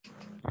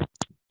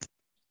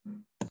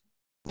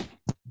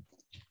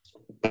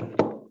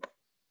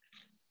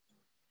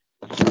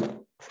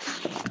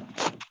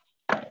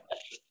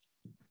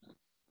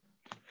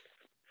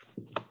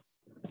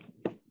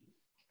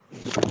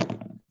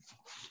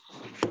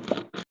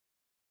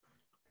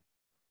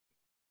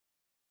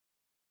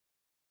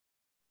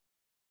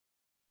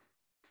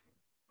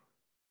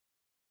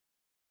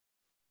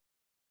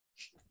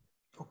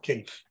 Ok.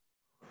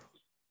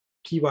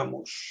 Aquí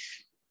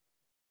vamos.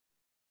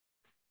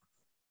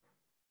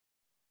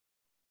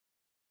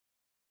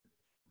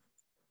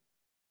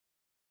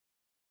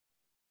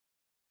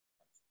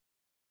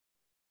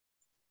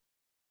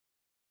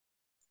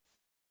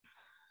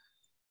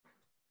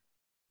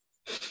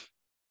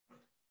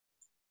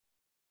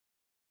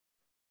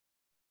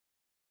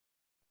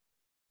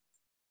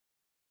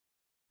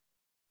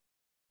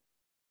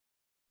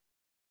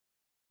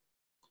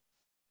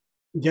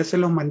 Ya se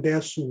los mandé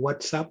a su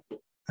WhatsApp,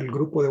 al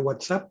grupo de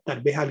WhatsApp.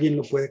 Tal vez alguien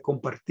lo puede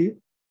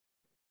compartir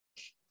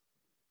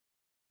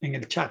en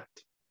el chat.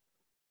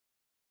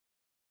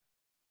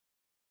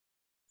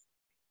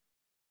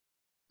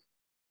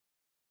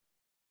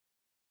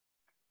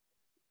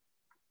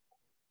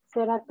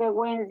 ¿Será que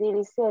Wendy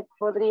Lisette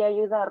podría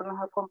ayudarnos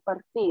a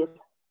compartir?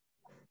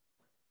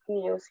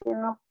 Que yo sí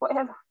no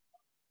puedo.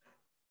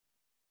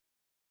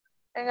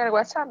 En el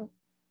WhatsApp.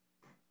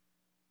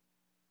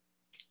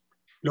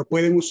 Lo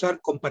pueden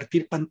usar,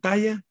 compartir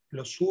pantalla,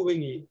 lo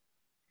suben y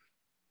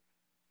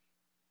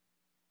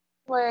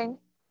Bueno,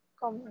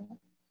 ¿cómo?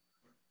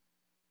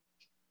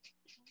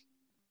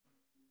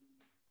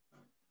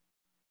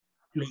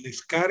 lo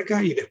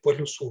descarga y después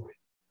lo sube.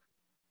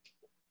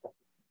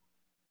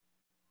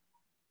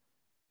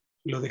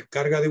 Lo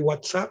descarga de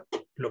WhatsApp,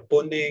 lo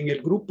pone en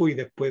el grupo y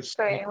después...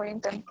 Sí, voy a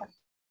intentar.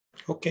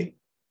 Ok.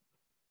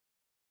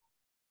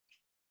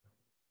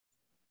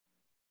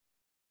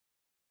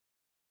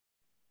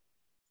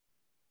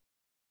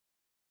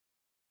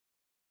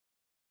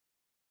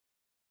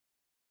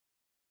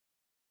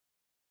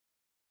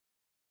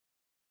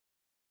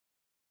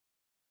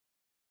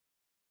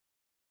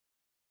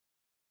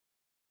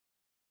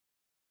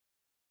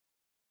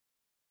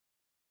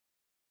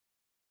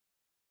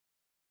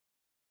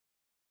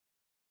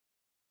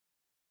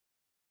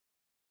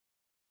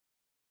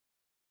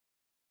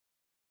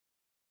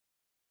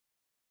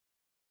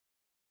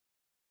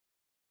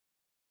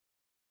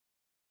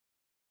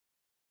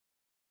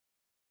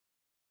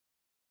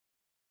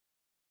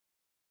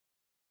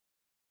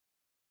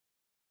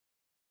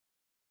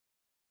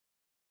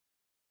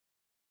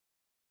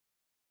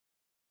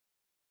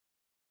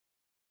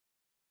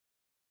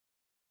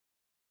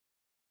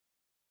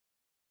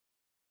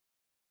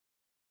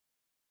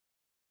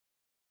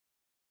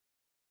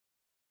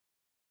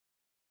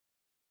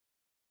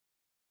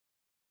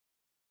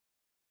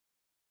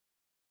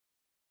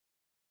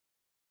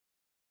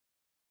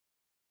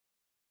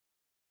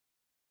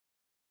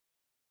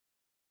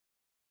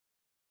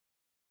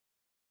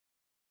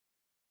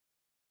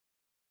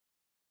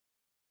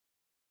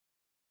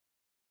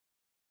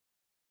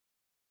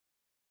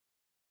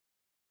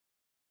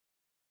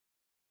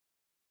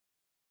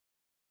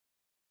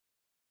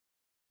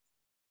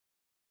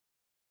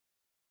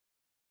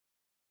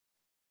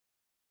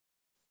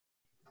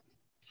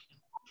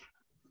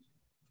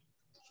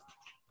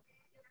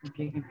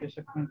 Bien,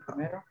 empiezo con el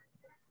primero.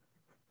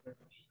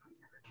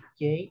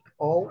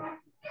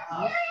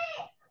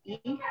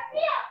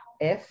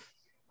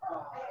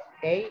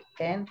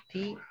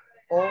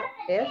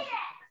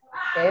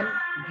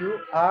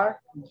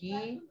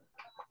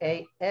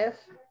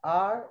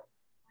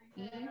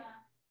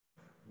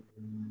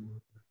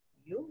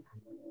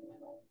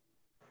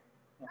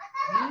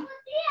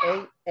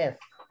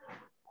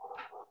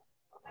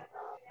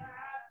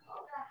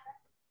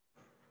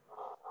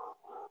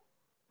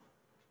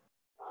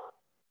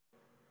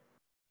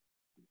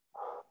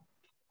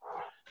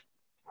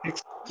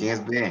 ¿Quién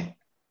es B?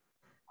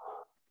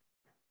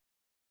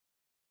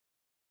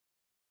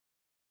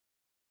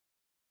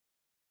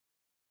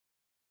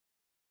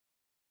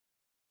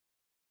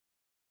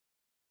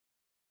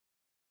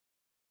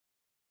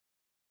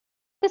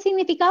 ¿Qué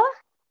significaba?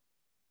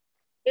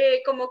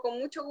 Como con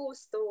mucho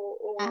gusto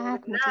o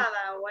de Como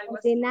nada o algo de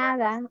así.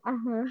 nada.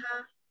 Ajá.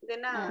 Ajá, de Ah,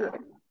 nada.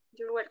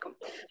 You're welcome.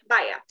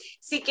 Vaya,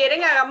 si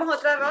quieren hagamos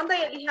otra ronda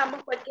y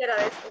elijamos cualquiera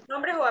de estos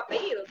nombres o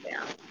apellidos,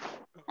 veamos.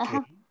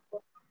 Ajá.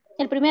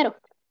 El primero,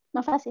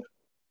 más fácil.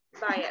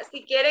 Vaya,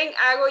 si quieren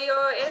hago yo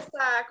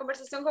esta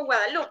conversación con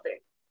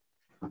Guadalupe.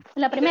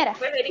 La primera.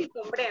 Después Eric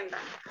con Brenda.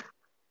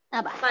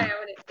 Ah, va. Vaya,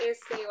 Guadalupe.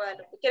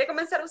 ¿Quiere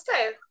comenzar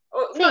usted?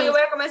 Sí. No, yo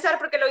voy a comenzar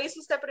porque lo hizo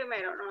usted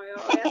primero. No, yo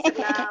voy a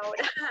hacerla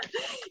ahora.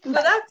 Good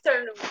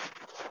afternoon.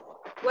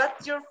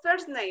 What's your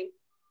first name?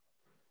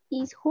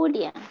 Is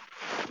Julia.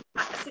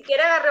 Si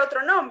quiere agarre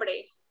otro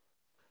nombre.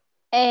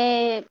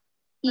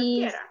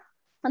 Is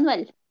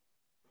Manuel.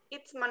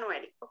 It's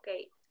Manuel.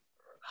 Okay.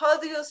 How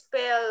do you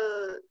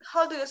spell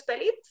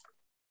it?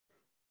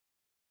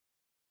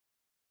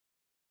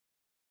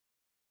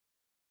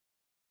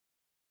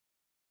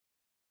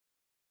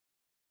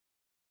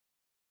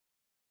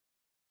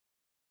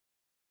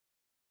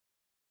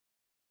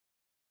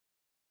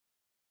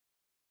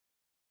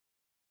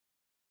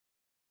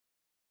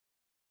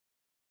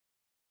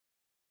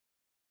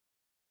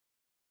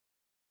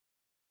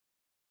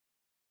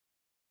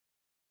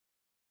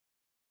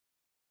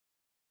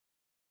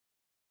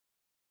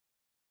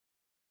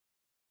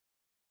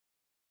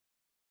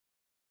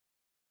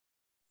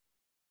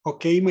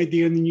 Ok, my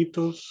dear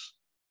niñitos,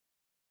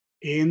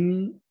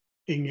 en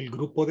el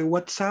grupo de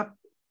WhatsApp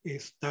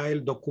está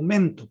el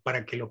documento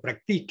para que lo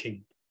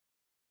practiquen.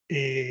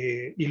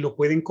 Y lo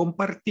pueden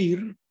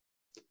compartir.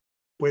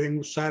 Pueden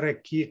usar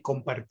aquí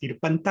compartir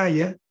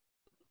pantalla.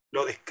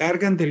 Lo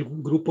descargan del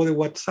grupo de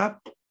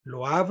WhatsApp,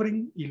 lo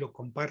abren y lo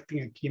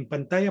comparten aquí en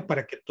pantalla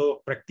para que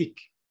todos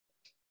practiquen.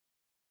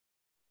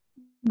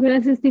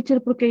 Gracias,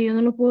 teacher, porque yo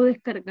no lo puedo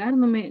descargar,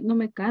 no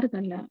me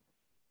carga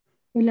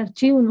el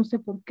archivo, no sé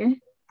por qué.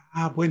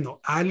 Ah, bueno,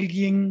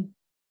 alguien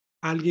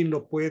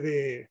lo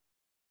puede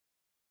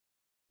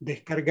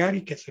descargar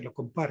y que se lo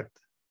comparta.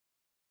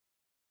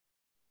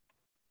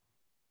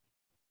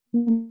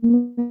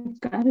 No me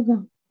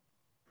carga.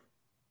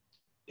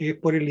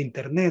 Por el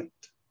internet.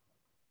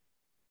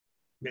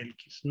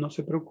 Belkis, no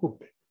se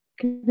preocupe.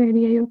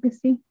 Creería yo que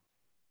sí.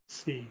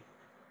 Sí.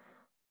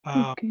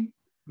 Okay.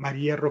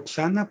 María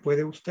Roxana,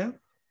 ¿puede usted?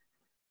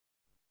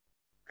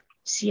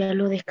 Sí, ya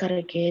lo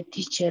descargué,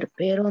 teacher,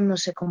 pero no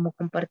sé cómo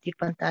compartir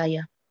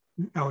pantalla.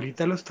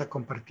 Ahorita lo está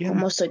compartiendo.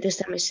 ¿Cómo estoy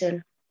desde mi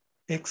cel?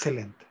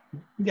 Excelente.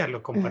 Ya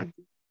lo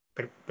compartí.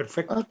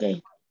 Perfecto. Ok.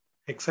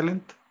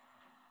 Excelente.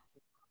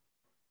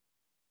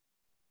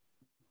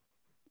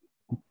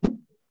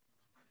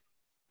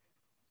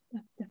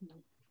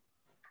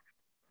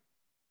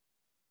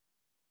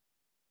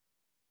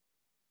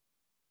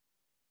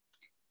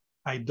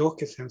 Hay dos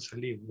que se han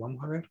salido.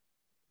 Vamos a ver.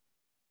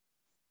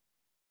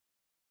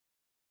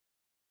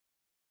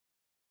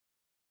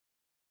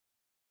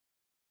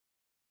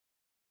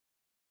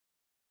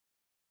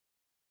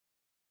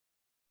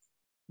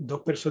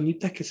 Dos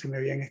personitas que se me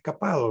habían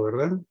escapado,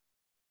 ¿verdad?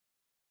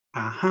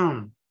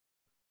 Ajá.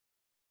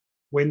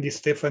 Wendy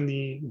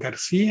Stephanie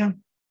García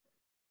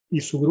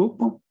y su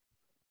grupo.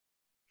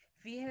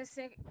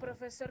 Fíjese,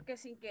 profesor, que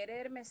sin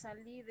querer me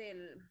salí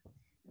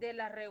de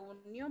la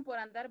reunión por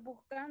andar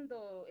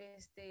buscando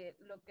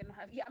lo que nos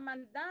había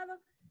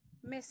mandado.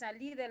 Me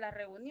salí de la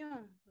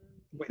reunión.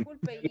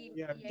 Disculpe.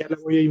 Bueno, ya la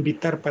voy a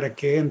invitar para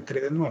que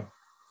entre de nuevo.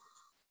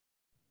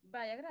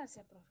 Vaya,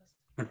 gracias, profesor.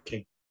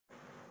 Ok.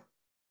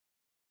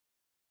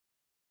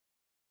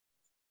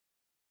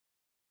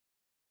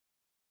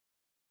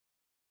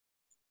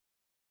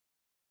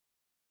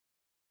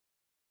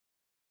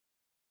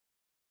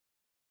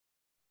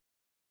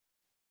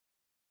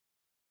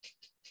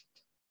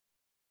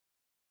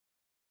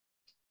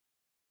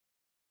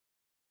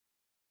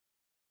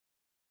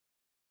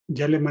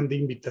 Ya le mandé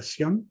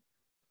invitación.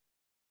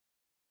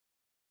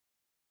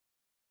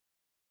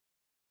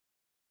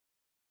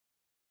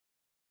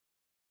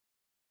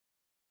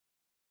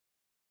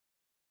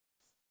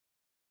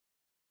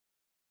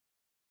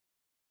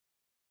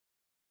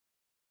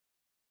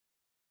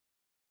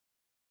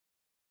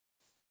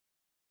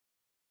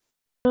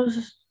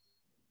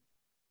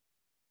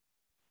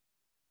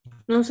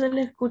 No se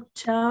le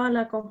escuchaba a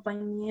la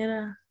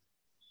compañera.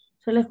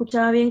 Se le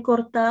escuchaba bien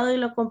cortado y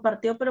lo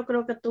compartió, pero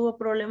creo que tuvo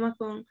problemas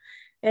con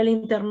el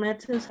internet,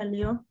 se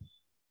salió.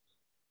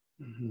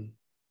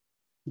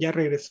 Ya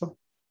regresó.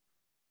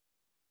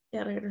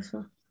 Ya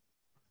regresó.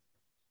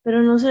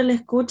 Pero no se le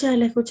escucha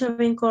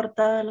bien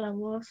cortada la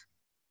voz.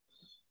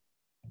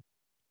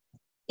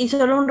 Y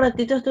solo un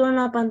ratito estuvo en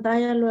la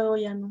pantalla, luego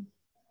ya no.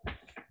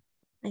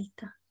 Ahí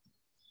está.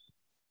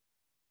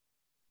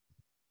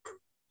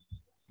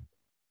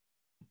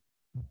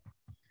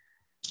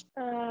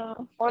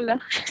 Hola.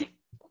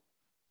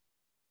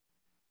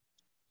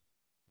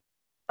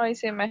 Hoy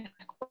sí me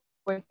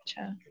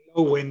escucha.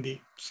 Hello,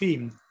 Wendy.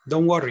 Sí,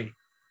 don't worry.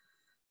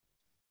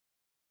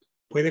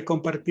 ¿Puede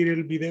compartir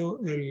el video,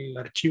 el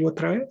archivo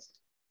otra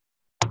vez?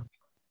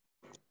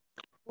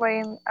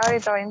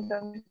 Ahorita voy a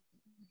intentar.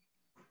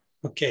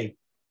 Ok.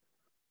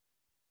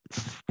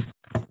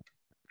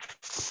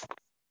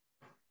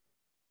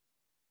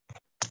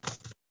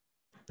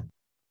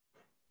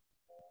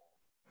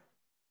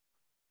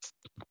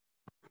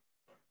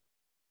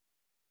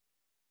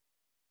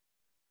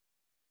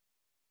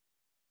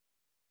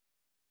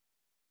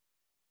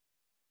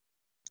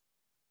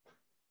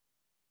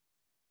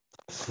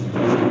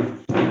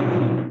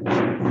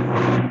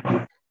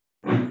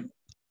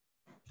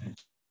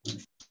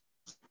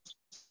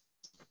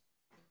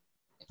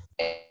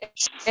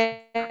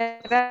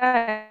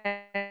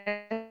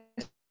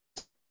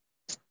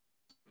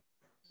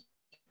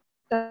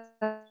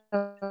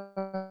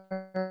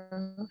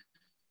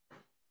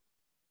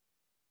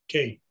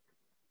 Ok.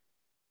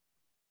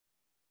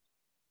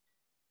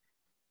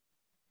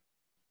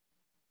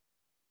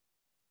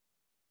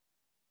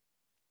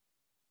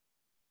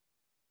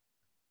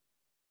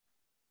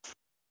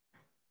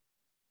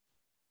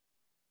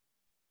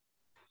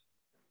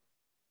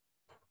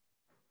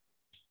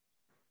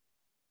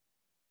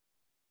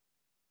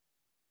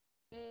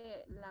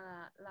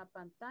 La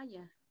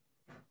pantalla.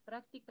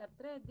 Práctica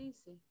 3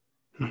 dice.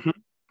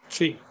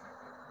 Sí.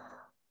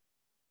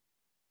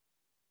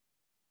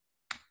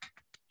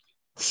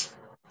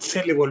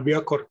 Se le volvió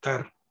a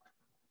cortar.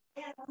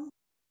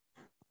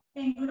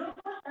 En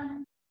grupo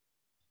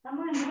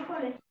estamos en grupo.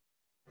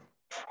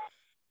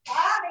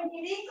 ¡Ah,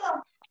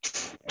 25!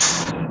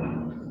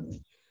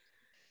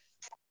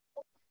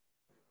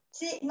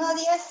 Sí, no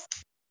 10.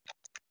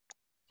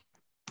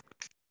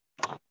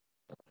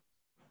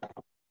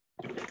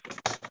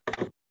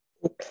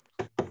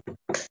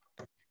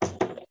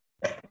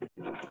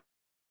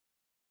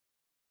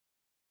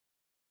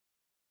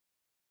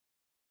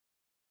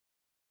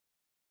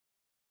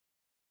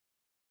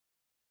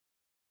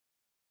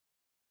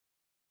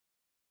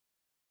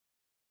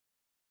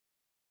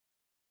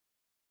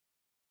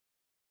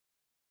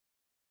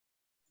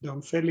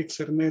 Don Félix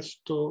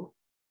Ernesto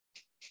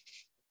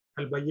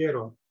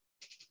Alballero.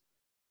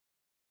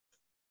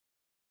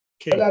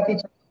 Okay. Hola,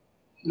 teacher.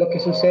 Lo que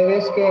sucede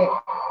es que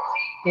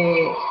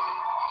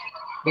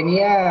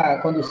venía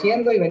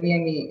conduciendo y venía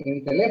en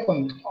mi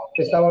teléfono.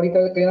 Estaba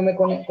ahorita queriéndome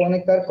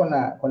conectar con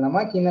la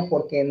máquina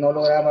porque no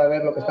lograba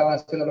ver lo que estaban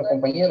haciendo los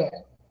compañeros.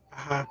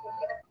 Ajá.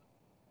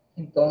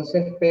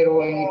 Entonces,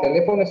 pero en mi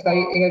teléfono está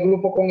ahí en el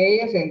grupo con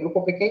ellas, en el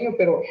grupo pequeño,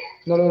 pero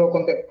no logro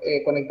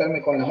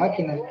conectarme con la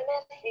máquina.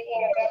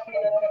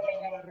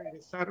 Vamos a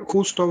regresar,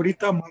 justo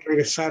ahorita vamos a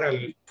regresar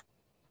al...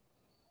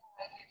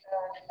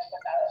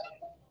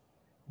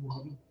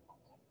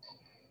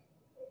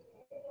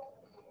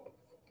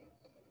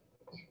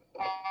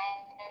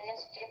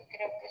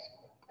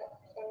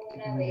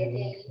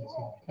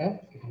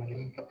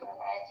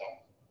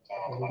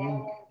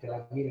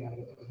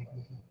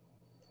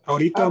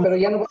 Ahorita pero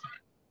ya no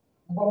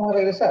vamos a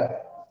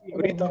regresar. Sí,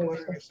 ahorita vamos a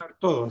regresar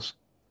todos.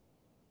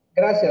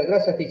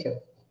 Gracias,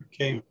 teacher.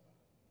 Okay.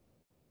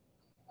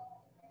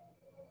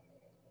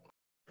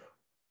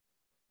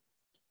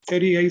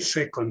 $38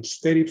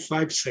 seconds,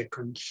 35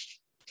 seconds.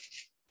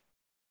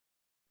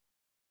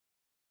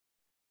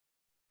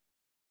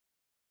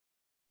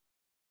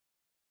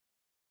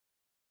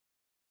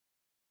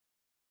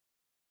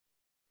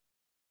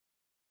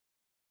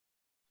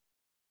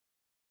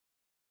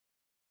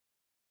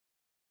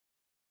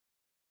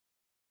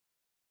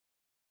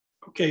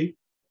 Okay.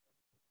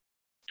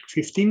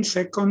 15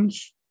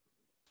 seconds.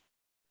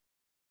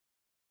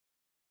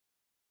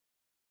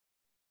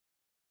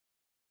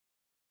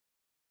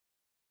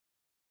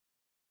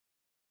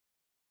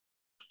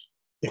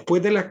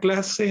 Después de la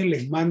clase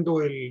les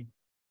mando el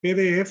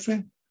PDF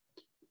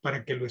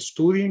para que lo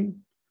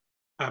estudien.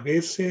 A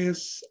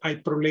veces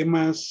hay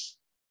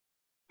problemas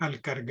al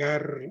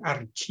cargar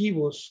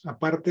archivos,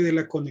 aparte de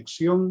la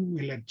conexión,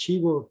 el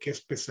archivo que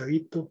es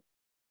pesadito,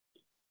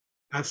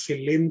 hace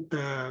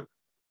lenta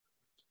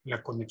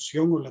la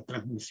conexión o la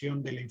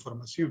transmisión de la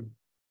información.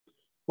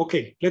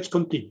 Okay, let's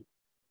continue.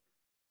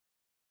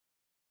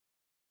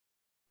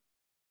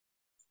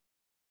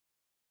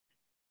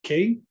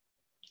 Okay.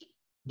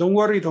 Don't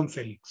worry, Don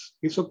Felix.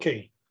 It's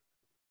okay.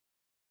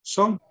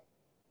 So,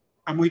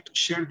 I'm going to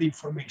share the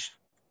information.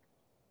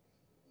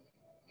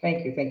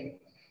 Thank you.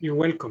 You're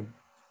welcome.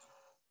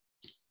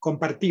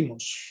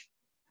 Compartimos.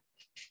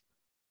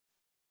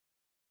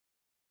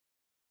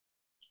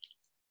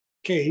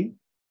 Ok.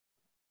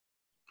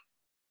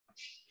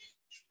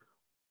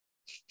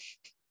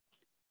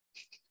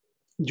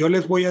 Yo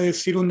les voy a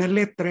decir una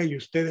letra y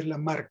ustedes la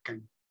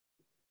marcan.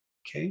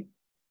 Ok.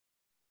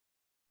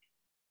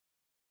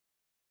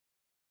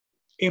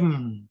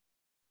 M.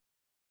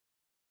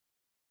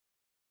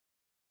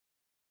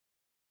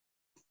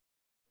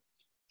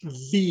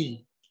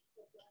 V.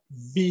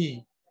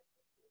 V.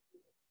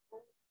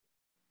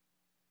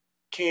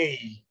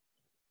 K.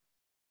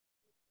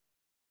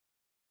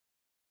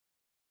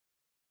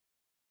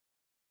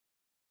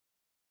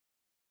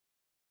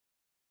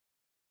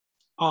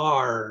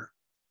 R.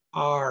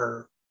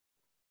 R.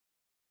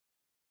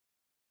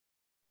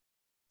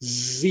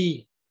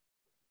 Z.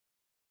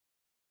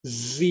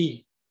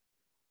 Z.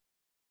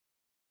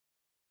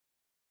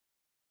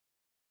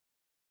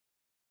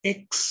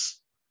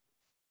 X.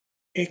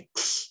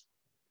 X.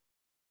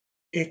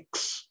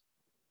 X.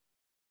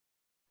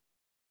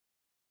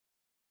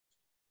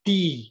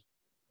 T.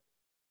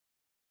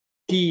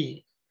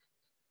 T.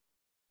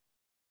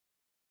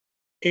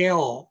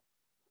 L.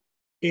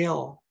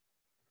 L.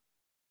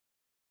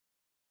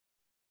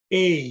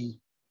 A.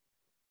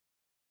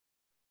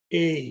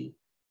 A.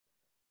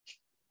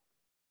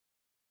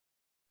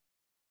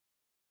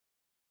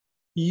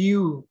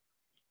 U.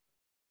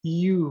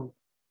 U.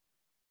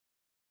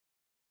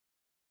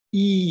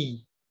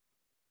 E.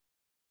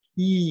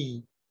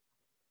 E.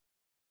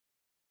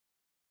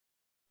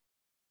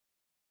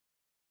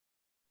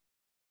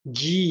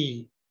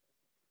 G.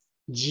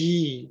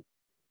 G.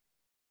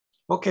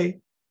 Ok.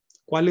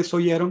 ¿Cuáles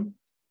oyeron?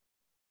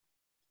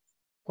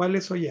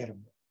 ¿Cuáles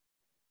oyeron?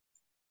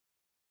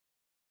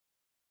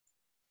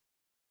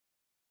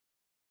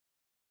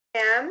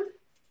 M.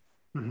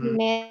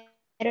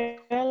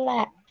 Primero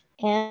la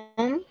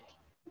M.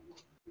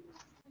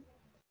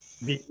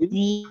 B.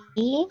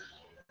 D.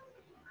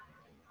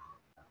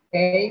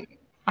 A.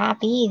 Ah,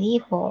 B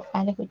dijo.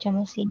 Ah, lo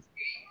escuchamos, sí.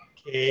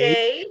 K.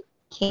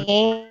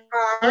 K.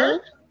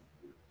 R.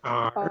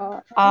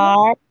 R.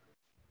 R.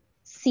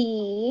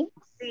 C.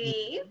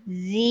 C.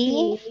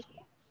 Z.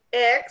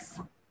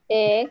 X.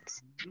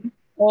 X.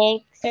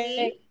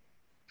 X.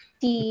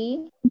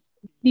 T.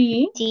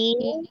 T.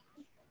 T.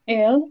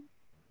 L.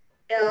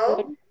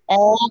 L.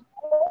 L.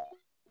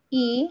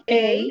 E.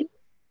 A.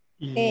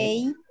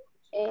 E.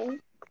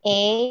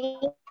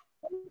 A.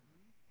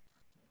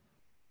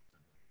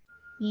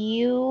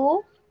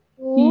 U.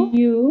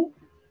 U.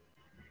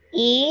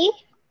 E.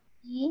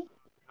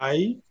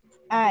 I.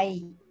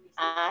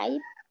 I.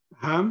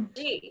 Ajá.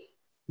 G.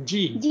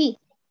 G. G.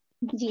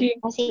 G.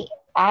 Así.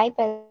 I,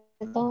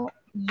 perdón.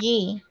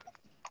 G.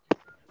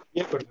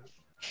 Yeah, ¿verdad?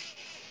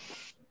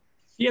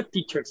 Yeah,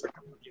 teachers.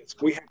 Yes,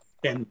 we have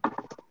 10.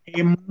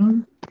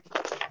 M.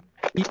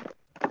 E,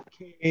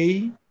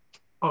 K.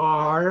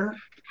 R.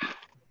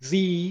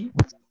 Z.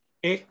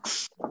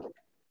 X.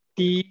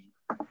 T.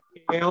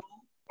 L.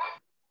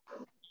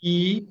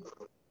 E.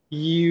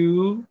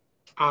 U.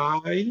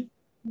 I.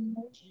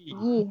 G.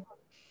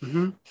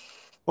 Mhm.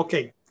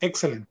 Okay,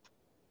 excellent.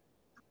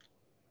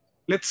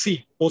 Let's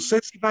see.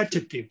 Possessive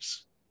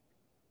adjectives.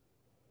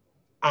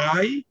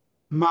 I,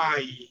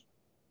 my.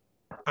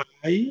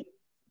 I,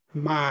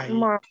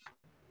 my.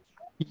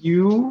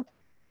 You,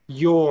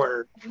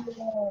 your.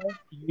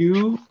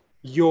 You,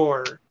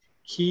 your.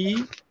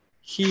 He,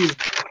 his.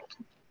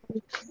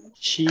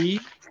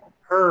 She,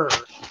 her.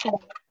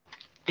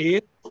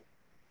 It,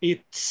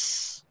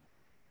 its.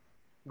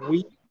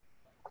 We,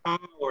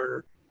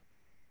 our.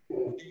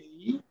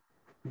 They,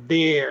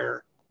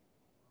 their.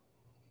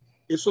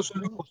 Esos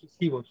son los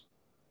posesivos.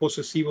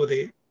 Posesivo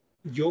de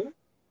yo,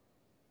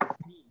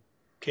 mi.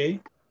 ¿Ok?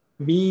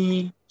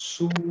 Mi,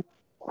 su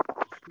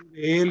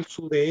de él,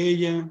 su de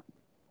ella,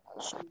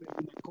 su de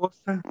una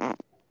cosa,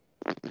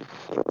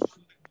 su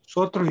de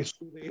nosotros y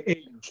su de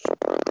ellos.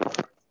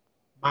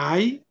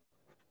 My,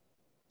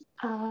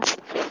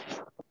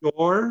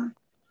 your,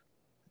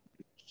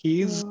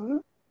 his,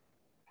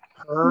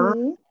 her,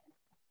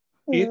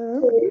 it,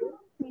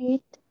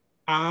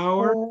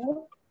 our,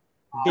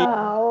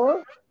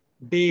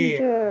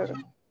 their.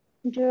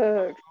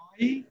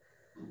 I,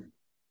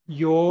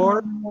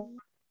 your,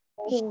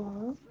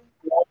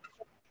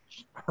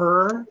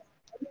 her,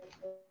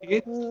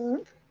 it,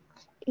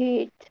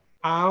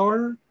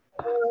 our,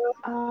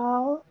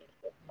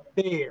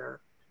 their.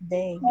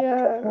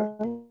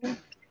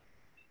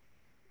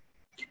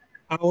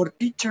 Our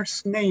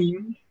teacher's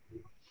name.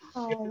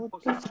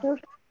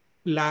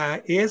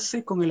 La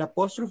S con el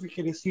apóstrofe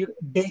quiere decir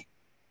de.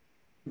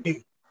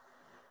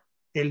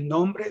 El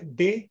nombre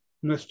de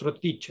nuestro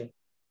teacher.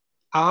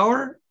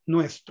 Our,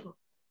 nuestro.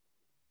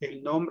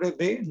 El nombre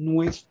de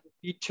nuestro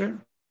teacher.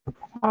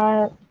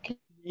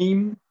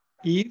 Name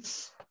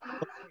is.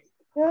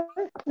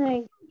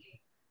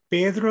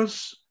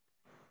 Pedro's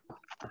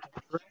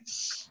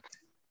address.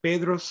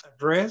 Pedro's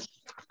address.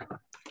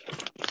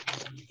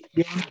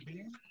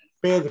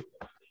 Pedro.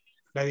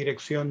 La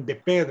dirección de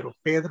Pedro.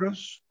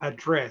 Pedro's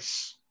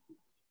address.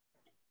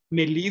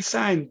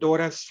 Melissa and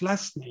Dora's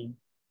last name.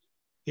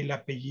 El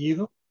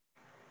apellido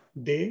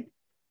de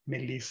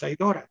Melissa y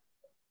Dora.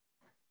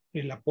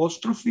 El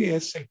apóstrofe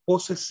es el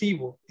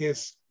posesivo,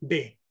 es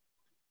de.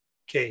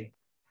 Ok.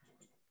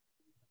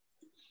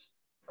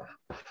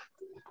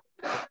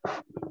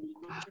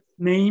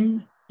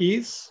 Name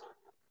is.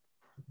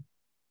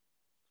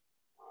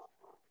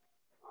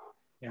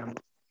 Ya,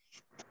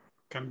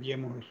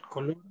 cambiemos el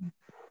color.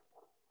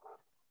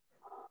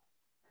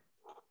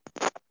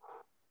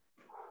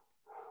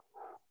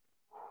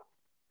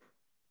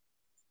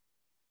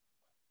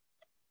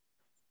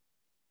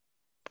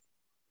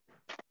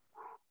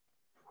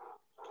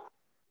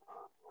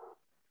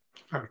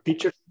 Our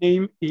teacher's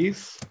name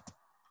is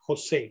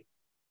Jose.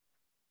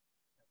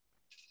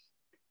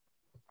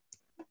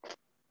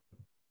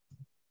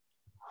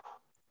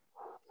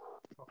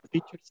 Our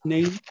teacher's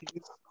name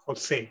is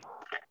Jose.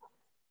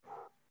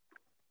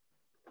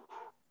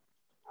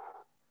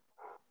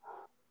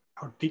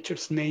 Our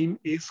teacher's name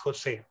is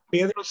Jose.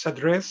 Pedro's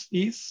address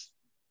is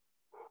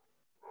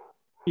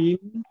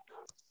in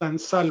San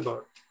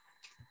Salvador.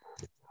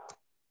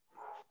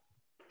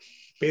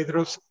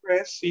 Pedro's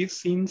address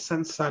is in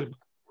San Salvador.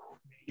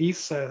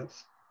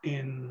 Lisa's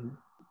and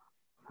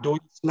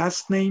Dora's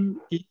last name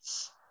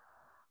is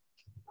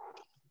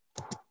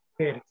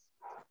Perez.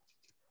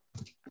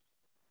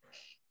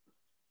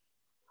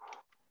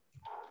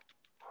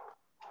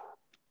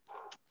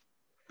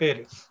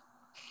 Perez.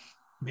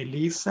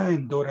 Melissa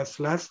and Dora's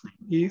last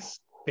name is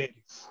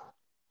Perez.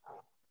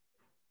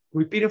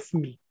 Repeat of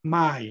me.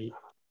 My.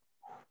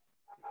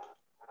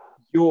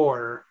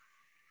 Your.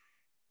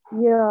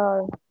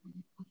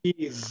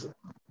 His.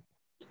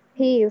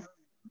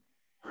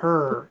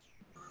 Her.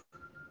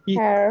 It.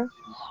 Her.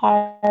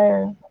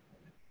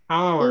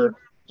 Our.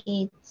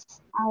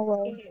 It's.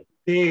 Our.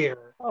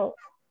 Their. Oh.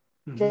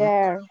 Mhm.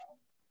 There.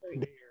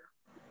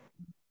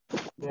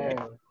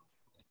 There.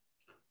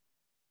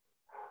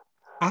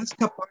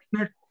 Ask a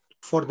partner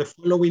for the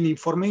following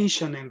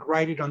information and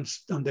write it on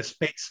the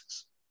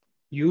spaces.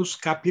 Use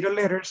capital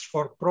letters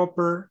for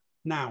proper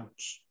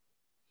nouns.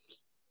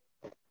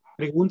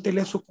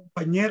 Pregúntele a su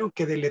compañero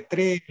que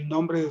deletree el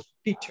nombre de su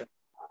teacher.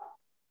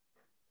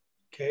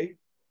 Okay.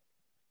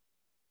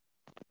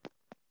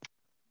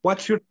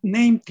 What's your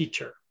name,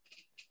 teacher?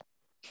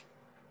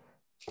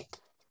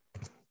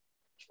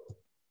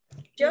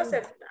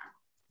 Joseph.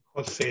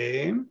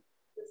 José.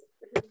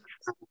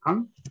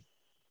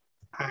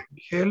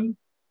 Ángel.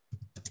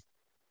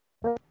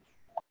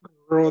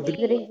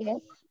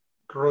 Rodríguez.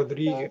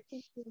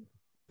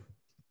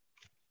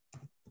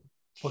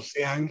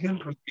 José Ángel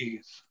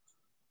Rodríguez.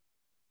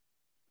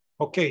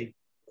 Okay.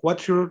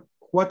 What's your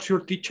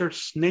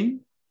teacher's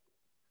name?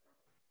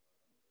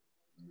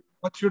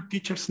 What's your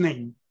teacher's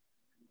name?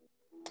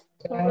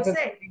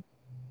 José.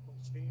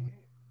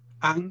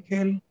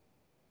 Ángel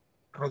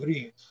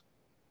Rodríguez.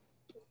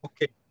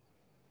 Okay.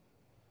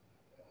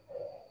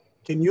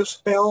 Can you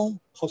spell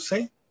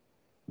José?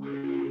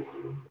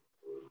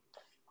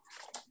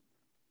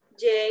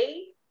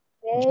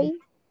 J-O-S-E.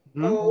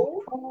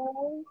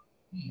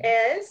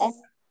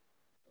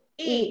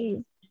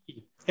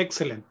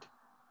 Excellent.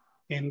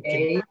 And can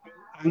you spell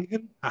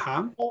Ángel?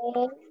 Ajá.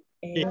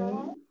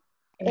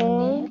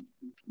 N-G-E-L.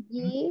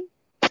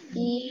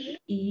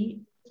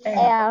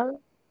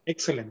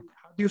 Excellent.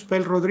 How do you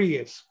spell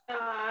Rodríguez?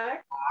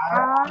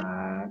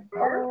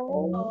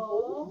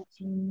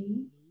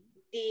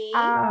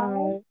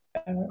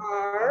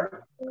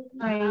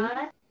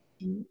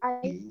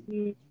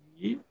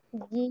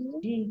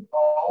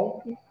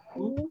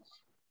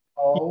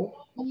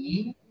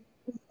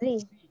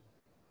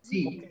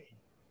 Okay.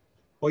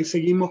 Hoy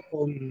seguimos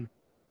con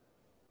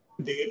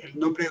el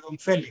nombre de don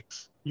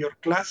Félix. Your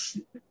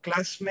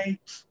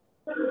classmates.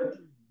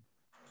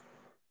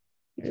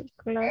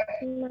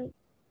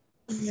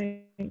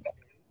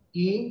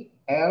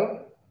 E-L-F-E-L-I-X.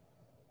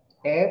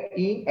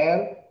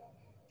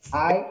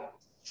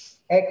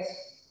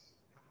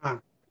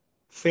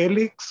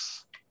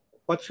 Felix.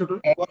 What's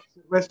the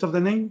rest of the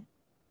name?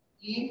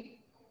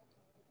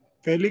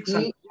 Felix.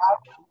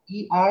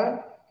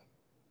 E-R.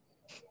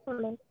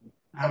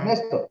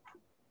 Ernesto.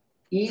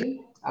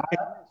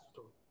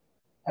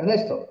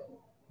 Ernesto.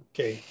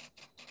 Okay.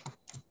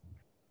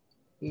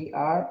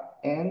 E-R-N-E-S-T-O.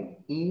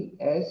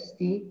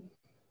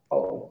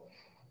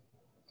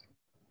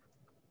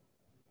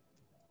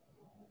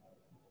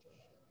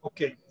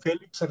 Ok,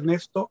 Félix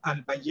Ernesto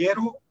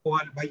Alballero o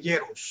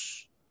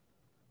Alballeros.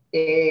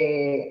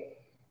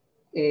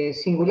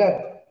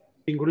 Singular.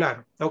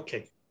 Singular,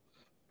 ok.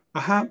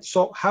 Ajá,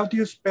 so how do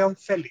you spell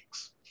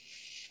Félix?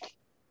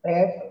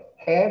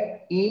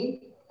 F-E-L-A-X.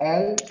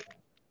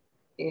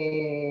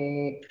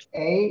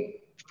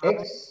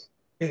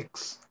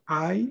 X.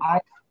 I.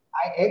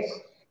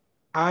 I-X.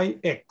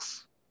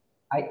 I-X.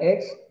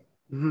 I-X.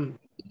 Mm-hmm.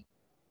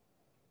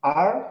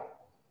 R-N-E-S-T-O.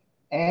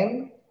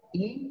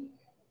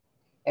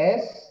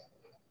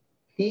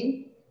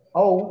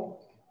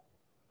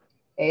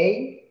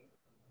 A-L-B-A-J-Y-Y-E-R-O.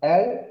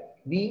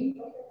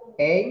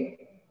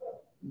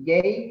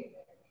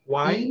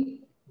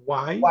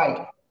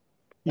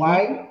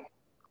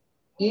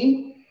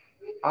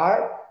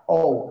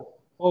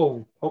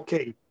 Oh,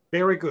 okay,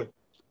 very good.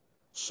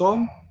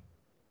 So,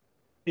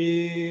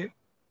 A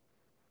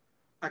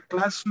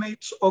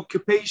classmate's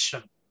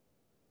occupation.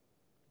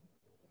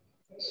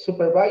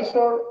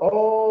 Supervisor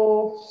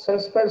or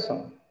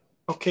salesperson?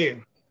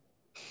 Okay.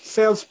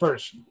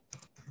 Salesperson.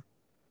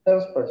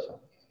 Salesperson.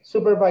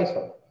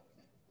 Supervisor.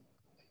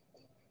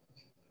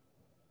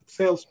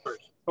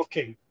 Salesperson.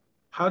 Okay.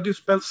 How do you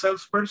spell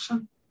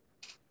salesperson?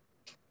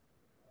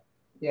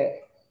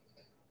 Yeah.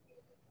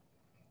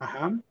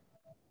 Uh-huh.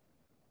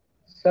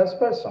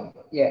 Salesperson.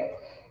 Yeah.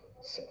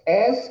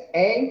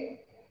 S-A-L-E-S-P-E-R-S-O-N.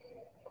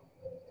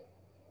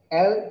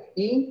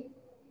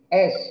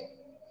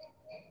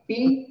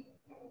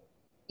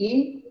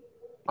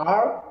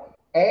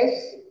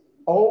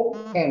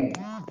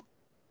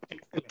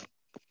 Excellent.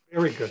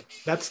 Very good.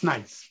 That's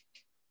nice.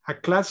 A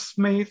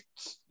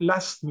classmate's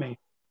last name.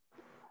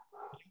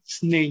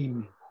 His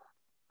name.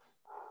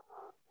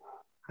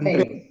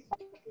 Andres.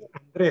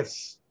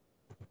 Andres.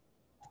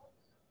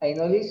 I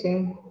know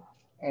listen.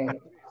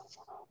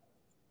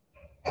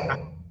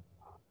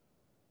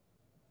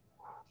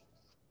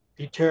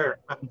 Teacher,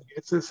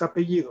 Andrés es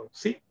apellido,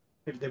 ¿sí?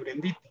 El de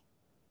Brendita.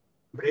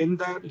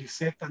 Brenda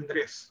Lisette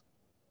Andrés.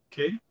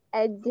 Okay.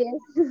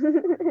 Yes.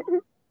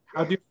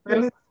 How do you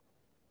spell it?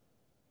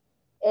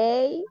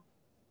 A-N-D-R-E-S.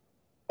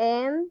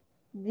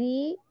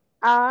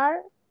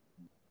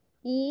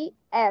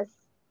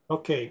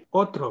 Okay.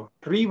 Otro.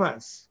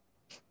 Rivas.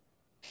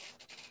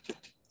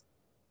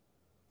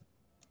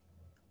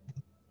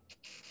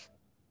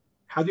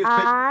 How do you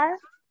spell R. it?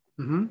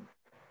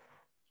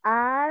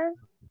 R.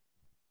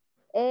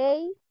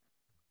 A.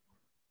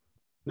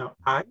 No.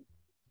 I.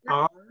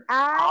 R.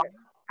 R-I-V-A-S.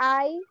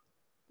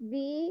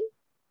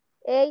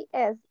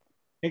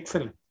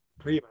 Excellent.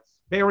 Rivas.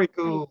 Very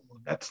good.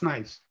 That's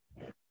nice.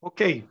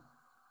 Okay.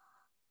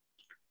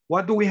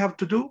 What do we have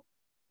to do?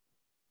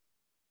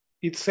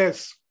 It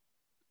says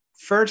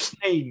first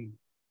name.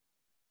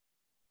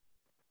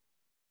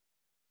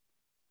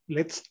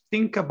 Let's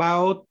think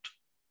about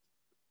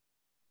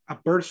a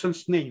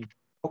person's name.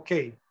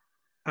 Okay.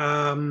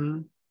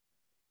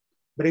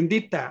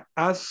 Brendita,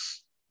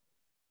 ask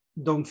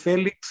Don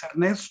Felix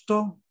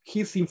Ernesto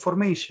his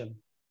information.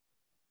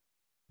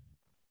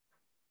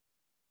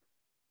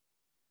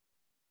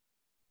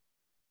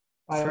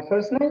 My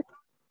first name?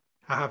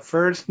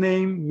 First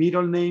name,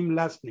 middle name,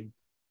 last name.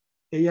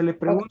 Ella le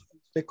pregunta,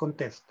 usted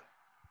contesta.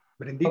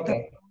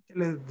 Brendita,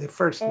 the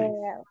first name.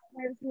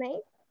 First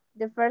name.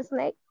 The first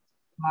name.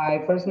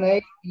 My first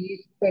name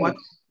is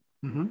Felix.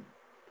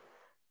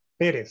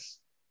 Pérez.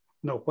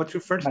 No, what's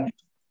your first name?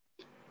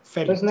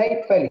 Felix. First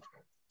name, Felix.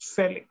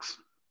 Felix.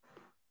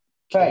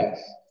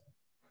 Felix.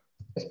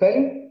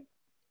 Spelling?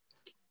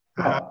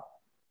 No.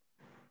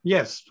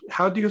 Yes.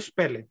 How do you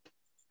spell it?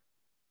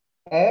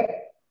 F-E-L-I-X.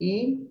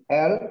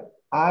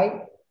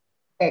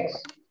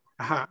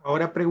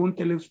 Ahora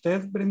pregúntele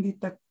usted,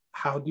 Brendita,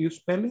 how do you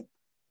spell it?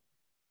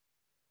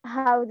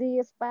 How do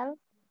you spell?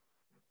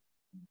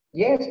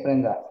 Yes,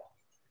 Brenda.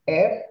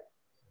 F-E-L-I-X.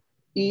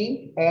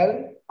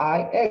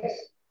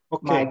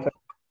 Okay.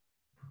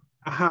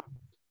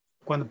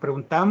 Cuando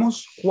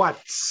preguntamos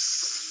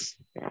what's.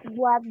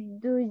 What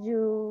do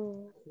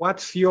you?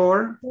 What's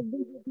your?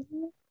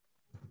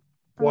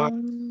 What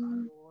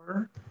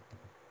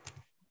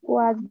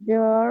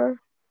your?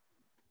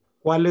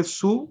 ¿Cuál es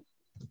su?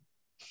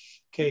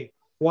 Okay.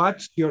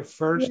 What's your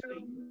first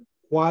name?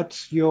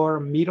 What's your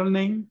middle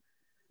name?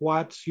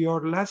 What's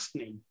your last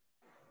name?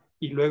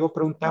 Y luego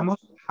preguntamos,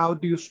 how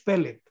do you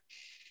spell it?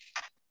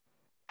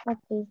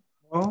 Okay.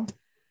 Oh,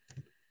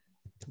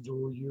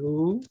 do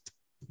you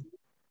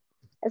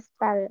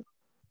spell it?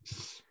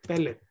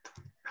 Spell it.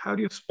 How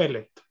do you spell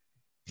it?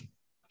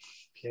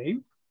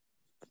 Okay.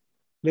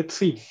 Let's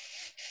see.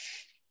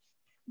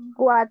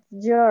 What's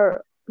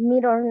your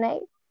middle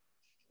name?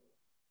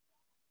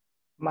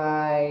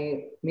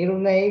 My middle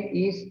name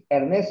is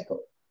Ernesto.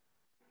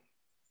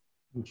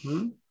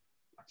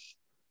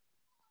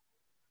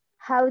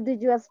 How do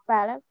you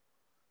spell it?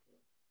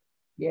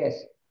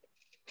 Yes.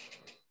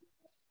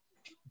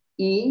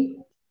 E-R-N-E-S-T-O.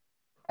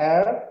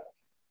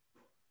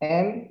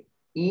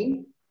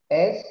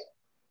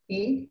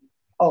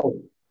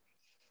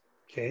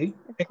 Okay.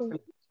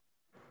 Excellent.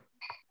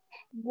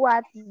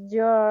 What's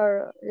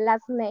your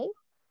last name?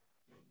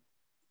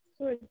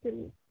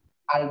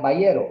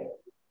 Albayero.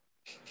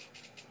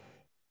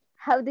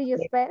 How do you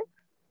spell?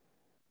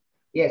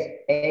 Yes,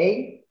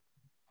 A-L-B-A,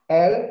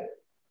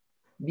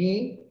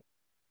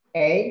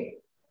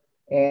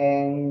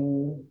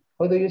 and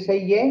how do you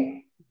say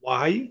yeah?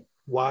 Y-Y-E-R-O.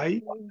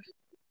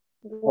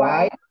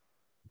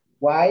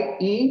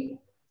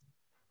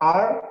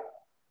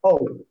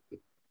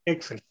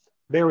 Excellent.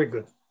 Very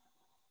good.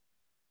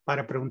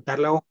 Para preguntar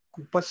la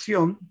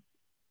ocupación,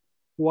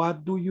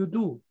 what do you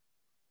do?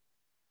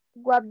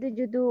 What do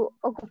you do?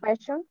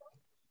 Occupation?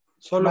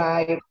 Solo,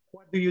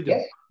 what do you do?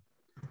 Yes.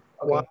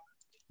 Okay. What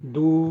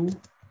do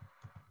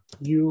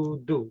you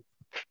do?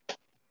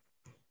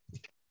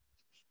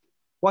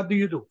 What do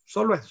you do?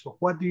 Solo eso.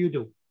 What do you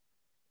do?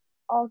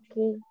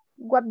 Okay.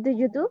 What do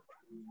you do?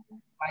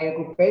 My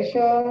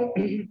occupation,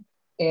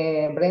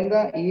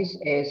 Brenda, is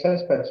a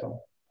salesperson.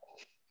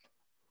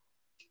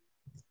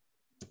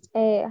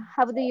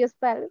 How do you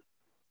spell?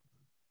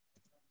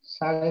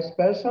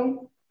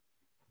 Salesperson.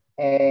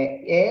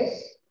 S-A-L-E-S-P-E-R-S-O-N.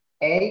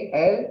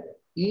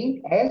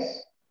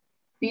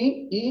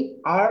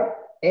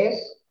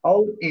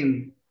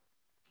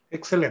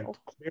 Excellent.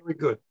 Very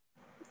good.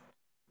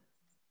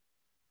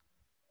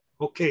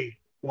 Okay.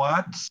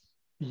 What's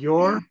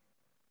your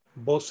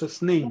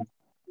boss's name?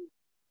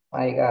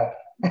 My God.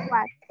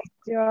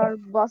 What's your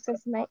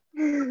boss's name?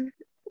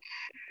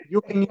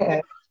 You can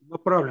invent, no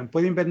problem.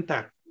 Puede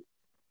inventar.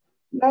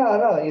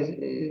 No, it's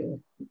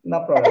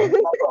no problem.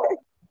 No problem.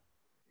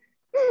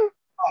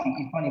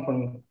 It's funny for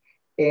me.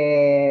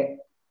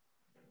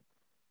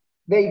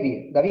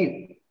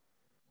 David.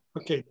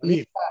 Okay,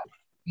 David.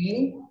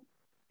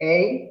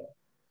 E-A.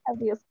 How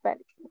do you spell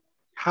it?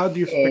 How do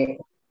you spell it?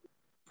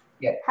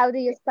 Yeah. How do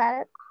you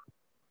spell it?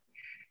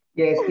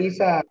 Yes, it's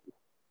a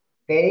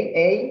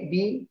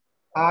A-A-B-I-D.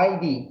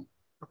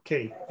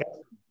 Okay.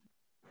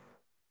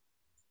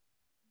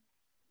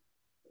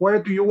 Where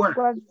do you work?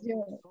 What's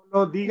your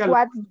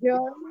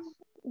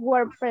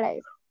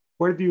workplace?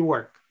 Where do you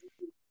work?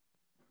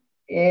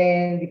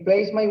 And the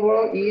place my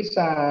work is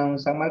San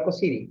Marcos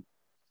City.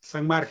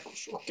 San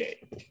Marcos, okay.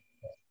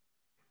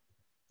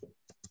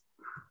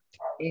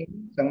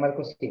 In San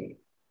Marcos City.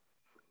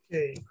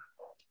 Okay.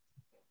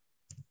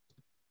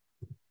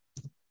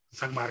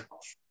 San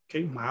Marcos.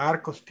 Okay,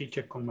 Marcos,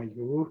 teacher con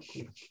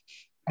mayúscula.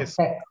 Es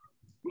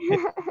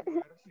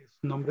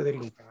nombre del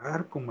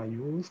lugar con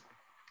mayúscula.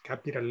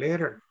 Capital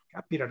letter,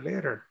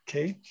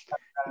 okay?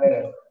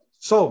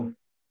 So,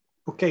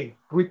 okay,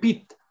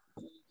 repeat.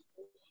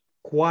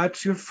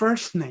 What's your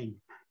first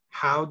name?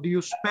 How do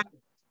you spell it?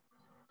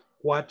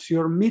 What's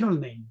your middle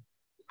name?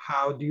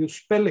 How do you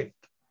spell it?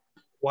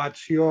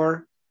 What's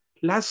your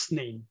last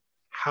name?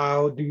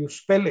 How do you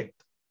spell it?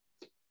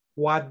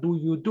 What do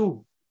you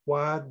do?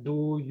 What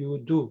do you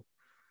do?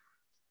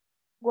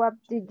 What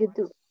did you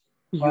do?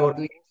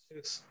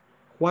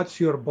 What's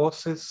your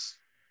boss's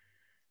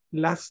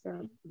last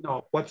name?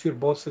 No, what's your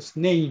boss's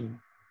name?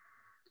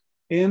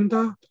 And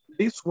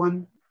this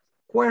one,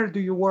 where do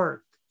you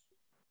work?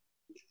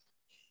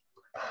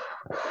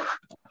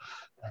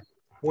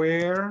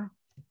 Where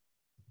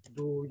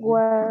do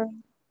you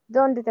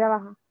 ¿Dónde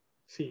trabaja?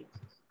 Sí.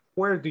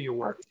 Where do you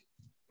work?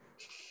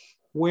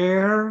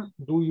 Where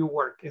do you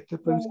work? Este es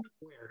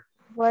where.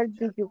 Where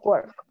do you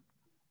work?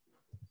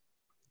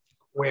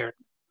 Where?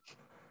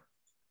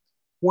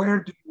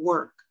 Where do you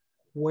work?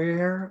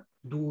 Where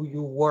do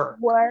you work?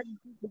 Where do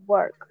you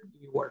work? Where do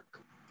you work?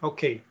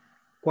 Okay.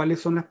 ¿Cuáles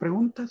son las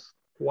preguntas?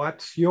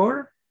 What's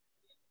your?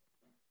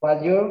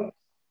 What's your?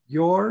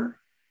 Your?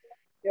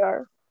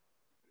 Your.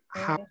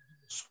 How do you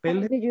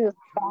spell it? Do you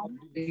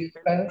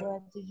spell?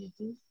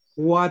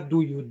 What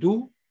do you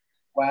do?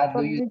 What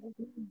do you do?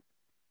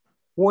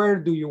 Where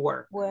do you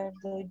work? Where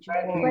do you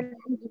Where do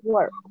you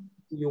work?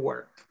 You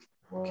work.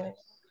 Where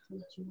do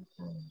you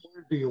work?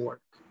 Where do you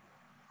work?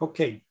 Ok.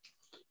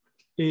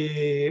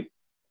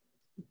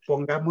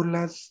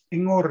 Pongámoslas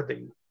en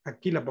orden.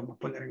 Aquí las vamos a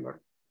poner en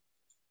orden.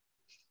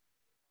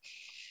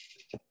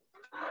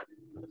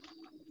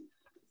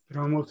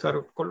 Pero vamos a usar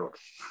un color.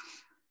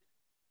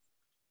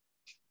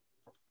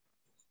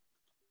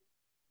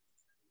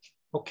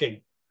 Ok.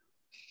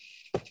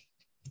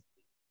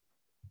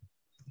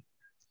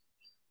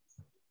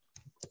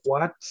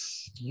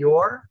 What's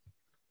your?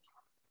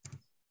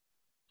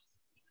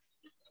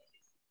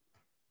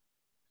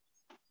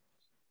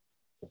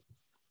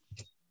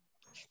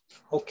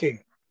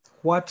 Okay.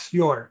 What's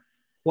your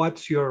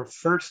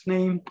first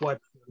name?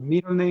 What's your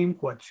middle name?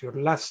 What's your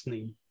last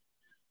name?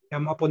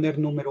 Vamos a poner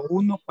número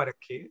 1 para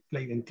que la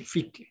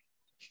identifique.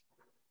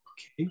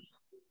 Okay.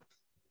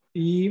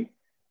 Y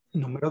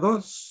número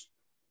 2.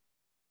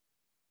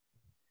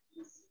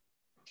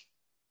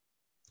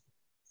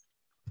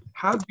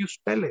 How do you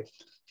spell it?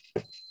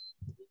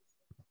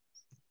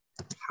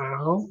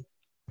 How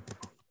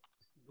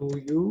do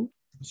you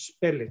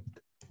spell it?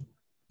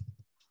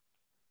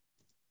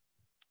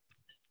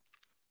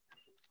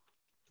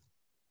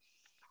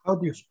 How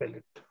do you spell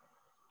it?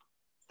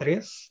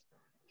 3.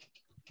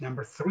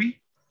 Number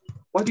 3.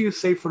 What do you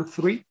say for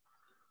 3?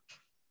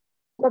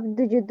 What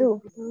do you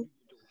do?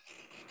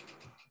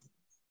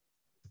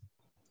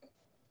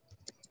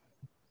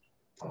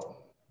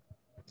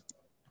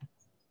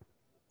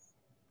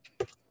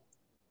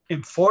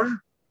 And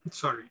 4,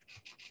 sorry,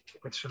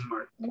 question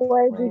mark.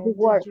 Where do you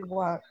work?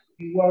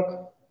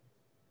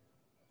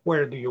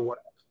 Where do you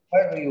work?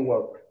 Where do you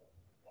work?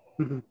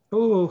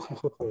 Oh,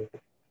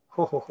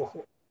 ho, ho,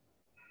 ho.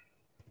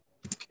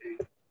 Okay.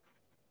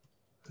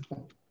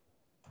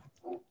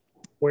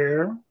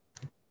 Where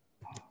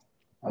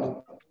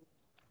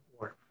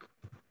work?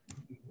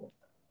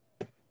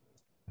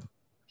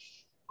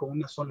 Con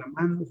una sola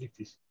mano es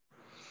difícil.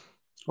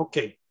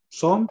 Okay,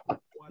 so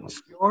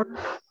what's your?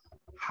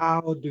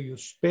 How do you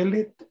spell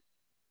it?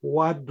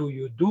 What do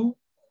you do?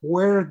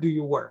 Where do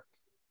you work?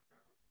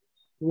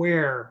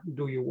 Where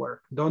do you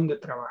work? ¿Dónde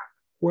trabaja?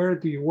 Where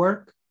do you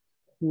work?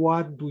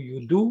 What do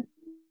you do?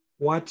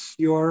 What's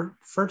your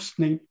first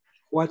name?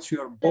 What's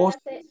your boss?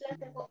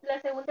 La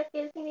segunda,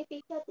 ¿qué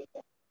significa?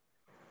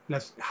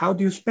 How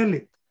do you spell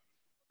it?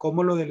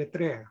 ¿Cómo lo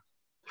deletrea?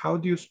 How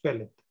do you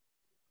spell it?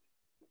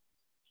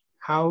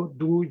 How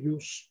do you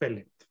spell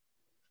it?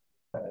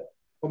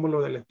 ¿Cómo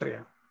lo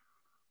deletrea?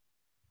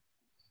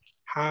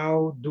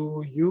 How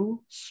do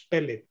you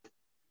spell it?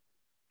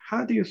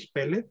 How do you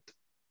spell it?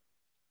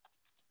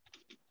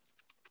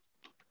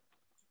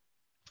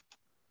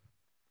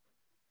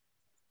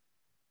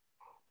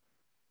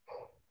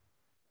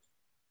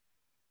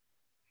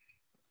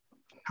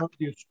 How do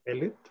you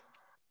spell it?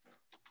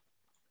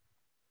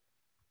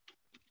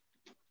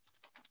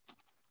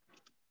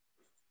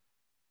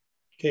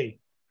 Okay.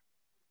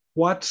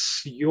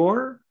 What's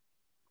your,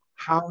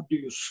 how do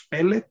you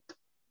spell it?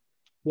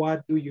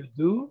 What do you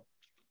do?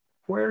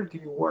 Where do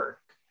you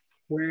work?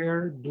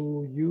 Where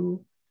do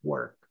you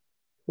work?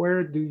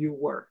 Where do you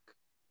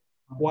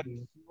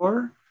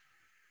work?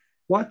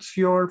 What's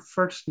your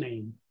first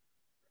name?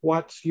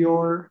 What's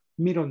your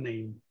middle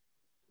name?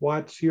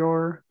 What's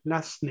your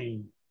last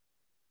name?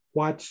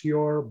 What's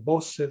your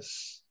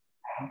boss's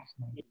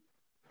name?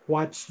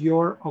 What's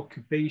your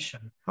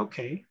occupation?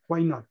 Okay,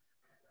 why not?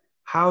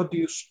 How do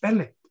you spell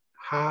it?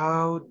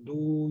 How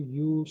do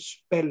you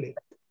spell it?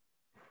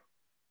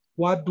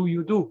 What do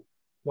you do?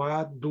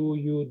 What do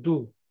you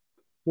do?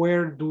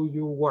 Where do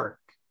you work?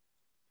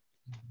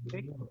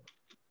 Okay.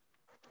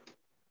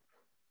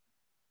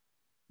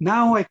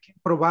 Now I can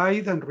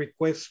provide and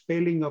request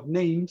spelling of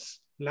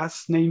names,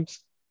 last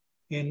names,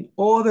 and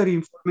other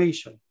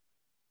information.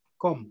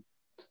 Come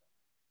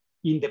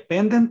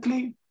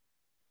independently,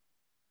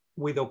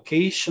 with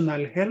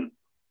occasional help,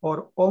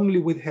 or only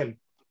with help.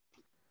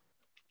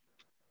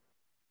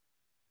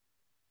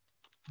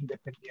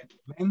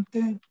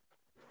 Independientemente,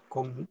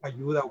 con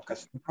ayuda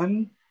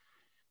ocasional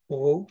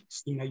o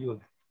sin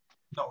ayuda.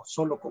 No,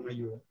 solo con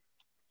ayuda.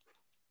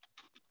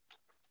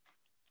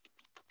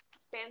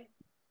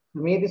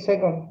 Me the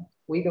second,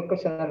 with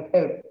occasional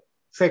help.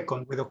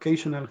 Second, with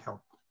occasional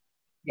help.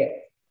 Yeah,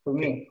 for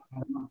okay.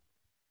 Me.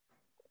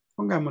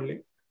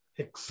 Pongámosle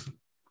X.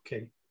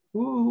 Okay.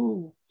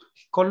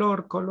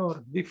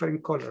 Color,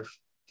 different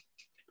colors.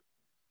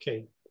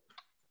 Okay.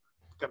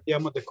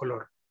 Cambiamos de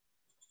color.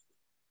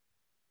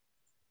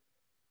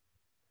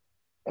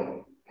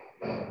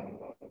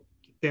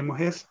 Quitemos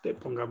este,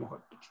 pongamos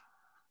otro.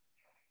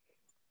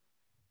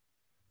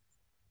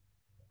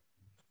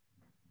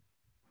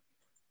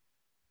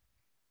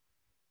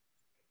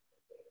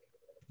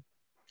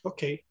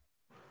 Okay.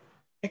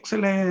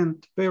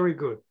 Excellent. Very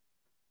good.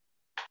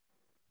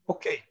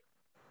 Okay.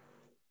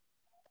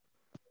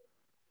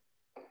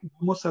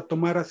 Vamos a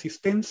tomar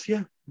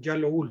asistencia, ya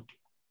lo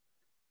último.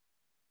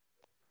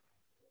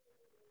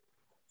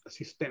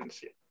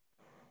 Asistencia.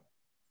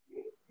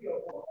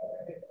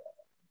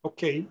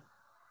 Ok.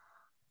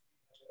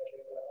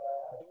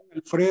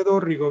 Alfredo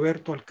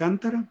Rigoberto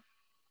Alcántara.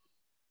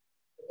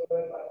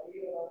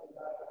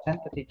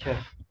 Presente, teacher.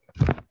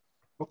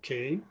 Ok.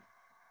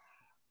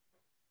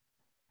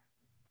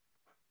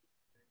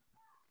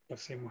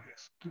 Hacemos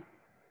esto.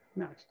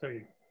 No, está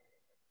bien.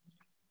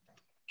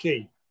 Ok.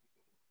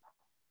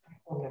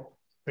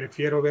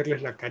 Prefiero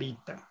verles la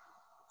carita.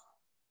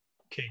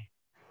 Ok.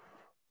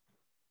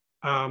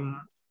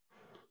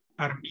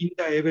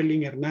 Arminda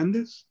Evelyn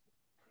Hernández.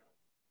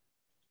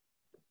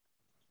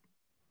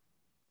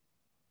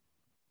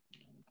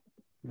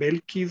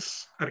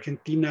 Belkis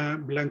Argentina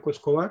Blanco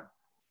Escobar.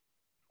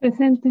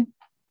 Presente.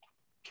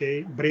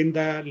 Ok.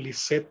 Brenda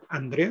Lisette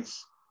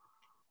Andrés.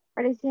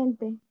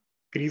 Presente.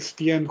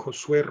 Cristian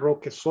Josué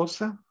Roque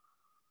Sosa.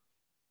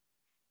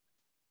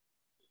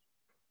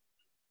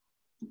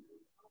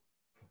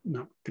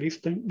 No,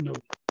 Cristian, no.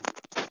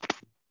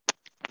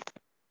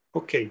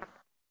 Ok.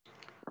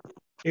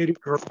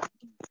 Eric Roque.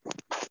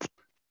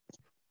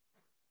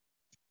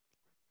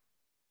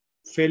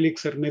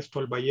 Félix Ernesto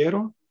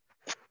Albayero.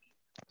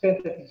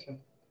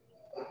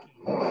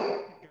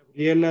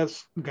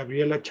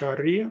 Gabriela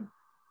Chavarría.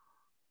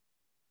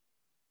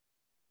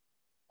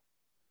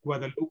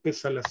 Guadalupe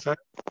Salazar.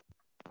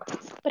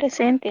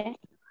 Presente.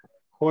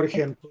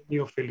 Jorge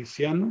Antonio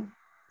Feliciano.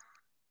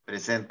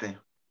 Presente.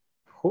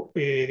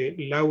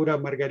 Laura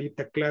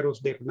Margarita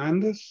Claros de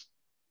Hernández.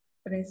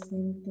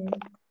 Presente.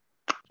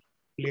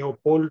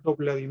 Leopoldo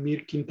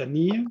Vladimir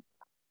Quintanilla.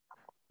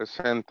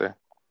 Presente.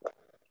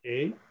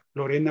 Okay.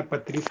 Lorena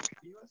Patricia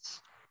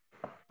Rivas.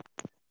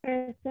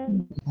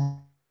 Presente.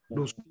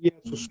 Lucía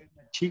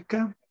Susana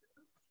Chica.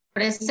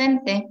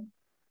 Presente.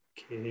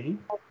 Okay.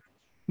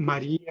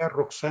 María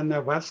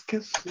Roxana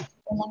Vázquez.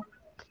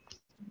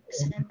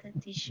 Presente,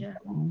 teacher.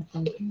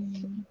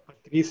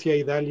 Patricia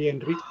Idalia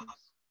Enrique.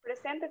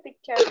 Presente,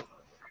 teacher.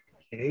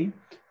 Okay.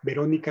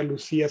 Verónica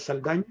Lucía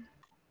Saldaña.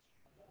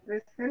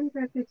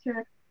 Presente,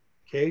 teacher.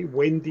 Okay.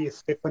 Wendy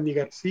Stephanie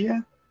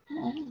García.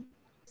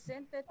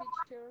 Presente,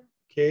 teacher.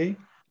 Okay.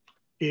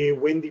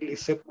 Wendy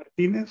Lisette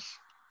Martínez.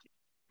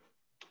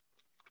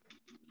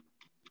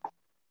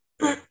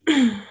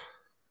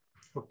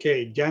 Ok,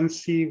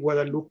 Yancy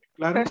Guadalupe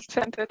Claro.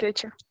 Presente,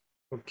 teacher.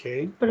 Ok.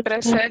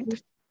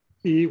 Presente.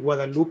 Y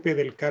Guadalupe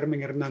del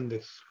Carmen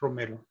Hernández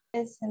Romero.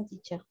 Presente,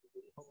 teacher.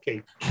 Ok,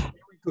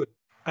 very good.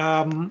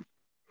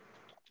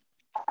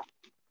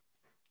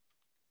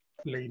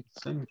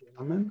 Ladies and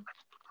gentlemen.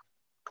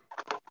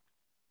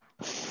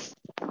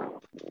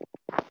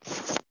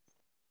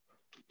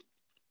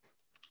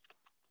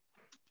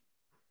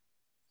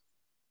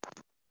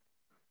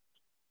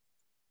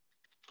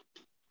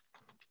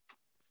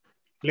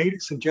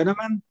 Ladies and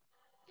gentlemen,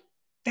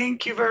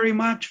 thank you very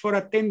much for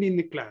attending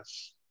the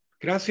class.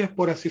 Gracias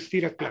por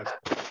asistir a clase.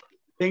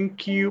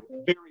 Thank you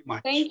very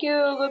much. Thank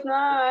you. Good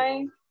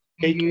night.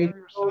 Take care of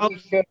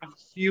yourselves and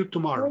see you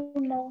tomorrow.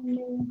 Good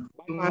morning.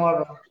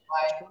 Bye.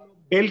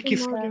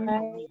 Belkis, Bye.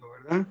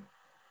 ¿verdad?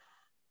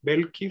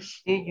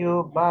 Belkis. See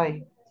you,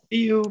 bye.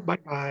 See you, bye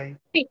bye.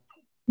 Sí,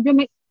 yo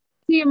me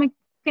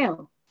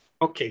quedo.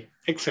 Okay,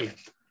 excellent.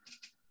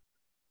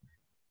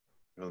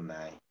 Good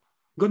night.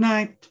 Good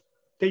night.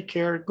 Take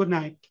care. Good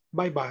night.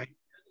 Bye bye.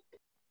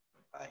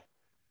 Bye.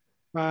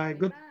 Bye.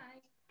 Good.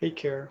 Take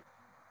care.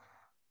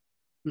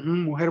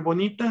 Mujer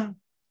bonita.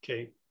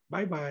 Okay.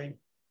 Bye bye.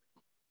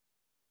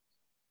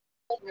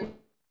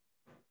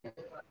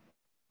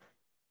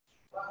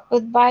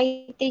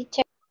 Goodbye,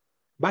 teacher.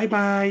 Bye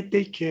bye.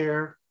 Take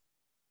care.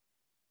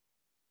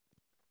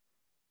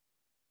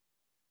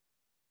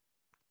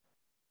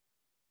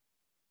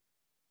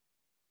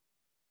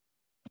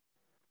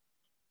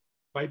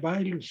 Bye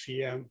bye,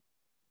 Lucía.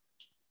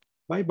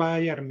 Bye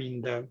bye,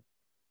 Arminda.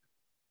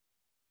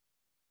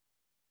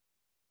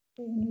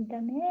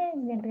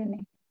 También,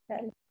 René.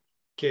 Dale.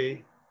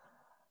 Okay.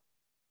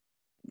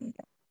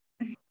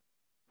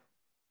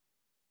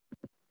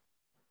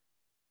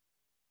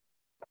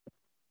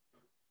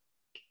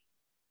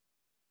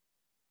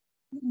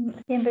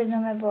 Siempre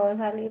no me puedo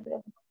salir.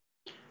 Pero...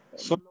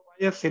 Solo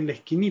vayas en la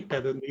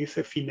esquinita donde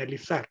dice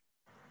finalizar.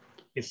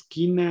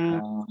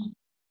 Esquina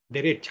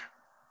derecha.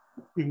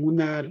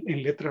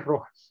 En letras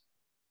rojas.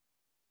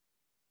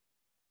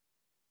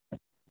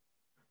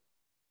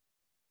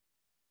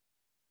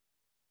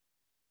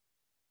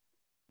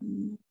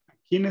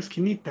 Aquí en la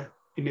esquinita.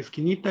 En la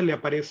esquinita le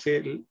aparece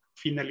el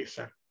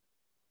finalizar.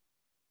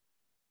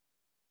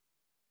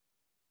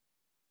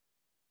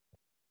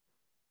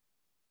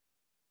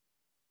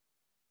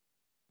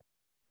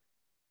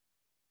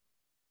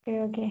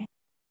 Creo que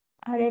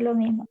haré lo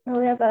mismo. Me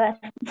voy a apagar.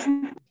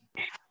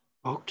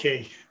 Ok.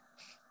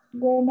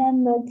 Buenas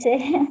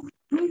noches.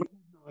 Buenas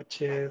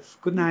noches.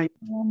 Good night.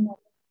 Good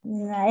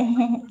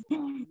night.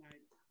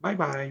 Bye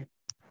bye.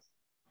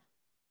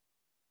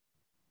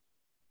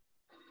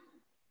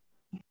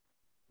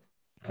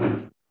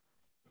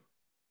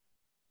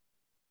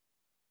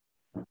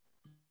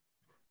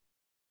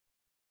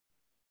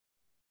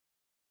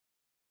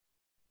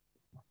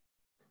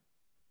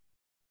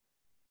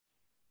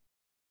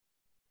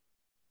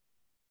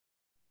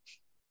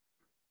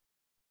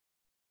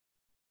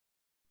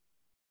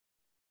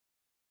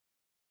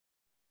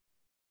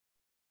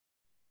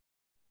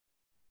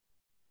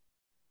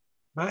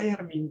 Bye,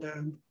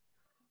 Arminda.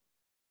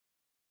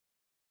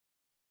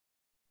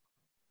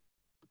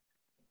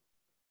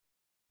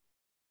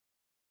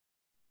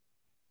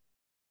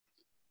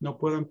 No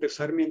puedo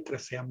empezar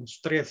mientras seamos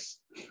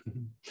 3.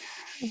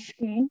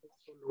 Okay.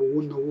 Solo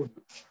 1.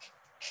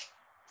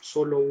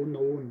 Solo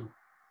 1.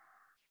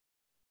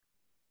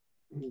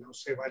 No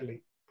se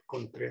vale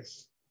con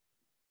 3.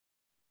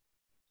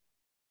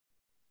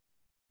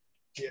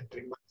 Y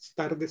entre más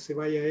tarde se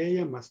vaya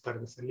ella, más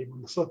tarde salimos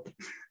nosotros.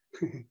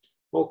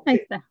 Ok. Ahí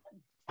está.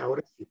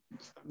 Ahora sí,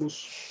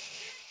 estamos.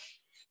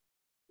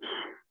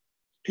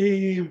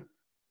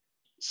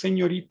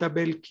 Señorita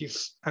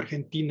Belkis,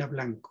 Argentina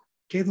Blanco,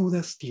 ¿qué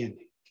dudas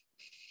tiene?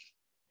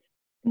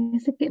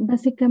 Parece que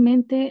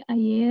básicamente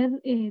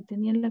ayer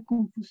tenía la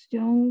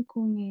confusión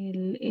con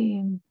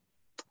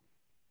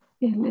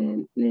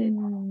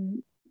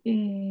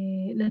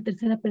la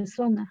tercera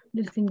persona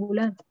del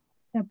singular,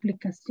 la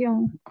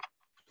aplicación.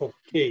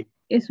 Ok.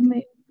 Eso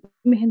me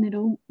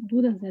generó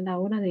dudas a la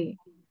hora de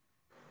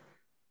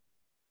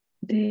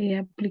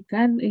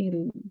aplicar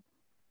no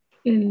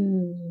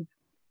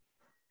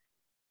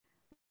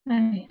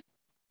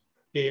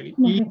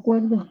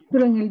recuerdo,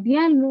 pero en el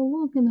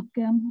diálogo que nos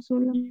quedamos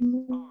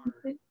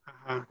solamente.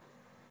 Ajá.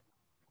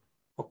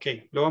 Ok,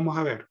 lo vamos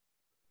a ver.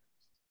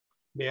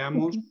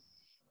 Veamos.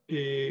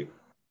 Okay.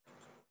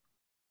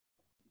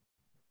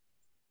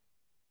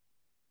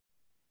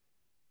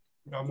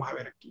 Lo vamos a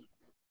ver aquí.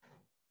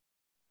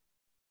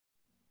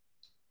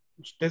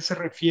 Usted se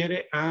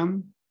refiere a...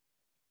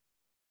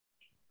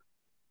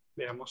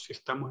 Veamos si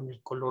estamos en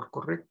el color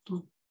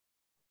correcto.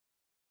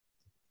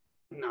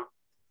 No,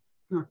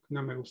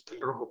 no me gusta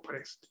el rojo para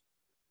este.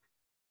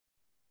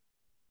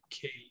 Ok.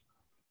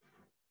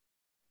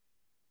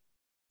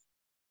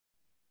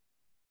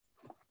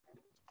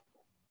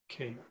 Ok.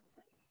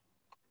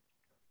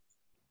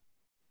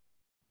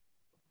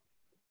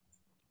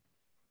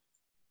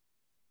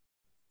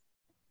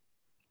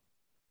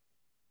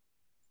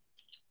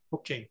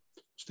 Ok.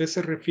 Usted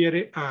se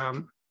refiere a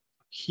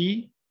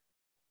he,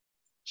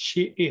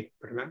 she, it,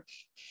 ¿verdad?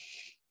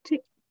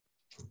 Sí.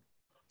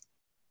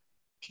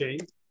 Ok.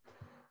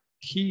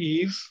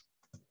 He is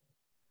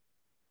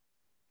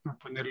Voy a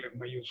ponerle en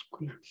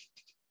mayúscula.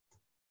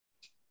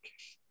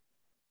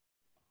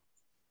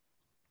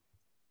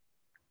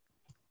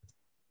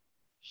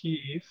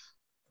 He is.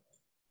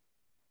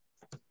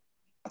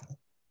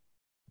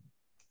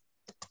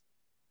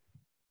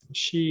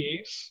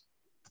 She is.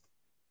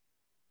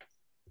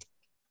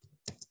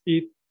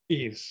 It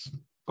is.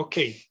 Ok.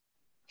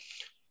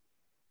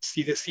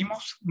 Si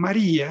decimos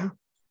María,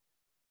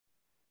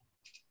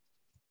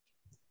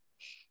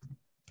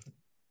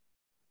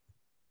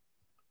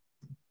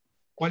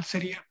 ¿cuál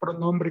sería el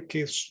pronombre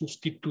que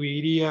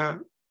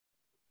sustituiría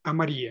a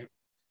María?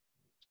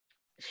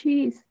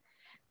 She's.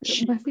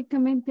 She.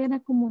 Básicamente era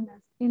como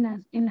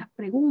en las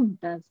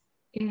preguntas,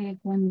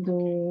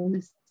 cuando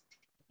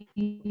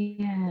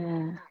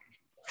decía,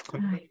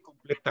 ay,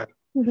 Completar.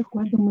 no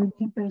recuerdo muy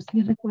bien, pero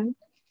sí recuerdo.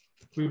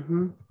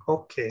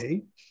 Ok.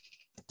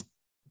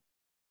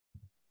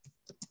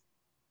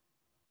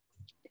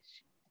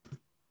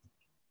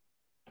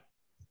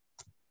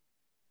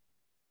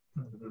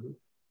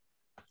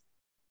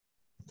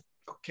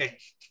 Ok.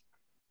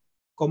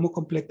 ¿Cómo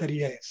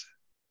completaría esa?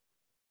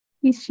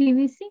 Is she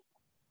busy?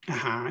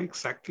 Ajá,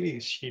 exactly.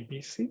 Is she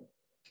busy?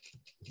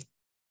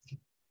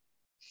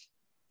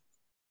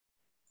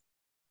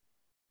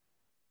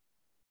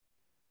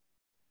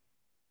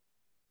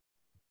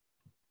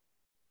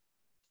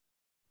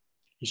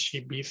 Is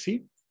she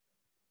busy?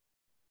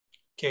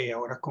 Ok,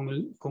 ahora con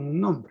un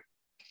nombre.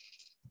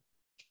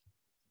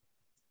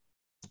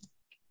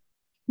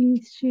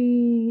 Is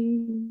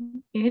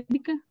she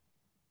Erika?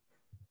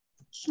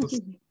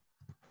 Susie.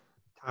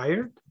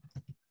 Tired?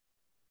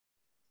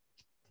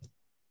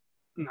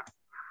 No.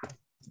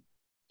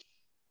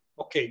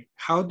 Okay,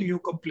 how do you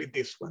complete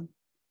this one?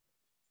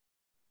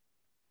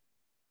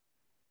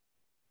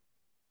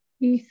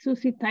 Is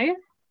Susie tired?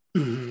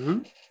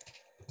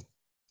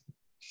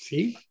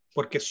 Sí,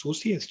 porque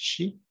Susie es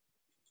she.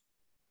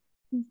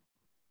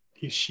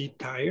 Is she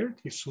tired?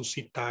 Is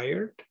Susie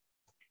tired?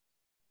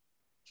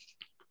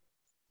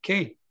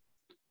 Ok.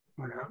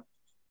 Ahora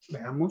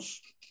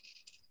veamos.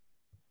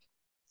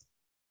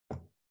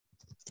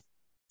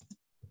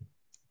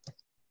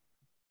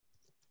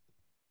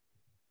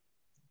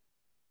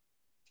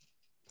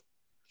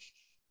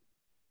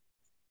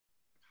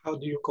 How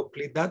do you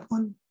complete that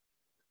one?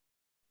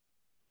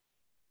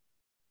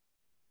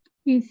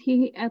 Is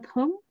he at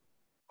home?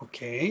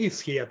 Okay,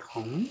 is he at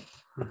home?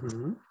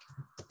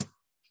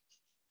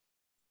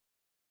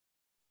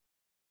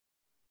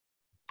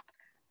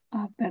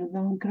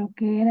 Perdón, creo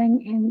que era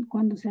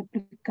cuando se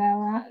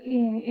aplicaba,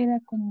 era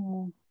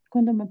como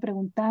cuando me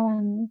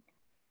preguntaban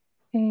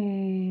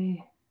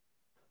en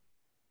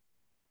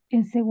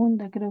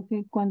segunda, creo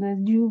que cuando es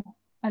you,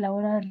 a la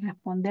hora de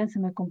responder se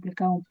me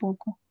complicaba un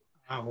poco.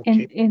 Ok.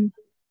 En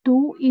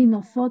tú y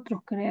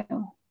nosotros,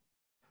 creo.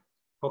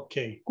 Ok.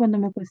 Cuando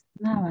me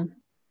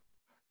cuestionaban.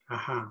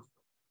 Ajá.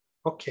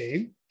 Ok.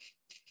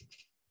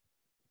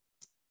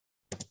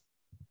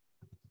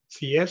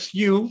 Si es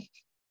you,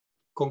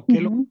 ¿con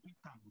qué lo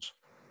completamos?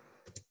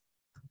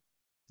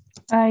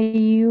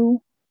 Are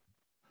you?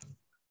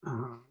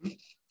 Ajá.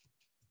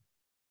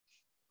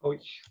 Oy.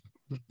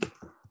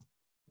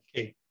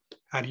 Okay.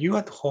 Are you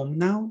at home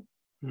now?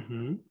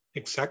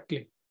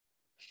 Exactly.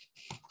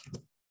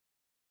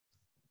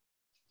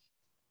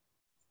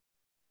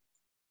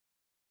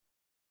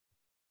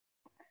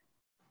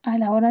 A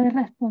la hora de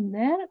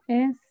responder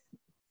es...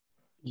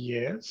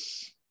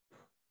 Yes.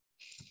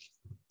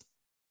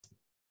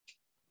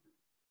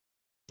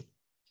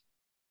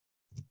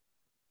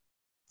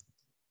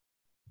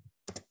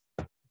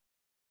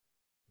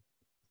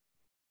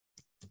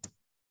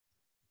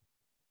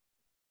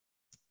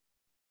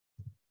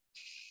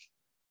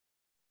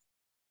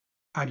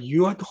 Are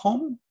you at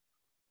home?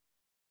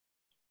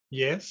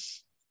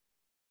 Yes.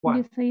 What?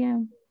 Yes, I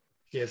am.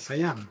 Yes,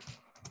 I am.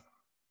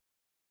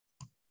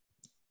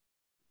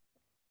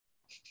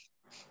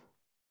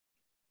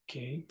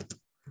 Ok.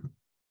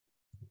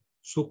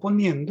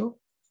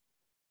 Suponiendo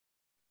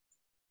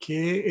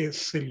que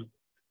es el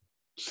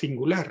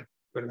singular,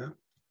 ¿verdad?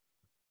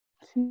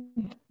 Sí.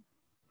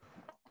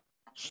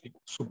 Sí.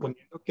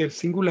 Suponiendo que el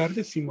singular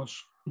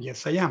decimos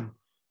yes, I am,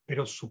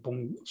 pero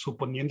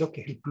suponiendo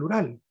que es el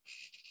plural.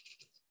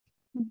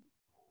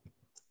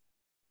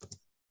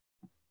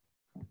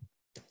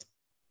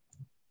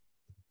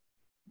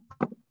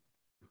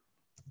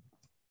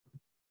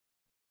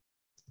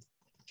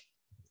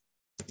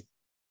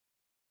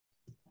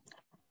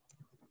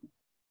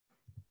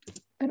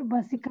 Pero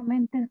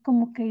básicamente es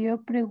como que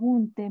yo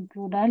pregunte en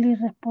plural y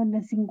responde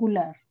en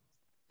singular.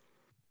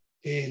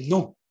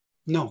 No,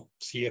 no.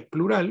 Si es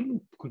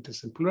plural,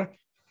 contesta en plural.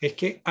 Es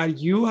que are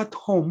you at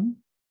home?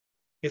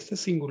 Este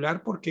es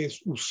singular porque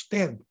es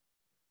usted.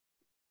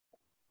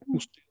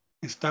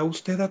 ¿Está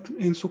usted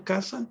en su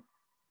casa?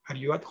 Are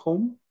you at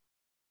home?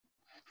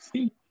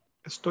 Sí,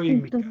 estoy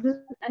en mi casa.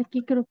 Entonces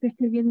aquí creo que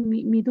estoy viendo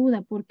mi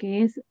duda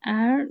porque es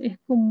are, es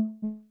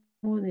como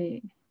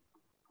de...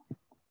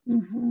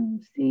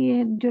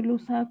 sí, yo lo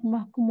usaba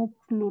más como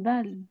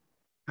plural.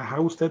 Ajá,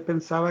 usted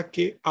pensaba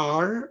que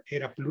are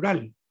era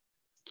plural.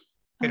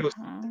 Pero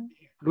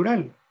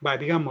Plural. Va,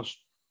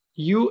 digamos,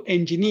 you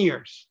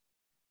engineers.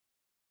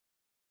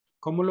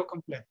 ¿Cómo lo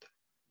completa?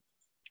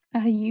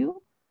 Are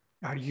you?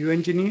 Are you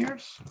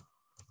engineers?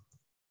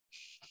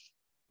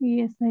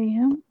 Yes, I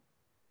am.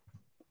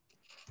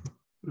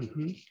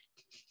 Ujú.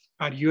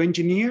 Are you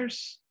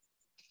engineers?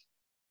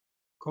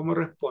 ¿Cómo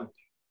responde?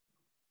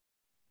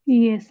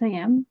 Yes, I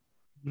am.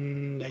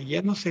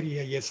 Ya no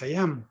sería yes, I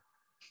am.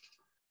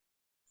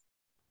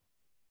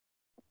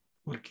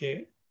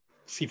 Porque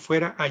si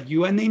fuera, are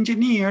you an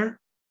engineer?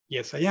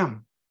 Yes, I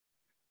am.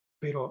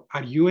 Pero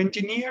are you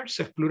engineers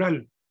es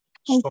plural.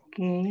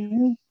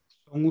 Okay.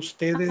 ¿Son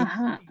ustedes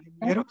Ajá.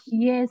 ingenieros?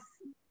 Yes,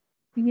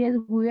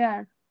 we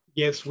are.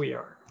 Yes, we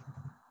are.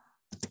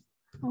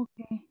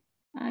 Okay.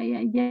 Ah,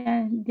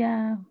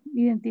 ya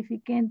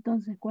identifiqué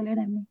entonces cuál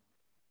era mi.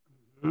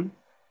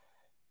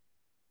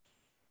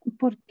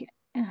 Porque,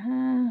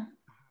 ajá.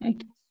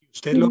 Aquí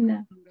Usted lo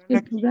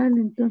el plural,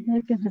 entonces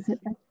hay que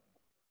recetar.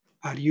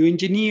 Are you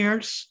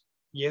engineers?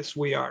 Yes,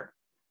 we are.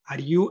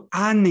 Are you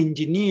an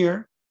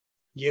engineer?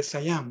 Yes,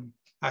 I am.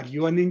 Are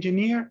you an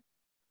engineer?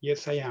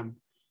 Yes, I am.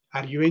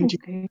 Are you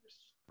engineers?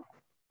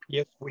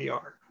 Yes, we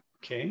are.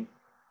 Okay.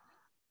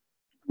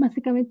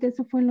 Básicamente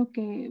eso fue lo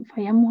que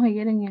fallamos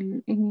ayer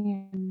en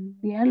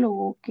el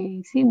diálogo que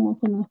hicimos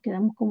cuando nos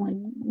quedamos como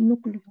en el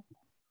núcleo.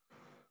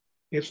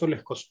 Eso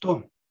les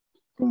costó.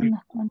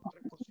 Unas cuantas.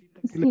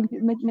 Sí,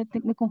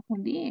 me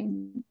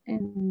confundí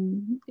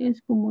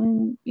es como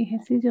en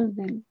ejercicios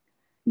del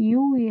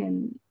you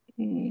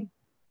y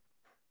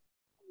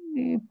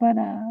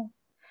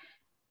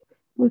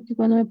porque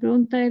cuando me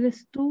pregunta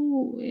eres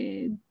tú,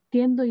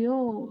 entiendo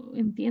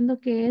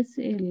que es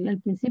al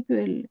principio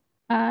el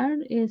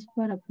are es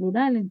para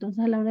plural,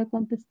 entonces a la hora de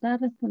contestar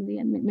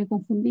respondía, me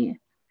confundía.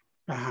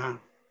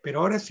 Ajá,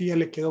 pero ahora sí ya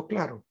le quedó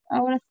claro.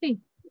 Ahora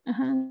sí,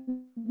 ajá,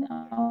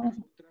 ahora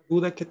sí. ¿Otra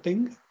duda que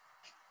tenga?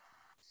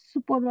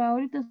 Por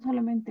ahorita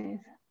solamente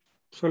esa.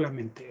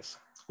 Solamente esa.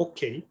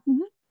 Ok.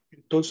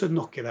 Entonces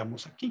nos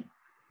quedamos aquí,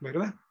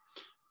 ¿verdad?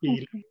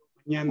 Y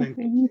mañana.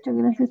 Muchas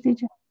gracias,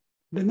 teacher.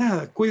 De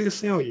nada,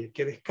 cuídese, oye,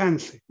 que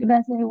descanse.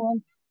 Gracias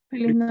igual.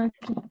 Feliz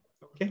noche.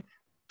 Ok.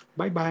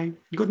 Bye bye.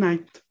 Good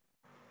night.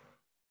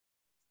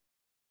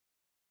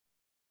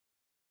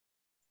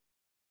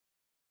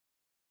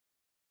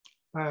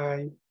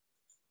 Bye.